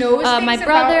parents. He knows my things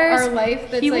brothers. about our life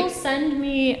that's He like will send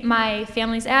me my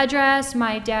family's address,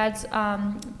 my dad's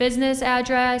business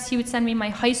address. He would send me my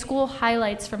high school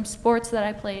highlights from sports that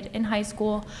I played in high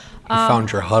school.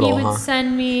 found your huddle, He would huh?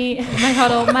 send me my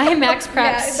huddle, my max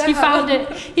preps. the He found huddle.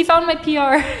 it. He found my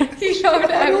PR. he showed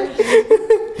up.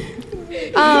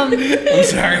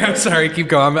 I'm sorry. Keep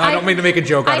going. I don't mean to make a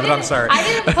joke out of it. I'm sorry. I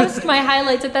didn't post my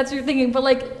highlights if that's what you're thinking, but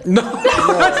like No,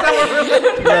 that's not what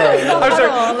we're I'm sorry.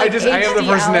 I have the HDL.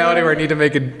 personality where I need to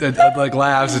make it like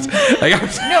laughs. It's like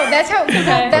No, that's how.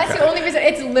 That's the only reason.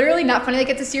 It's literally not funny. Like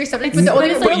it's a serious subject, but the only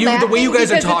reason but we're the way you laughing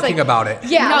guys are because it's, talking like, about it.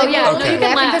 Yeah, No, like, yeah, we're no, only you can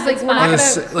laughing laugh, because like it's we're not fine.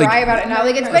 gonna It's, like- cry about it now.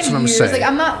 Like it's That's been what I'm years. saying. Like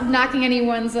I'm not knocking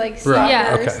anyone's like stuff. Right.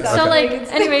 yeah. Okay, Or stuff. So like,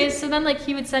 it's- anyways, so then like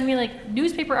he would send me like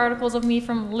newspaper articles of me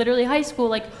from literally high school,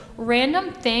 like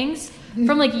random things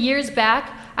from like years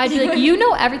back. I'd be like, you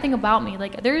know everything about me.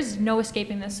 Like there's no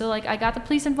escaping this. So like I got the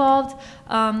police involved.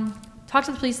 Talked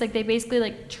to the police. Like they basically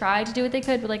like tried to do what they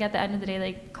could, but like at the end of the day,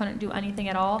 they couldn't do anything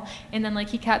at all. And then like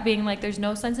he kept being like, there's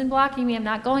no sense in blocking me. I'm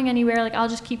not going anywhere. Like I'll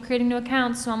just keep creating new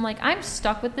accounts. So I'm like, I'm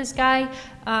stuck with this guy.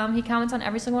 He comments on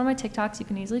every single one of my TikToks. You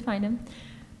can easily find him.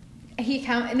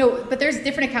 No, but there's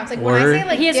different accounts. Like when I Word. say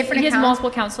like He has- different he has accounts, multiple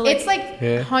accounts, so, like- it's like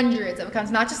Yeah. hundreds of accounts,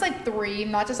 not just like 3,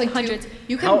 not just like Hundreds. 2.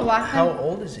 You can block How them.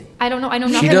 old is he? I don't know. I know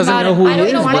She nothing doesn't about know him. who I he don't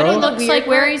is, know what bro. he looks Weird like,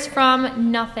 where part. he's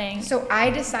from, nothing. So I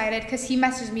decided because he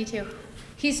messages me too.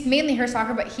 He's mainly her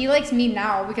stalker, but he likes me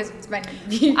now because it's been.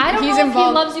 I don't he's know if involved.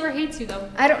 he loves you or hates you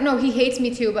though. I don't know. He hates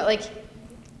me too, but like,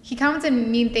 he comments and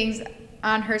mean things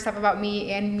on her stuff about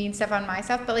me and mean stuff on my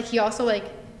stuff. But like, he also like,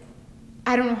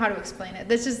 I don't know how to explain it.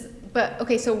 This is, but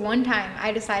okay. So one time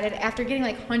I decided after getting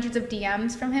like hundreds of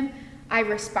DMs from him, I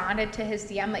responded to his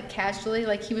DM like casually.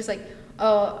 Like he was like,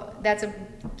 "Oh, that's a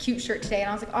cute shirt today," and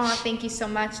I was like, "Oh, thank you so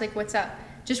much. Like, what's up?"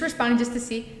 Just responding just to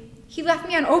see. He left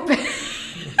me unopened.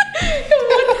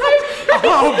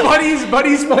 Oh,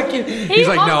 buddy's fucking. He's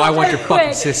like, no, I humbled want her your fucking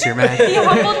quick. sister, man. He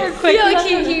humbled her quick. Yeah, like left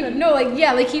her he open. no, like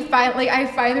yeah, like he finally, like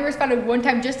I finally responded one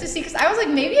time just to see, cause I was like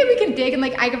maybe we can dig and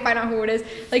like I can find out who it is,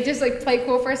 like just like play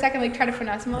cool for a second, like try to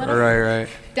finesse him a little. Right.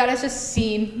 That is just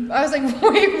seen. I was like,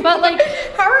 wait, But, like-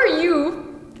 how are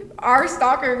you, our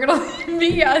stalker, gonna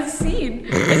be seen?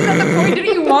 Isn't that the point?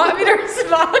 Didn't you want me to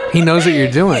respond? He knows what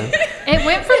you're doing. It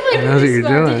went from like. He knows what you're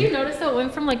doing. Did you notice that it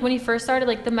went from like when he first started,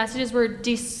 like the messages were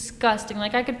disgusting.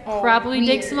 Like I could Oh, probably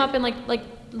dig weird. some up and like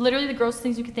literally the grossest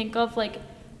things you could think of, like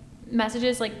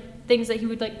messages, like things that he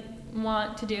would like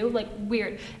want to do, like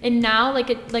weird. And now like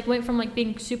it like went from like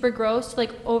being super gross to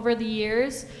like over the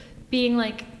years being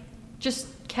like just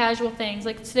casual things.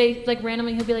 Like today, like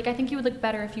randomly, he'll be like, I think you would look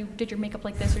better if you did your makeup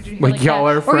like this or did your hair Like like y'all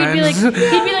that. are friends. Or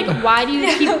he'd be like, why do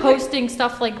you keep posting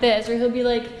stuff like this? Or he'll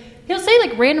say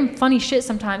like random funny shit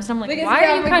sometimes, and I'm like, why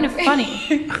are you kind of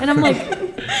funny? And I'm like,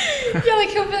 yeah, like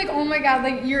he'll be like, oh my god,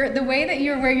 like the way that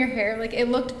you're wearing your hair, like it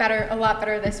looked a lot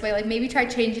better this way. Like maybe try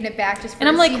changing it back just for. And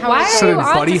I'm like, why are you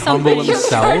on to something? Humble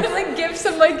himself. Trying to like give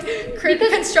some like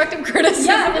constructive criticism.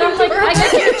 Yeah, and I'm like, I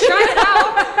guess you could try it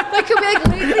out. Like he'll be like,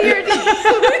 lately you're.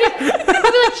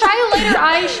 He'll be like, try a lighter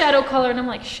eyeshadow color, and I'm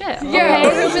like, shit. Yeah, okay.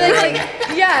 or he'll be like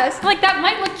yes. I'm like that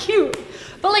might look cute,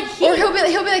 but like Or he'll be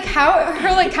like, how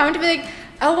her like comment to be like,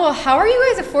 LOL, how are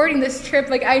you guys affording this trip?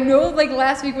 Like I know like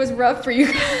last week was rough for you.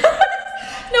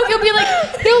 No,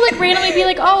 he'll like randomly be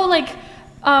like, oh, like,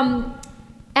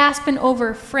 Aspen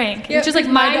over Frank, Yeah, which is like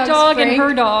my my dog's dog and Frank.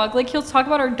 her dog. Like he'll talk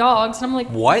about our dogs, and I'm like,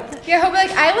 What? Yeah, he'll be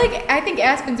like, I think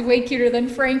Aspen's way cuter than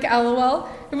Frank, LOL.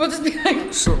 And we'll just be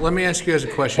like, So let me ask you guys a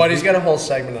question. But he's got a whole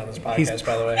segment on his podcast,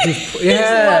 by the way.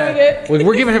 Yeah. loving it.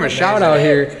 We're giving him a shout out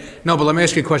here. No, but let me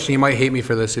ask you a question. He might hate me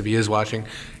for this if he is watching.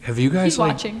 Have you guys He's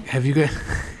watching. Have you guys?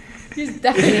 he's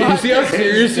definitely You see how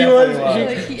serious he Definitely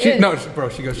was? like, he is. No, bro.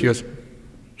 She goes.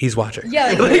 He's watching. Yeah,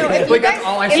 like, you know, if you Like, that's guys,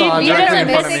 all I if saw you directly guys in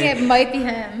are front of missing, me. it might be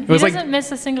him. he was like- doesn't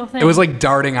miss a single thing. It was like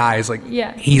darting eyes. Like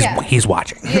Yeah. he's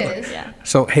watching. He is. yeah.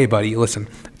 So hey, buddy, listen.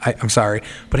 I'm sorry,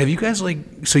 but have you guys like?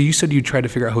 So you said you tried to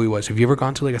figure out who he was. Have you ever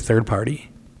gone to like a third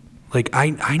party? Like I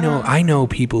know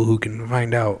people who can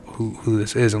find out who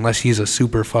this is, unless he's a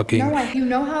super fucking. No, you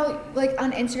know how like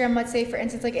on Instagram, let's say for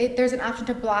instance, like there's an option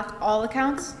to block all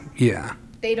accounts. Yeah.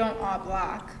 They don't all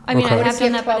block. I mean, Okay. I have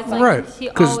done that, but it's like Right. he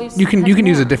Because always you can has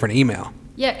use a more. different email.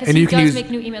 Yeah, because and he you can does use-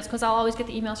 make new emails. Because I'll always get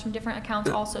the emails from different accounts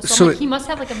also. So, So I'm like, it- he must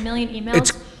have like a million emails.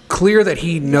 It's clear that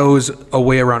he knows a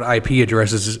way around IP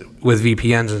addresses with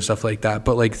VPNs and stuff like that.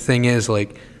 But like, thing is,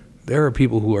 like, there are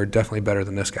people who are definitely better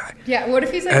than this guy. Yeah, what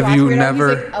if he's like Have watching you it never-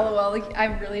 and he's like, LOL, like I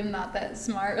really am not that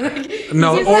smart. Like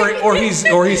No, he's just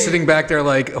like- or he's sitting back there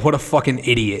like, what a fucking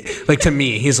idiot. Like to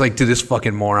me, he's like, dude, this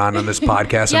fucking moron on this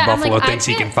podcast Yeah, in I'm Buffalo like, I thinks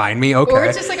he can can't- find me. Or Okay,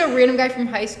 it's just like a random guy from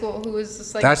high school who was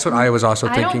just like. that's what I was also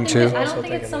I don't thinking think too. I don't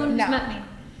think it's someone who's No. met me. I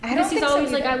don't Because think he's so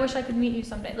always like, either. I wish I could meet you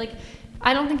someday. Like,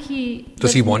 I don't think he.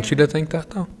 Does he lives want near- you to think that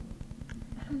though?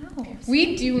 I don't know.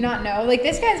 We do not know. Like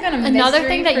this guy's been a Another mystery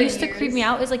thing that for used to creep years. me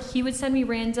out is like he would send me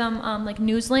random like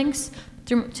news links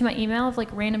to my email of like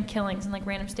random killings in like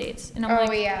random states, and I'm Oh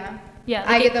like, yeah. yeah,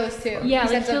 I like, get those too. Yeah, He like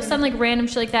sends he'll them- send like random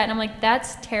shit like that, and I'm like,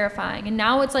 that's terrifying. And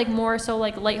now it's like more so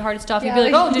like lighthearted stuff. Yeah, He'd be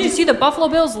like, like- oh, did you see the Buffalo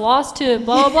Bills lost to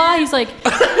blah blah blah? He's like,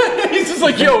 He's just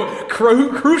like, yo,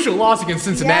 crucial loss against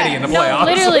Cincinnati in the no, playoffs.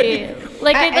 literally,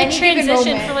 like At it like any given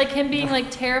transition moment. for like him being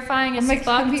like terrifying as I'm like,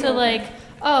 fuck "Can we to over?" like,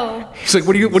 oh He's like,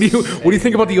 what do you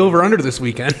think about the over under this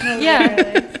weekend?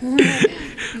 yeah.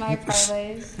 My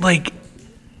parlays. Like,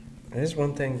 There's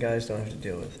one thing guys don't have to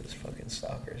deal with is fucking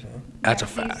stalkers, huh? that's a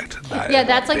fact. That Yeah, is a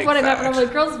that's like big what I meant. But I'm fact.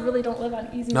 like, girls really don't live on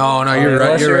easy. No, money. you're right.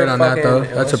 Unless You're right a on that though.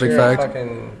 fucking- That's a unless big you're a fact.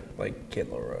 Fucking like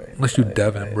Kid Leroy. Let's do Like,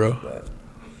 Devin, bro. but-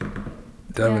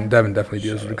 Devin definitely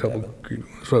deals with a couple.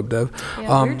 What's up, Dev?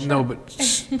 Yeah, we're No,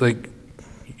 chill. but like,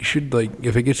 you should like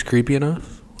if it gets creepy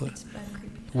enough.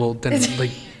 Well, then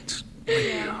like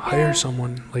hire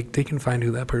someone. Like they can find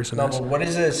who that person No, is. but what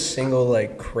is the single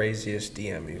like craziest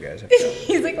DM you guys have done?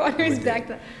 He's like on his back.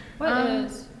 What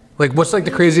is? Like, what's like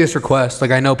the craziest request?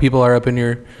 Like, I know people are up in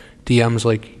your DMs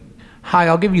like, "Hi,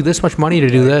 I'll give you this much money to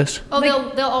do this." Oh,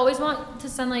 they'll always want to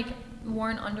send like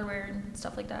worn underwear and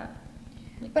stuff like that.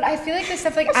 But I feel like this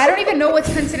stuff, like, I don't even know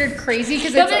what's considered crazy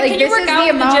because They'll it's be like, can this you work is out the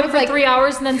in the amount gym of for like 3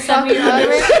 hours and then send me fuck your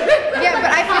underwear? Yeah, but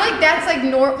I feel like that's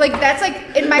like that's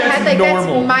like in my head, like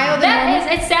normal. that's mild and normal.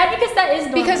 That is, it's sad because that is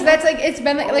normal. Because that's like, it's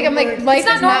been like I'm like, life it's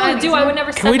not is normal to do. I would easy.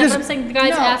 never Can send we that. just- But I'm saying the guys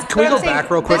No. ask. Can we But go I'm saying back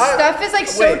real quick? This stuff is like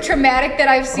so Wait. traumatic that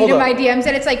I've seen Hold in my up. DMs,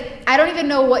 and it's like I don't even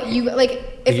know what you like.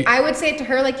 If You- I would say it to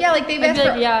her, like, yeah, like they've I'd asked be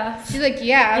for, like, yeah. she's like,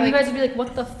 yeah, And you like, guys would be like,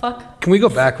 what the fuck? Can we go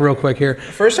back real quick here?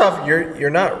 First off, you're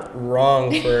not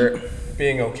wrong for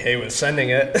being okay with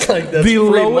sending it. Like that's The free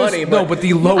lowest, money, no, but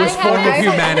the lowest I form of haven't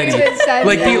humanity. even said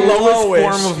Like the that. lowest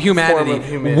Lowest form of humanity. form of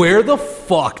humanity. Where the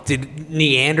fuck did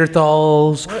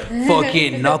Neanderthals,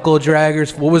 fucking knuckle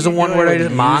draggers? What was the one word I just?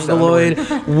 Used Mongoloid.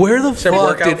 Where the Said fuck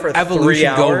work out did for 3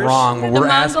 evolution go hours? wrong when The we're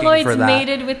asking Mongoloids for that?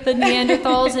 mated with the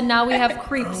Neanderthals, and now we have Oh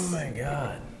creeps my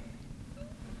god.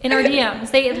 in our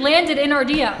DMs. They landed in our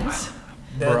DMs.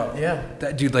 Bro. Yeah.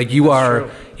 That dude, like you are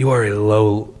a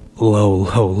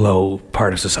low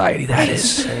part of society. That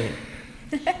is.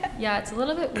 Yeah, it's a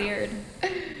little bit weird.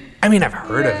 I mean, I've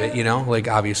heard of it, you know, like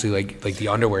obviously, like the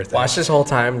underwear thing. Watch this whole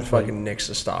time. Fucking Nick's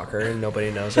a stalker and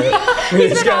nobody knows it.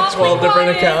 He's got 12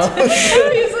 different quiet. accounts.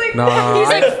 he's like, No, He's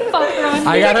I- like, fuck Ron. I he's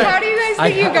like, gotta- how do you guys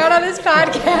guys think you got on this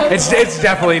podcast? It's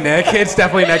definitely Nick. It's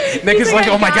definitely Nick. Nick is like,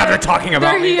 oh my God, they're talking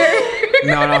about me.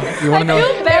 No. You want to know? I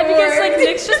feel bad because like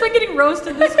Nick's just been getting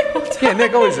roasted this whole time. Yeah,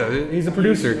 Nick always does. He's a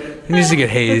producer. He needs to get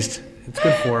hazed. It's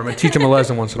good for him. I teach him a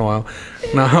lesson once in a while.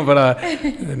 No, but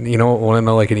you know, want to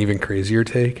know like an even crazier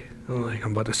take? Like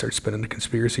I'm about to start spinning the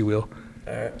conspiracy wheel.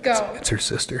 Go. It's her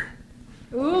sister.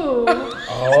 Ooh.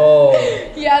 Oh.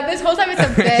 Yeah, this whole time it's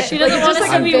a bit. She doesn't want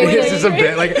us to be It's just a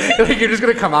bit like you're just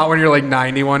gonna come out when you're like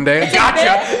 90 one day.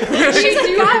 Gotcha.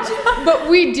 But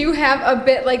we do have a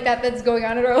bit like that that's going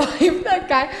on in our life. That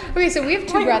guy. Okay, so we have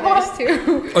two brothers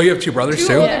too. Oh, you have two brothers Two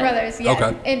too? older brothers, yeah.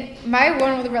 Okay. And my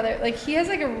one older brother, like he has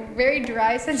like a very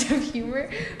dry sense of humor,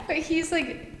 but he's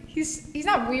like he's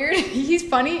not weird. He's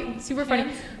funny, super funny.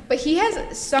 Yeah. But he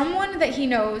has someone that he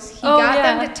knows. He got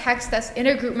them to text us in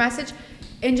a group message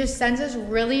and just sends us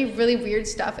really, really weird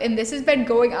stuff. And this has been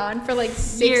going on for like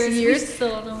 6 years. We still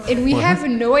don't know. And we have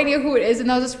no idea who it is. And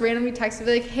they'll just randomly text me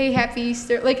like, "Hey, happy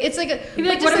Easter!" Like it's like a. He'd be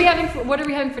like, "What are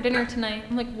we having for dinner tonight?"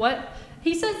 I'm like, "What?"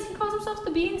 He says he calls himself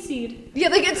the bean seed. Yeah,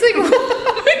 like it's like,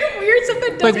 like weird stuff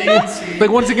that doesn't.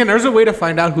 Like once again, there's a way to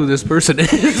find out who this person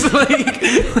is.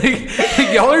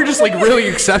 like y'all are just like really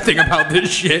accepting about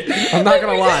this shit. I'm not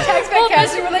gonna lie. Text back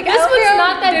Cassie, we're like, This one's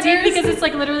not that dinners. deep because it's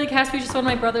like literally Cassie, just one of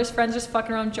my brother's friends, just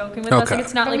fucking around joking with us. Okay. Like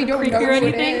it's not But we like don't creepy know or who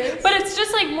it anything. is. But it's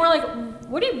just like more like,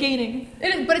 what are you gaining?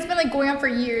 But it's been like going on for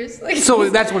years. Like, So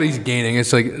that's what he's gaining.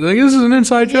 It's like this is an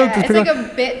inside joke. yeah, to it's figure like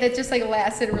out- a bit that just like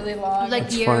lasted really long. Like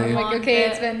That's year funny. long like okay,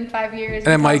 bit. it's been 5 years.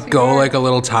 and it might go like a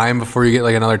little time before you get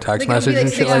like another text like, message it'll be, and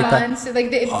shit 6 like that. months.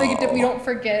 Like we don't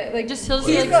forget. Like Just he'll just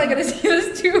he's like probably gonna see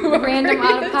this too. random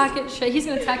out of pocket shit. He's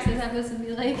gonna text us after this and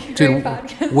be like, Dude, Great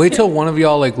podcast. wait till one of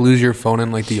y'all like lose your phone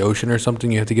in like the ocean or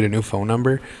something. You have to get a new phone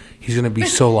number. He's gonna be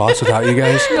so lost without you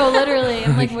guys. no, literally.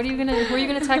 I'm like, who are you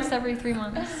gonna text every 3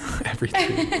 months?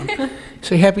 Everything.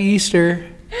 Say Happy Easter.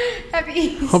 Happy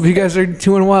Easter. Hope you guys are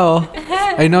doing well.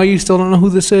 I know you still don't know who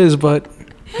this is, but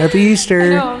Happy Easter. I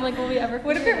know. I'm like, will we ever?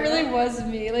 What if it really was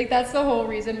me? Like that's the whole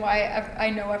reason why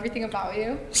I know everything about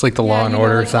you. It's like the Yeah, Law and you know,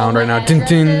 Order like, sound all right now. my Ding,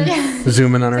 ding. addresses.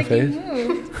 Zooming on her It's like face. you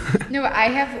moved. No, but I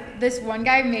have this one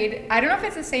guy made. I don't know if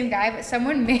it's the same guy, but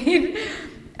someone made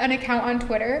an account on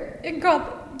Twitter and called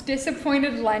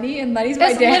Disappointed Lenny, and Lenny's my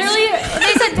It's dad. literally.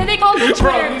 They said, did they call it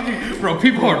Twitter? Bro,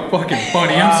 people are fucking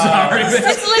funny. I'm sorry.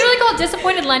 It's literally called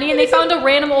Disappointed Lenny, and they found a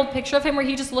random old picture of him where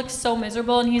he just looks so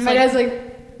miserable, and he's My like, dad's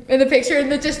like in the picture,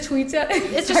 and it just tweets at.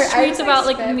 It's just tweets about,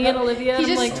 like, me and Olivia, He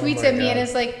and I'm just like, tweets oh my at me, and God.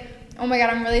 it's like, "Oh my God,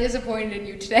 I'm really disappointed in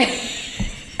you today."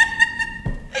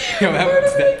 That's I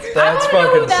wanna know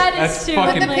fucking. who that that's is too.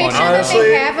 fucking But the Like, picture Honestly- that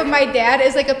they have of my dad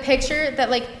is like a picture that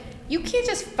like you can't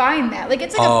just find that. Like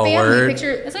it's like Oh, a family word.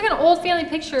 picture. It's like an old family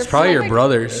picture. It's probably your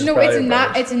brothers. No, probably it's your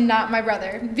not. brothers. It's not my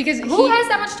brother because Who has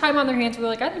that much time on their hands? We're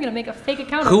like, I'm gonna make a fake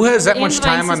account. Who of has that and much my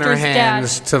time on their sister's dad.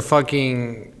 hands to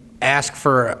fucking ask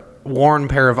for a worn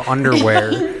pair of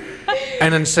underwear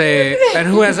and then say, and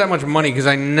who has that much money? Because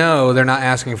I know they're not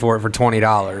asking for it for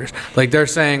 $20. Like they're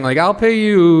saying, like I'll pay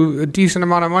you a decent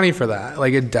amount of money for that.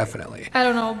 Like it definitely. I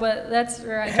don't know, but that's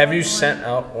where I. Have you sent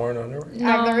out worn underwear?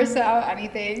 I've never sent out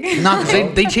anything. No,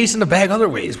 because they chase in the bag other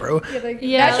ways, bro. Yeah, like,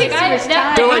 Yeah, that like takes too much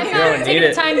time. They're like, I'm you not don't need taking it.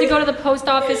 the time to go to the post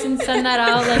office and send that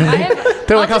out. Like I have.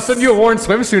 They're like, I'll send you a worn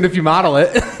swimsuit if you model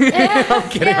it. I'm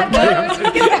kidding. I'm like,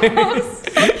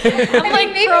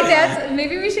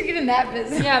 Maybe we should get in that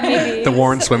business. yeah, maybe. The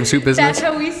worn swimsuit business. That's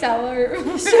how we sell our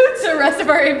suits. The rest of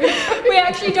our inventory. We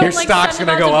actually don't Your like stock's send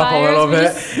them gonna out go to up a little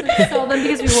buyers. bit. We just sell them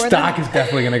because we wore Stock them. is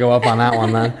definitely gonna go up on that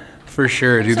one, man. For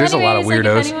sure, dude. There's a lot of Anyways,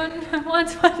 weirdos. Like, if anyone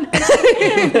wants one,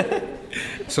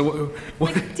 So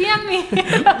what? DM me.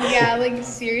 Yeah, like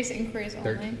serious inquiries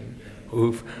only.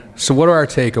 Oof. So what are our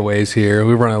takeaways here?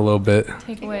 We run a little bit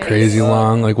Takeaways. crazy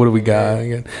long. Like what do we got?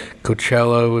 Again,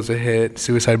 Coachella was a hit.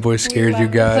 Suicide Boys scared you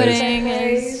guys. Pudding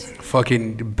is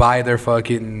Fucking buy their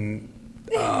fucking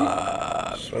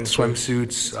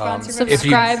swimsuits. Sponsor If you,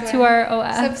 subscribe to our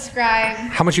OF. Subscribe.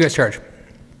 how much you guys charge?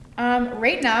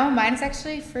 Right now, mine's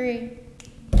actually free.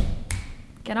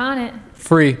 Get on it.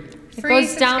 Free. It Free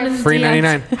goes down in the Free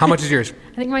DMs. $99. How much is yours?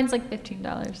 I think mine's like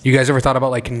 $15. You guys ever thought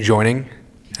about like conjoining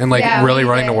and like Yeah, really we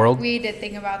running the did. world? We did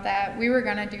think about that. We were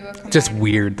gonna do a combined. Just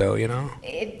weird though, you know.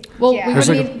 Well, Yeah. we There's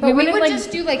like wouldn't, But we we wouldn't would like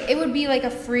just do like it would be like a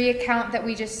free account that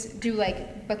we just do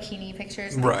like bikini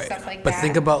pictures and Right. stuff like But that.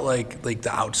 think about like the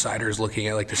outsiders looking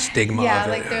at like the stigma yeah, of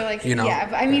it. like they're like you know. yeah.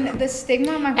 But I mean the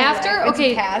stigma of my whole after life, it's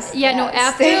okay past yeah no that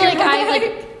after stigma. like I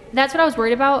like that's what I was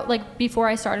worried about like before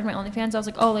I started my OnlyFans. I was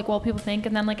like, oh, like what will people think,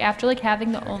 and then like after like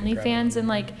having the OnlyFans and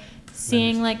like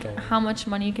seeing like how much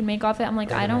money you can make off it. I'm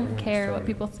like, I don't care what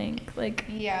people think. Like,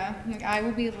 yeah, like I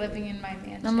will be living in my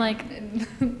mansion. I'm like,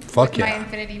 fuck with yeah. my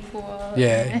infinity pool.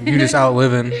 Yeah, you just out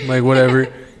living, like whatever.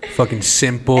 Fucking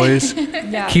simp boys.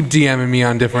 yeah. Keep DMing me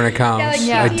on different accounts.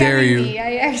 Yeah. I dare you. Me.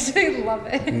 I actually love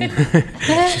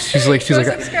it. she's like,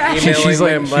 subscribe. She's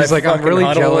like, I'm really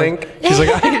jealous. Link. She's like,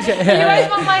 If you guys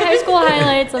want my high school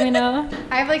highlights, let me know.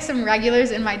 I have like some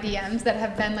regulars in my DMs that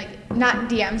have been like, not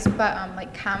DMs, but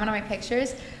like comment on my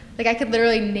pictures. Like I could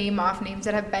literally name off names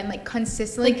that have been like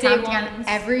consistently Like day commenting on ones.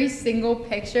 every single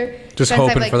picture. just since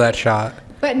hoping I've, like, for that shot.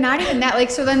 But not even that.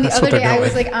 Like, so then the That's other what they're day I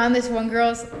was doing. like on this one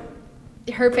girl's,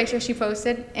 her picture she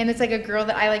posted, and it's like a girl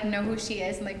that I like know who she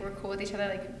is, and like we're cool with each other,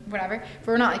 like whatever, but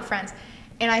we're not like friends.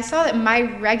 And I saw that my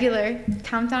regular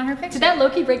commented on her picture. Did that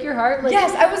low-key break your heart? Like,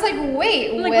 Yes, I was like,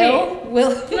 wait, Like,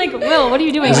 Will? like, Will, what are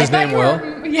you doing? Is I his thought name you Will?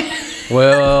 were- Yeah.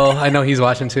 Well, I know he's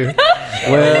watching too. I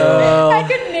Well,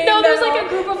 could name No, there's them like all. a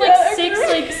group of Yeah, like a 6 group.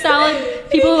 like solid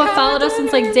people who have followed us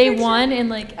since like day 1, and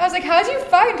like I was like, how'd you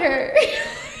find her?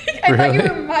 I thought you Really?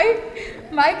 were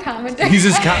my commenter. he's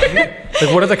just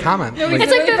like, what are the comments? No, he's Like,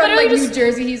 It's like literally they're from literally like just- New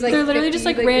Jersey. He's like they're literally 50, just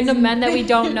like this random is- men that we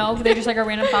don't know. They're just like our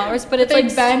random followers, but it's They've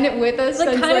like been with us. like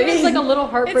since, kind of is like a little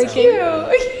It's heartbreaking. cute.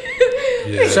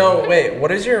 yeah. So wait, what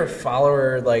does your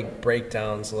follower like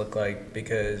breakdowns look like?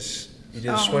 Because you do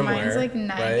the swimwear, mine's like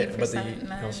right? But 90% you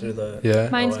men. also do the Yeah.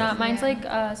 Mine's OF. not. Mine's Yeah. like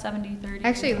 70-30.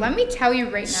 Actually, let me tell you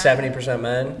right now. 70%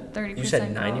 men. 30% You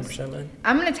said girls. 90% men.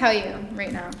 I'm gonna tell you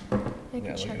right now. I Yeah, could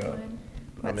look check it up. mine.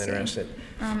 I'm Let's see. interested.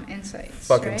 Insights.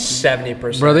 Fucking right?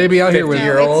 70%. Bro, they be out here with-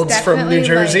 50-year-olds No, from it's New definitely,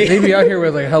 Jersey. they be out here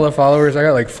with like hella followers. I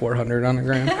got like 400 on the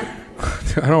gram.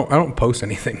 I don't post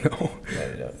anything though. No,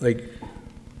 you don't. Like,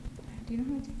 Do you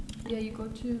know how to? Yeah, you go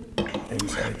to.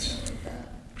 Insights.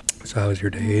 so how was your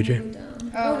day, AJ?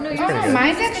 Oh, no, no, yours no, is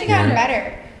mine's actually gotten Yeah.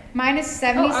 better. Mine is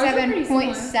ours are pretty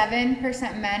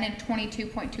 77.7% men and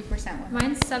 22.2% women.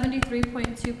 Mine's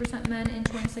 73.2% men and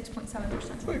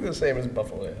 26.7%. It's like the same as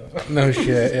Buffalo. No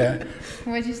shit. Yeah,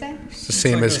 What'd you say? it's the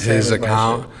same like as the same his as my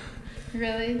account.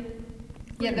 Really?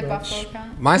 Yeah, the much. Buffalo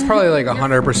account. Mine's probably like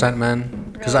 100% men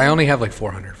because I Really? only have like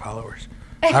 400 followers.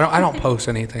 I don't post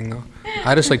anything though.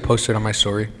 I just like post it on my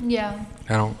story. Yeah.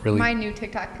 I don't really My new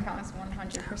TikTok account is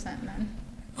 100% men.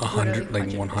 100 like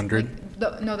Literally 100.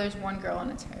 No, there's one girl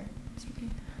and it's her.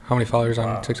 How many followers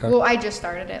Wow. on TikTok? Well, I just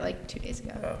started it like 2 days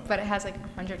ago, Oh. but it has like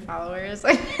 100 followers.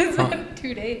 Like it's Huh. been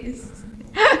 2 days.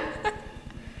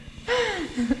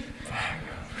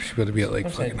 She's about to be at like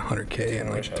I'm saying- fucking 100K in I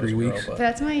like wish I 3 was a girl, weeks. but-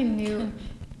 That's my new.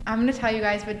 I'm gonna tell you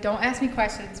guys, but don't ask me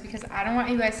questions because I don't want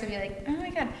you guys to be like, oh my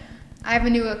god. I have a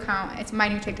new account. It's my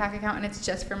new TikTok account, and it's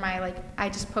just for my like. I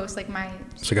just post like my.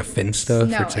 It's like a Finsta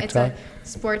No, for it's TikTok. a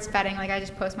sports betting. Like I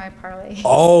just post my parlay.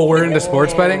 Oh, we're into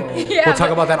sports betting. Yeah, We'll talk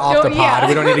but about that off the don't- pod. yeah.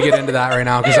 We don't need to get into that right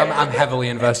now because I'm heavily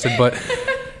invested, but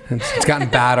it's gotten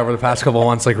bad over the past couple of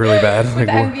months, like really bad. Like,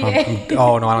 the NBA.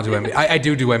 oh no, I don't do NBA. I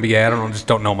do NBA. I don't know, just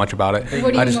don't know much about it.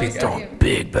 What do I you just be mostly throwing do?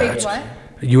 big bets. what?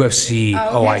 UFC.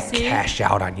 Oh, Oh, I UFC? cashed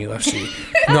out on UFC.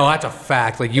 No, that's a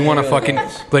fact. Like you want to fucking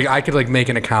like I could like make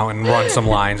an account and run some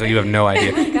lines. Like you have no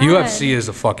idea. God. UFC is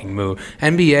a fucking move.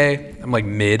 NBA, I'm like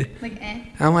mid. Like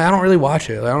I'm like I don't really watch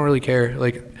it. I don't really care.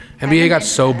 Like NBA got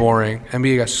so boring.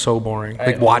 NBA got so boring. I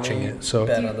Like watching only it. So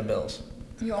bet on the Bills.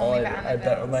 You All only I, bet on I the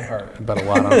bet with Bills. my heart. I bet a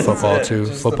lot on football it. too.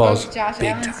 Just the Football's Josh big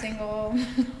Allen time. single.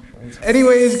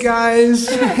 Anyways, guys,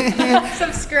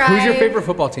 Subscribe. who's your favorite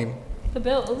football team? The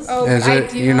Bills. Oh, Is I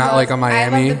it- do you're not love- like a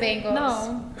Miami? I love the Bengals.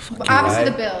 No. Well, obviously Why?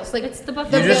 the Bills. Like It's the You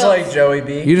Buffalo just Bills. like Joey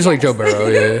B. You just like Joe Burrow,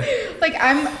 yeah. like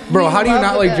I'm. Bro, we how do you love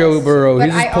not the like Joe Bills, Burrow? but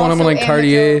He's just I pulling up in also like am a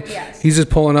Cartier. Joe- yes. He's just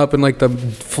pulling up in like the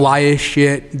flyest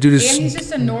shit. Dude is And he's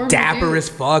just a normal dapper dude. as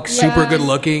fuck, super Yeah. good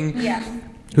looking. Yeah.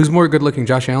 Who's more good looking,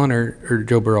 Josh Allen or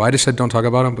Joe Burrow? I just said don't talk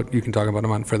about him, but you can talk about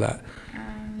him on for that.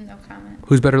 No comment.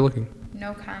 Who's better looking?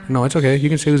 No comment. No, it's okay. You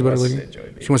can say who's better wants to looking. say Joey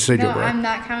B. She wants to say No, Joe Burrow. I'm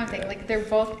not commenting. Like they're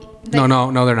both. Like, No,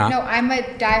 they're not. No, I'm a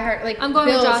diehard like I'm going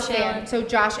with Bills Josh fan. Allen. So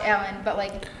Josh Allen, but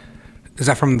like Is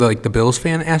that from the Bills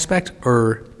fan aspect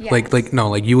or Yes.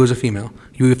 like you as a female?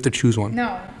 You have to choose one.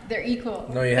 no, they're equal.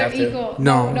 No, you they're have to. equal.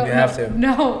 No. You have to.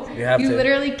 No, You have to.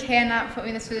 literally cannot put me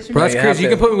in this position. Bro, that's you have crazy. You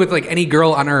to. can put me with like any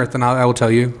girl on earth, and I will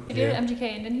tell you. He did MGK,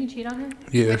 and didn't he cheat on her?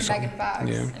 Yeah. with so- Megan Fox.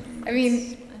 yeah. I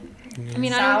mean, I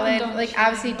mean, I Solid. don't condone Like, cheating,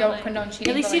 obviously but, don't like, condone cheating,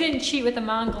 At least but, he like- didn't cheat with a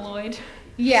mongoloid.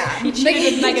 yeah. He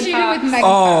cheated with Megan Fox. Megan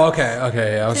Oh, Fox.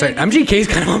 okay. I was saying MGK's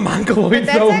kind of a mongoloid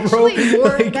That's though, bro. actually more.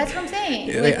 Like, That's what I'm saying.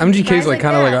 Yeah, like, MGK 's guys like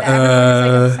kinda that like a, that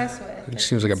everyone's, like, obsessed with. it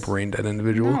seems like a brain dead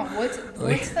individual. No, what's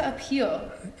the appeal?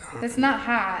 That's not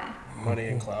hot. Money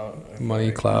and clout. I feel Money,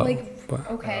 like. clout. Like, but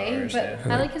okay, but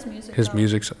understand. I like his music. his though.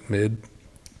 music's mid.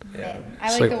 Yeah. I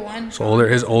It's like the one. So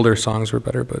his older songs were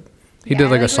better, but He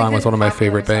did like a song with one of my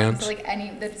favorite bands. Like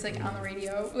any that's like on the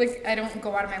radio. Like I don't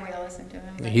go out of my way to listen to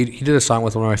him. He did a song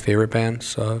with one of my favorite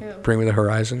bands, Bring Me the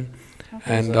Horizon.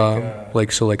 Okay. And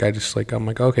I'm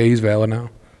like, okay, he's valid now.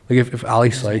 Like if Ali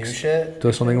Sykes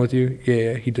does something with you,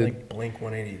 yeah, he did. Like Blink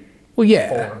 180. Well,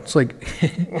 yeah, it's like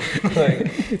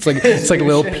it's like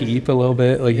Lil Peep a little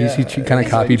bit. Like he kind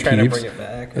of copied Peep's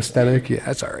aesthetic. Yeah,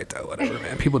 that's all right though. Whatever,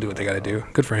 man. People do what they got to do.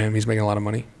 Good for him. He's making a lot of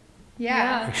money.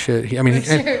 Yeah. Like, shit.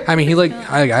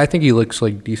 I think he looks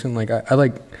like decent. Like I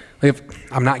like if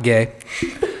I'm not gay.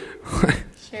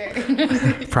 Sure.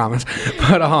 Promise.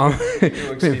 But he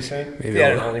looks decent. If you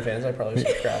had an OnlyFans, I'd probably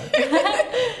subscribe.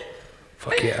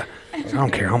 Fuck yeah. I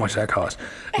don't care how much that costs.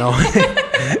 No.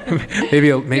 maybe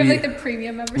You have like the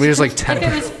premium membership. Maybe it's like 10. If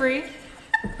it was free.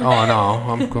 Oh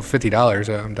no, I'm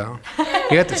 $50. I'm down.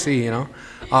 You have to see, you know.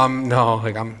 No,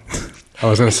 like I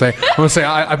was gonna say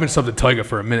I've been subbed to Tyga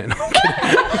for a minute.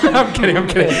 No, I'm kidding.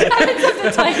 I've been subbed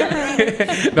to Tyga for a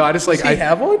minute. No, I just like I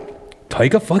have one.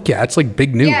 Tyga, fuck yeah, it's like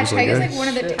big news. Yeah, Tyga's like one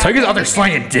of the top. Tyga's out there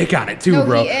slanging dick on it too, No,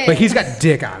 bro. he is. Like he's got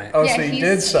dick on it. Oh, Yeah, so he he's-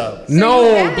 did sub.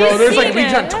 No, have bro. you There's like seen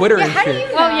leaks it? on Twitter Yeah, and how do shit.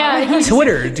 you Oh yeah, he's,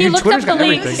 Twitter, he dude. looked Twitter's up the got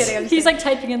links. everything. He's like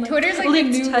typing in like Twitter's like the leaked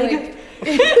new Tyga.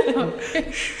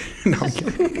 No, I'm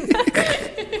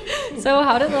kidding. So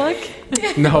how'd it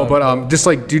look? No, but just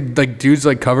like dudes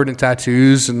like covered in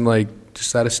tattoos and like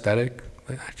just that aesthetic.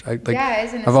 Yeah,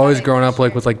 it's an I've always aesthetic grown for up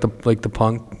like sure. with the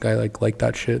punk. I like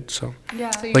that shit. So Yeah.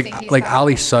 So you think he's like hot?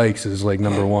 Ali Sykes is like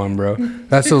number one, bro.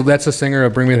 That's the singer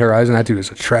of Bring Me the Horizon. That dude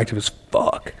is attractive as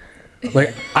fuck.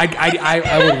 Like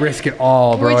I would risk it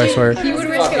all, bro. I swear. He would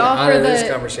risk it all Out for of this the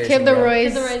conversation, Kid bro.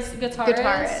 Leroy's.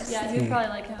 Guitarist. Yeah, you'd probably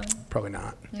like him. Probably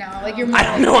not. No, like you're. I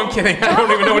don't know. I'm kidding. I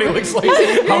don't even know what he looks like.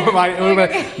 How am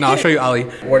I? No, I'll show you Ali.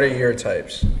 What are your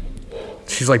types?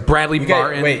 She's like Bradley You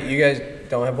Martin. guys, wait, you guys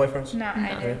don't have boyfriends? No,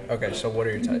 I do. Okay, so what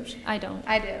are your types? I don't.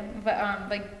 I do, but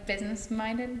like business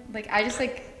minded. Like I just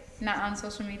like not on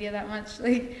social media that much.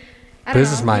 Like I don't know.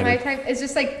 Business-minded. My type is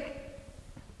just like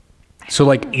So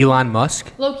like Elon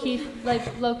Musk. Low key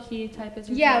type is.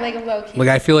 your yeah, type. like a low key. Like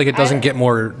I feel like it doesn't get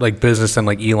more like business than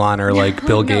like Elon or like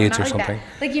Bill No, Gates not or like that. something.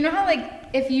 Like you know how like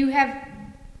if you have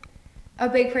a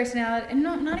big personality, and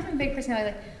no, not even big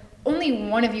personality. Like only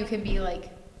one of you can be like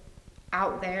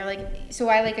out there. Like so,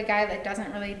 I like a guy that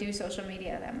doesn't really do social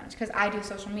media that much because I do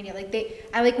social media. Like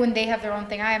I like when they have their own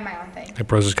thing. I have my own thing. That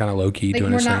bro's is kind of low key Like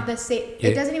doing we're his not thing. the same. Yeah.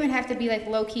 It doesn't even have to be like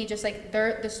low key. Just like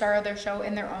they're the star of their show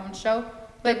in their own show.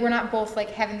 Like we're not both like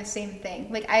having the same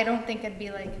thing. Like I don't think it'd be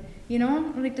like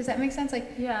like does that make sense?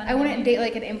 Like Yeah, I no, wouldn't I- date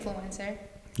like an influencer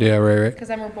Yeah, right. because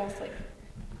then we're both like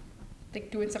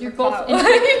doing stuff You're for both. clout.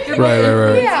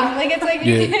 Right. Yeah, like it's like.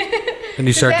 Yeah. And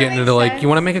you start that getting make into like, sense? you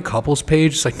want to make a couples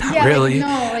page? It's like, not Yeah, really. Like,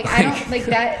 no, like I don't like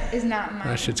that is not mine.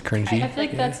 That shit's I cringy. feel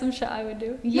like that's some shit I would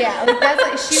do. Yeah, like that's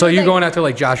like she. So was, you're like, going after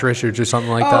like Josh Richards or something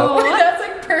like Oh, that? that's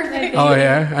like perfect. Oh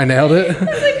yeah, I nailed it.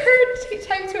 That's like her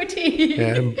type to a T.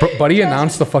 Yeah, Buddy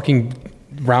announced the fucking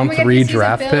round Oh my God, 3 he's a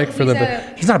draft Bill- pick for he's the.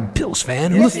 a- He's not a Bills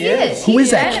fan. Yes, he is. Who He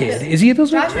is that is. kid? Is he a Bills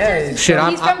fan? Josh Yeah, Richards. Shit,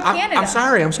 He's from Canada.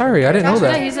 I'm sorry. I didn't know Josh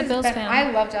that. Richards He's a Bills been- fan. I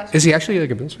love Josh. Is he actually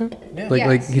like a Bills fan? Yeah. Like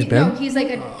Yes, he's been? No, he's like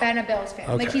been a Bills fan.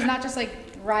 Like Okay. he's not just like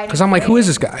riding. Because I'm like, who is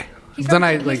this guy? He's Then from,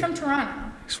 I he's like. from Toronto.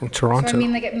 He's from So Toronto. I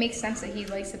mean, like it makes sense that he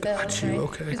likes the Bills. Got you, right?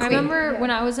 okay. It's I sweet. remember Yeah. when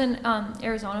I was in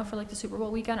Arizona for like the Super Bowl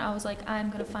weekend, I was like,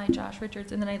 I'm gonna find Josh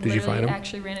Richards, and then I Did you find literally him?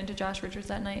 actually ran into Josh Richards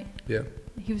that night. Yeah.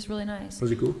 He was really nice. Was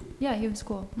he cool? Yeah, he was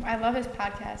cool. I love his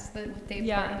podcast, with Dave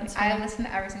Yeah, Portnoy. it's I funny. listen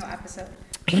to every single episode.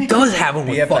 He does have one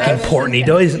with BFF. fucking Portnoy,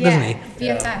 doesn't he?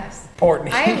 BFFs.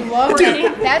 Portnoy. I love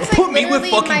it. That's like Put me with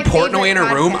literally fucking my Portnoy in a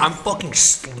favorite room, podcast. I'm fucking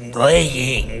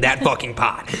slaying that fucking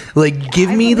pot. Like, give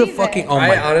I me the believe fucking. it. Oh I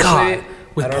my honestly- god.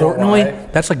 With I don't know Portnoy, why.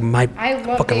 that's like my. I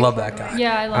love fucking Dave love that Portnoy. guy.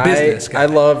 Yeah, I love Business guy. I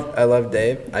love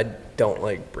Dave. I don't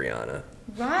like Brianna.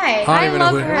 Right. I don't even know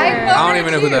love who. her. I don't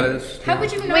even know who too. that is. How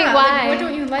would you know? Wait, that? why? Like, what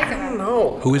don't you like about I her? don't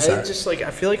know. Who is I that? just like I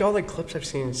feel like all the clips I've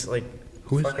seen is like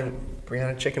Who is fucking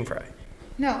Brianna Chicken Fry.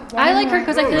 No. why I don't like you her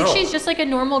because I feel like know. she's just like a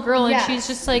normal girl, and Yes. she's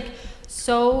just like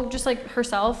so just like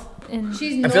herself. And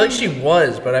She's I feel like normal. she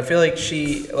was, but I feel like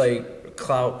she like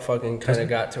clout fucking kind of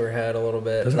got to her head a little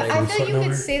bit. Doesn't Like, I feel like you Something could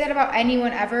over? say that about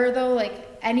anyone ever though. Like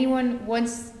anyone,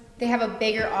 once they have a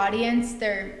bigger audience,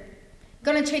 they're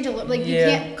gonna change a little. Like you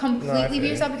Yeah. can't No, I completely feel be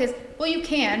you. yourself because you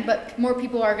can, but more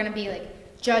people are gonna be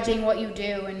like judging what you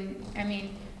do, and I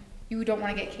mean, you don't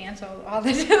want to get canceled all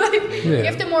the time. Like, You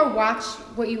have to more watch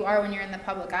what you are when you're in the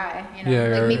public eye. You know, Yeah,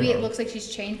 like right, maybe right. it looks like she's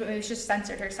changed, but maybe she's just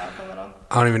censored herself a little.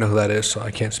 I don't even know who that is, so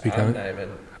I can't speak I'm on not it. even.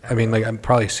 I mean, like, I've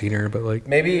probably seen her, but like,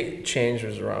 Maybe change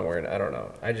was the wrong word. I don't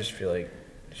know. I just feel like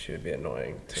she would be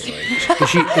annoying to like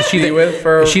is she be the with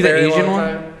for is she a the very Asian long one?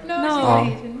 time. No, No. she's Oh. not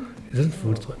Asian. Isn't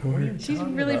food slut over? She's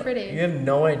really pretty. You have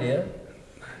no idea?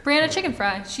 Brianna Chicken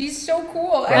Fry. She's so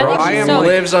cool. I think I she's am so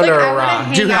lives under like, a I wanna rock.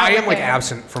 hang Dude, out I am with like her.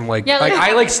 absent from like, Yeah, like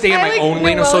I like stay in I my like own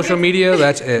lane of Noelle social gets- media.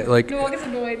 That's it. Like, Noelle gets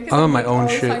annoyed because I'm on my own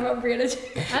always shit. talking about Brianna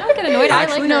Chicken. I don't get annoyed. I like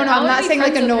her. No, I I'm would not be saying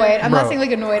like friends with her. annoyed. I'm Bro, not saying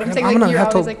like annoyed. I'm saying I'm like gonna you're have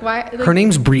to. always like why. Like, Her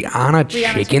name's Brianna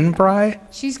Brianna Chicken Fry.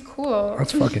 She's cool.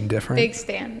 That's fucking different. Big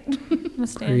stan. I'm a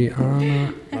stan.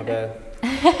 Brianna. My bad.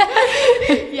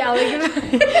 Yeah,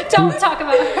 like Don't talk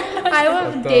about her. I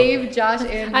love Dave, Josh,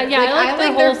 and Yeah, I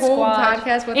like their the whole squad.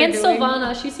 podcast. What And they're doing.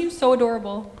 Silvana, she seems so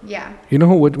adorable. Yeah. You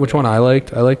know which one I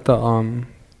liked? I liked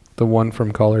the one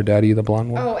from Call Her Daddy, the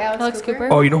blonde one. Oh, Alex Cooper.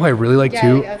 Oh, you know who I really like Yeah,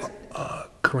 too? Alex-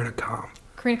 Corinna Calm.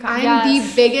 Karina I'm yes.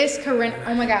 the biggest Corinne.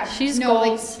 Oh my god. She's no,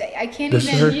 goals. like I can't This is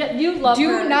even. her? Yeah, you love Do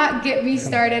her. not get me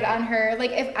started on her.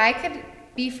 Like if I could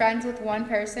be friends with one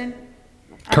person.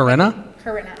 Corinna?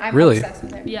 Corinna. I'm Really? obsessed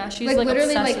with her. Yeah, she's like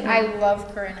literally obsessed like with her. I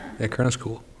love Corinna. Yeah, Corinna's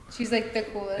cool. She's like the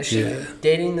Is coolest. she Yeah.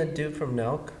 dating the dude from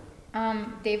Nelk?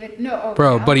 David. No. Oh,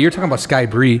 Bro, yeah. buddy, you're talking about Sky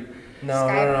Bree. No.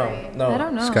 I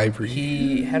don't know. Sky Bree.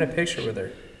 He had a picture with her.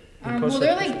 He Well, posted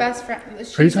they're a like picture. best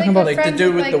friends. Are you talking about, Like the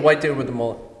dude with the white dude with the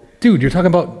mullet. Dude, you're talking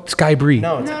about Sky Bree.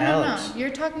 No, it's No, Alex. no. You're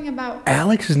talking about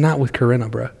Alex is not with Corinna,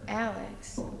 bro.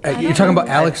 Alex. You're talking about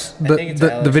Alex, I the, think it's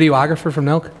the, Alex. the videographer from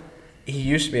Nelk? He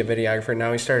used to be a videographer.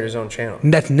 Now he started his own channel.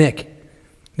 And that's Nick.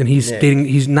 And he's Nick. dating.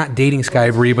 He's not dating Sky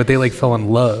Bree, but they like fell in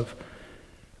love.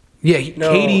 Yeah,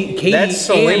 No, Katie. that's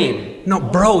Celine. and- no,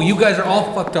 bro, you guys are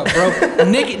all fucked up, bro.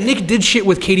 Nick did shit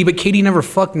with Katie, but Katie never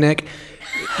fucked Nick.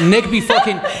 Nick be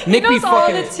fucking. Nick be knows all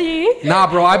fucking. the tea. Nah,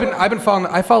 bro, I've been following.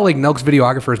 I follow like Nelk's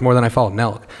videographers more than I follow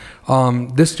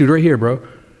Nelk. This dude right here, bro.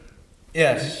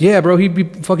 Yes. Yeah, bro, he'd be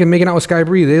fucking making out with Sky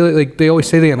Bree. They always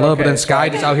say they in love, but then Okay, Sky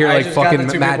so just out here I like just got fucking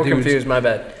the two mad people dudes. confused. My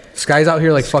bad. Sky's out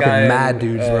here like Sky fucking and, mad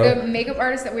dudes, bro. The makeup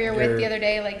artist that we were with They're- the other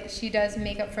day, like she does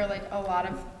makeup for like a lot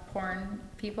of porn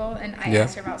people, and I Yeah.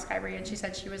 asked her about Skybree, and she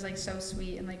said she was like so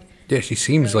sweet and like Yeah, she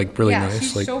seems like really yeah, nice.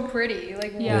 she's Like, so pretty.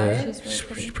 Like Yeah, what? she's really she's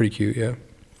pretty. pretty cute. Yeah,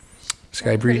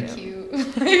 Sky Bree. Pretty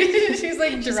cute. She's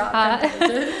like She's dropped hot.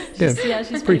 Yeah, Yeah,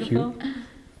 she's pretty beautiful.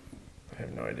 I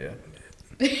have no idea.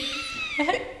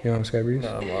 You know Sky Bree?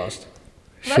 No, I'm lost.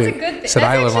 Well, that's a good thing. Said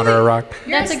That's I live under a actually- rock.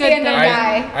 You're That's a a good stand-up thing.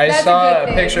 guy. I That's saw good a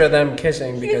thing. picture of them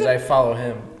kissing because I follow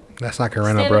him. That's not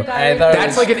Corinna, Stand bro. up guy. I thought it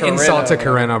That's was like an insult to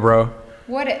Corinna, bro.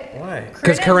 What it? Why?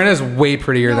 Because Corinna's way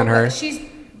prettier No, than her. but she's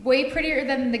way prettier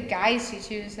than the guys she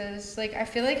chooses. Like I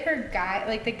feel like her guy,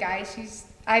 like the guy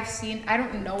I've seen. I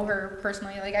don't know her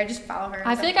personally. Like I just follow her. and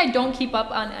I feel stuff. like I don't keep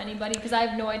up on anybody because I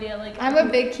have no idea. Like I'm a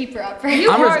big keeper up. You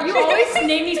I'm are. You always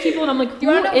name these people, and I'm like, who You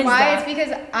want to know is why? that? It's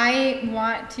because I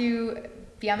want to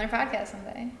be on their podcast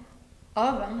someday. All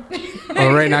of them.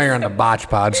 Well, right now you're on the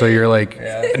BotchPod, so you're like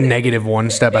Yeah. negative one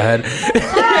step ahead.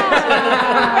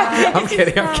 I'm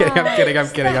kidding.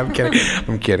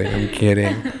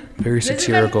 Very This has been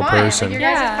satirical fun. person. Like, your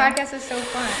Yeah. guys' podcast is so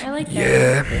fun. I like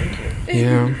that.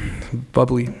 Yeah.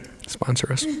 Bubbly.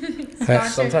 Sponsor us. Sponsor-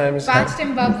 Sometimes- Botched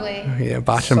and bubbly. Yeah,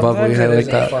 Botch and Bubbly. Sometimes I it like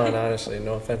isn't that. fun, honestly.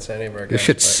 No offense to any of our This guests,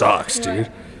 shit but- sucks, dude.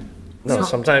 No,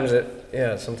 sometimes it.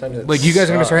 Yeah, sometimes it. Like you guys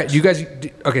are gonna start. sucks. You guys.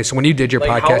 Okay, so when you did your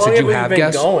Like, how podcast, long did you we have been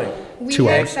guests? Going? We 2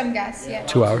 had hours. some guests, yeah.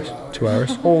 2 hours. 2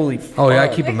 hours. Holy. Oh yeah, I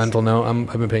fuck. keep a mental note.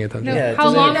 I've been paying attention. No, Yeah, it How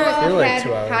doesn't long even Noelle feel like had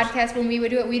 2 hours. podcasts when we would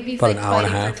do it. We'd be About like an hour and a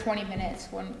fighting half. for 20 minutes.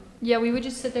 Yeah, we would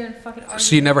just sit there and fucking argue.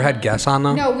 So you never had guests on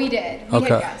though? No, we did. We Okay.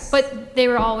 had guests. But they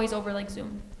were always over like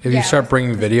Zoom. If Yeah, you start it was-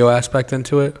 bringing video aspect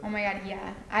into it, oh my god, yeah.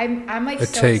 I'm like it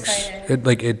so takes excited.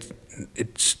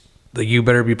 it's like you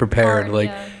better be prepared. Hard, like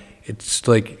yeah. it's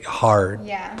like hard.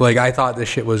 Yeah. Like I thought this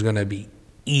shit was gonna be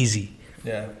easy.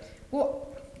 Yeah. Well,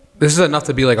 This is enough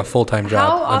to be like a full time How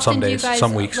job on often some do you days, guys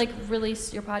some weeks, like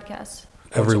release your podcast?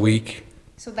 every week.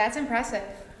 so that's impressive.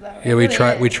 Though. Yeah, It we really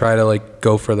try is. we try to like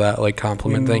go for that like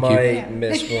compliment. We Thank you. might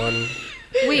miss one.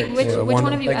 Wait, which one-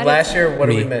 one of you Like edited? last year, what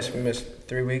did Me. we miss? We missed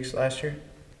 3 weeks last year.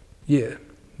 Yeah.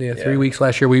 3 Yeah. weeks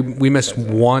last year. We missed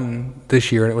one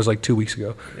this year, and it was like 2 weeks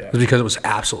ago. Yeah. It was because it was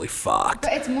absolutely fucked.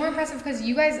 But it's more impressive because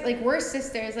you guys, like, we're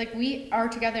sisters. Like, we are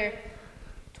together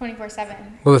 24/7.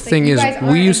 Well, the Like, thing you is, guys aren't,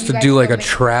 we and used you to guys do like still a make-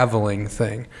 traveling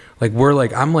thing. Like we're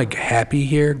like, I'm like happy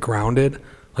here, grounded.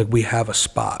 Like we have a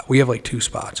spot. We have like 2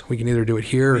 spots. We can either do it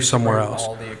here We or used to somewhere bring else.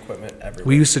 All the equipment everywhere.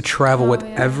 We used to travel with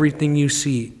yeah. everything you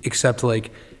see, except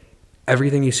like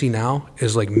everything you see now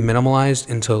is like minimalized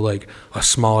into like a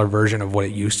smaller version of what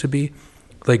it used to be.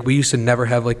 Like we used to never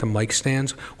have like the mic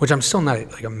stands, which I'm still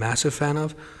not like a massive fan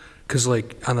of, because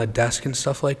like on the desk and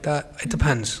stuff like that, it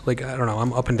depends. Like I don't know,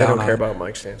 I'm up and I down. don't care on it. about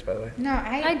mic stands, by the way. No,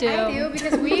 I I do. I do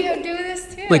because we do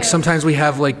this too. Like sometimes we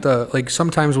have like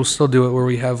sometimes we'll still do it where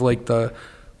we have like the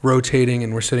rotating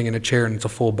and we're sitting in a chair and it's a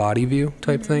full body view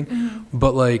type thing.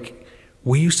 But like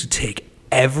we used to take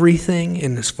everything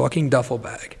in this fucking duffel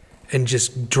bag and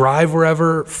just drive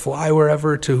wherever, fly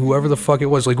wherever to whoever the fuck it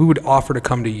was. Like, we would offer to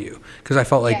come to you because I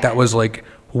felt like that was like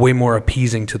way more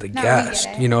appeasing to the guest.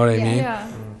 You know what I mean?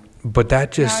 Yeah. But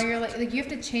that just... Now you're like you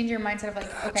have to change your mindset of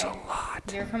like, okay, a lot.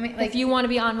 you're coming. Like, if you want to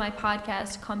be on my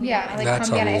podcast, come yeah, get like That's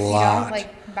come a get it. If you lot. don't,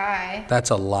 like, bye. That's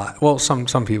a lot. Well, some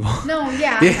people. No,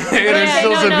 yeah. Yeah, there's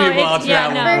still some people out there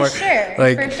that no. want For more. sure.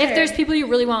 Like, for sure. If there's people you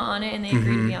really want on it and they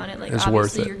agree to be on it, like It's worth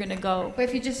obviously it. you're gonna go. But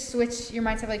if you just switch your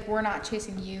mindset, like we're not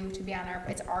chasing you to be on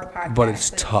it's our podcast. but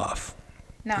it's like, tough.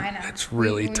 No, I know. It's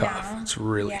really We tough. know. It's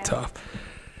really Yeah. tough.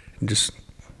 Just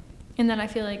And then I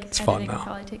feel like It's fun editing now.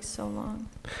 probably takes so long.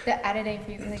 The editing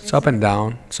for you. Like, it's up and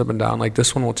down. It's up and down. Like,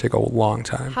 this one will take a long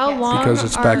time. How Yes. long? Because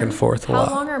it's back and forth a How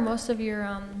lot. long are most of your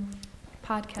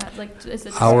podcasts? Like, is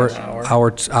it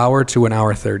Hour to an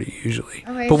hour 30 usually.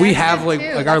 Okay, But we that's have good like too.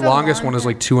 our That's a longest long one is time.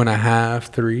 like 2.5,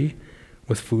 3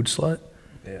 with Food Slut.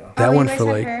 Yeah. That Oh, you one guys for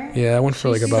have like her? that one for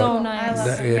like She's about so nice. I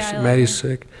love her. yeah, I love Maddie's her.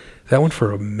 sick. That one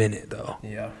for a minute though.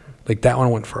 Yeah. Like that one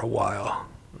went for a while.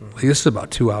 Like this is about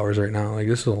 2 hours right now. Like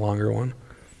this is a longer one.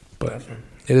 But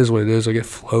it is what it is. Like it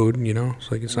flowed, you know.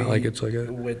 It's like it's not like it's like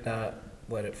a would not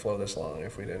let it flow this long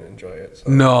if we didn't enjoy it. So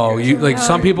no. You like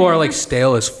some people are like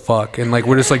stale as fuck, and like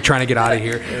we're just like trying to get out of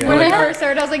here. When I first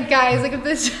started, I was like, guys, like if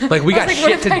this. Like we I got was like,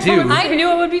 shit what to if I do. I knew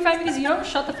it would be fine because you don't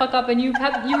shut the fuck up and you were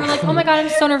like, oh my god, I'm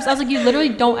so nervous. I was like, you literally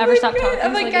don't ever stop talking.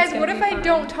 I'm So, like, it's guys, gonna what be if I fine.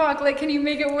 don't talk? Like, can you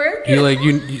make it work? You're like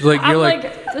you're I'm like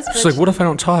this it's like bitch. what if I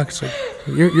don't talk? It's like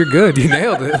you're good. You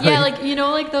nailed it. Yeah, like you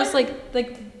know, like those like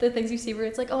the things you see where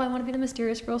it's like, oh, I want to be the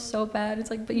mysterious girl so bad.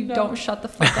 It's like, but you don't shut the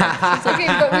fuck up. It's like, Okay,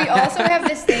 but we also have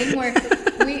this thing where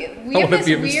we have wanna this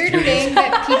be a weird mysterious thing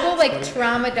that people like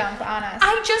trauma dump on us.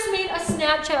 I just made a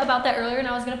Snapchat about that earlier, and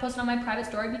I was gonna post it on my private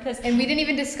story because And we didn't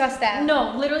even discuss that.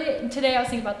 no, literally today I was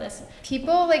thinking about this.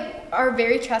 People like are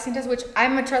very trusting to us, which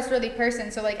I'm a trustworthy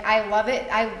person, so like I love it.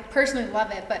 I personally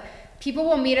love it, but people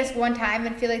will meet us one time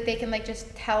and feel like they can like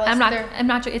just tell us I'm their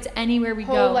not sure. It's anywhere we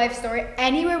whole go. life story.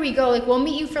 Anywhere we go, like we'll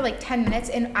meet you for like 10 minutes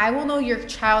and I will know your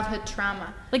childhood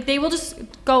trauma. Like they will just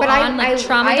go But on I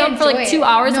trauma dump for enjoy like it. 2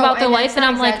 hours No, about their and life, that's and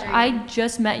not I'm like, exaggerating. I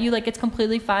just met you. Like it's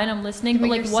completely fine. I'm listening, but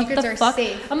Like, like your what secrets the are fuck?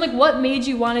 safe. I'm like, what made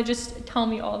you want to just tell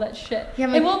me all that shit? Yeah,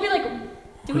 I'm and like- we'll be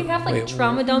like, do we have like Wait,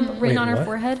 trauma dump written wait, on our what?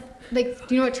 forehead? Like,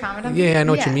 do you know what trauma dump is? Yeah, I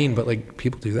know what you mean, but like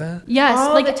people do that. Yes,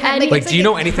 All like the time. any- Like, It's do you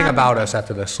like know a anything comment. about us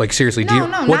after this? Like seriously, do No,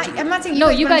 you? no, what not, I'm not saying you No,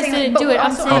 guys, you but I'm guys saying, didn't like, do but it. I'm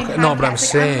also saying- on Okay, no, but I'm podcasts.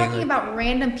 saying, I'm talking like- about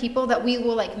random people that we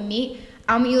will like meet.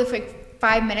 I'll meet you for like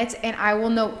 5 minutes and I will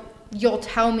know, you'll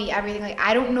tell me everything. Like,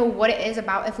 I don't know what it is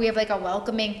about if we have like a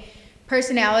welcoming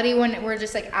personality when we're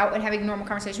just like out and having normal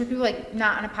conversation with people, like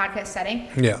not on a podcast setting.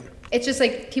 Yeah. It's just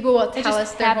like people will tell just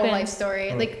us their whole life happens.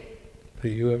 story. Like, Do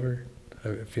you ever?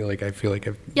 I feel like I've.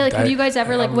 Yeah, like have you guys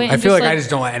ever like went? I and feel just, like I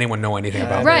just don't let anyone know anything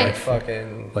about Right. me. Like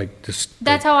fucking Like just.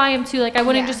 That's how I am too. Like I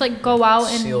wouldn't Yeah. just like go out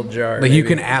and sealed jar. Like you maybe.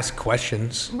 can ask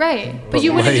questions. right, But, but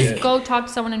you wouldn't like- just go talk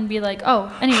to someone and be like,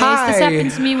 oh, anyways, Hi. this happened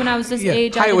to me when I was this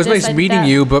age. I Hi, it did was this, nice I did meeting that.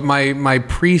 you, but my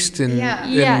priest in, Yeah.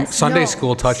 in Yes, Sunday no,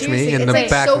 school touched seriously, me in it's the like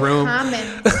back so room.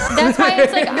 common. That's why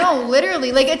it's like No,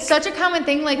 literally, like it's such a common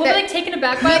thing. Like we'll be that. like taken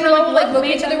aback Me by it. and We're Noel will like what look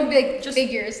made at each other. them We'll be like just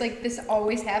figures. Like this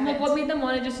always I'm happens. like, what made them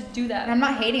want to just do that? And I'm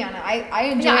not hating on it. I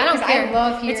enjoy Yeah, I it don't because care. I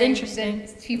love It's hearing interesting.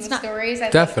 people's It's not- stories. I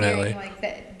Definitely. love hearing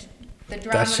like the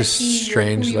drama, That's just the tea,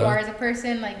 strange, who you though. are as a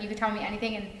person. Like you can tell me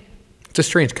anything, and It's a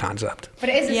strange concept. but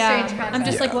it is a Yeah, strange concept. I'm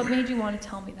just Yeah. like, what made you want to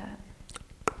tell me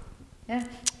that? yeah.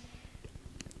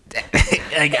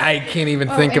 I can't even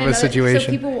Oh, think and of a another- So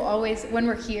situation. people will always, when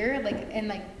we're here, like in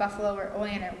like Buffalo or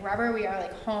Olean or wherever we are,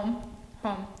 like home,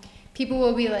 people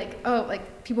will be like, oh,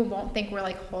 like people won't think we're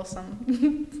like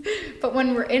wholesome. But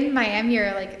when we're in Miami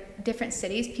or like different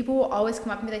cities, people will always come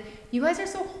up and be like, you guys are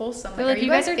so wholesome. They're like, you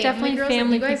guys are family definitely girls?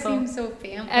 family like, you guys people. seem so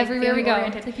family. Everywhere we go.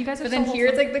 oriented. Like, you guys are But so then here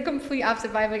it's wholesome. like the complete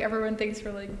opposite vibe. Like everyone thinks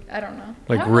we're like, I don't know.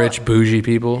 Like I don't rich bougie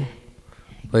people.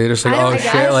 Like they're just like, I oh don't- I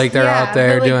shit, guess, like they're yeah, out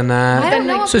there but, like, doing that. I don't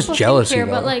know It's if just people jealousy, think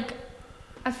here, but though. like,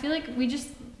 I feel like we just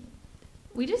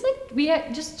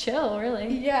just chill, really.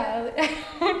 Yeah. I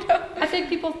don't know. I think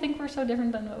people think we're so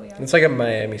different than what we are. It's like a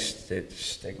Miami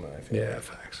stigma. I feel. Yeah, like.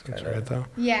 facts. That's Kinda. right though.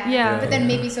 Yeah. Yeah. But then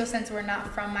maybe so since we're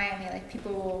not from Miami, like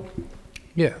people will.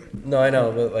 Yeah. No, I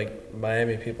know, but like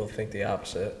Miami people think the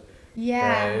opposite.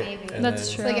 Yeah, Right? maybe. And That's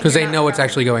then- true. Like, if Because you're they not know what's from-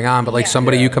 actually going on, but like Yeah.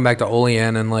 somebody you Yeah. come back to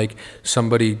Olean and like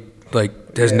somebody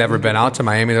like has never been out to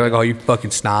Miami, they're like, oh, you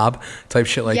fucking snob, type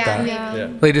shit like yeah, that. maybe. Yeah. Yeah.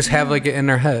 They just have like it in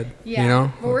their head, Yeah. you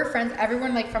know. But we're friends.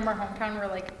 Everyone like from our hometown, we're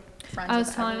like friends. I was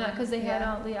with telling that everyone. because they had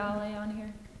Yeah. Leale on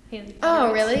here. Haley.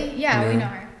 Oh, really? Yeah, we Yeah. know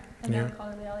her. I never Yeah.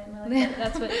 called her Leale in my life.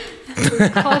 That's what they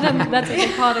called him. That's what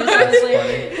they called her. So I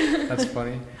was like, That's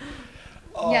funny.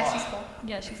 Yeah, she's cool.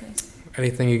 Yeah, she's nice.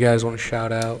 Anything you guys want to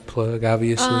shout out, plug,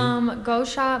 obviously? Go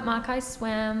shop Makai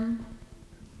Swim.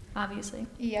 Obviously.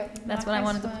 Yep. That's what I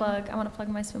wanted to plug. I want to plug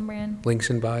my swim brand. Links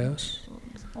in bios.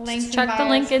 Check the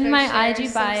link in my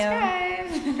IG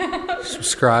bio.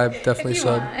 Subscribe, definitely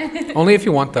sub. Only if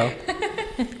you want, though.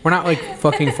 We're not like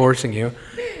fucking forcing you.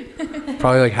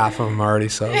 Probably like half of them are already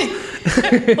subs.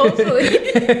 Hopefully.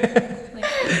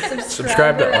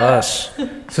 Subscribe to us.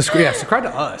 Subscribe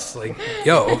to us. Like,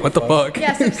 yo, what the fuck?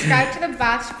 Yeah, subscribe to the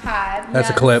BotchPod. That's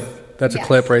a clip. That's a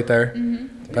clip right there.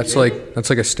 Mm-hmm. That's like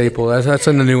a staple. That's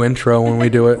in the new intro when we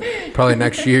do it. Probably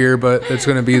next year, but it's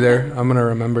gonna be there. I'm gonna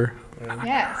remember.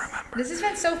 Yes. This has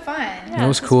been so fun. Yeah, That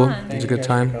was this cool. fun. It was a good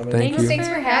time. Thank you. Thanks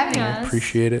for having us.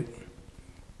 Appreciate it.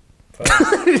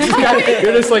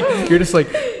 You're just like.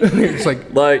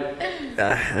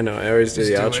 I know, I always do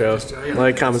the outro.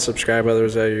 Like, comment, subscribe,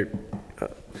 otherwise you're...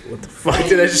 what the fuck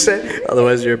did I just say?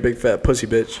 Otherwise you're a big fat pussy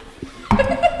bitch.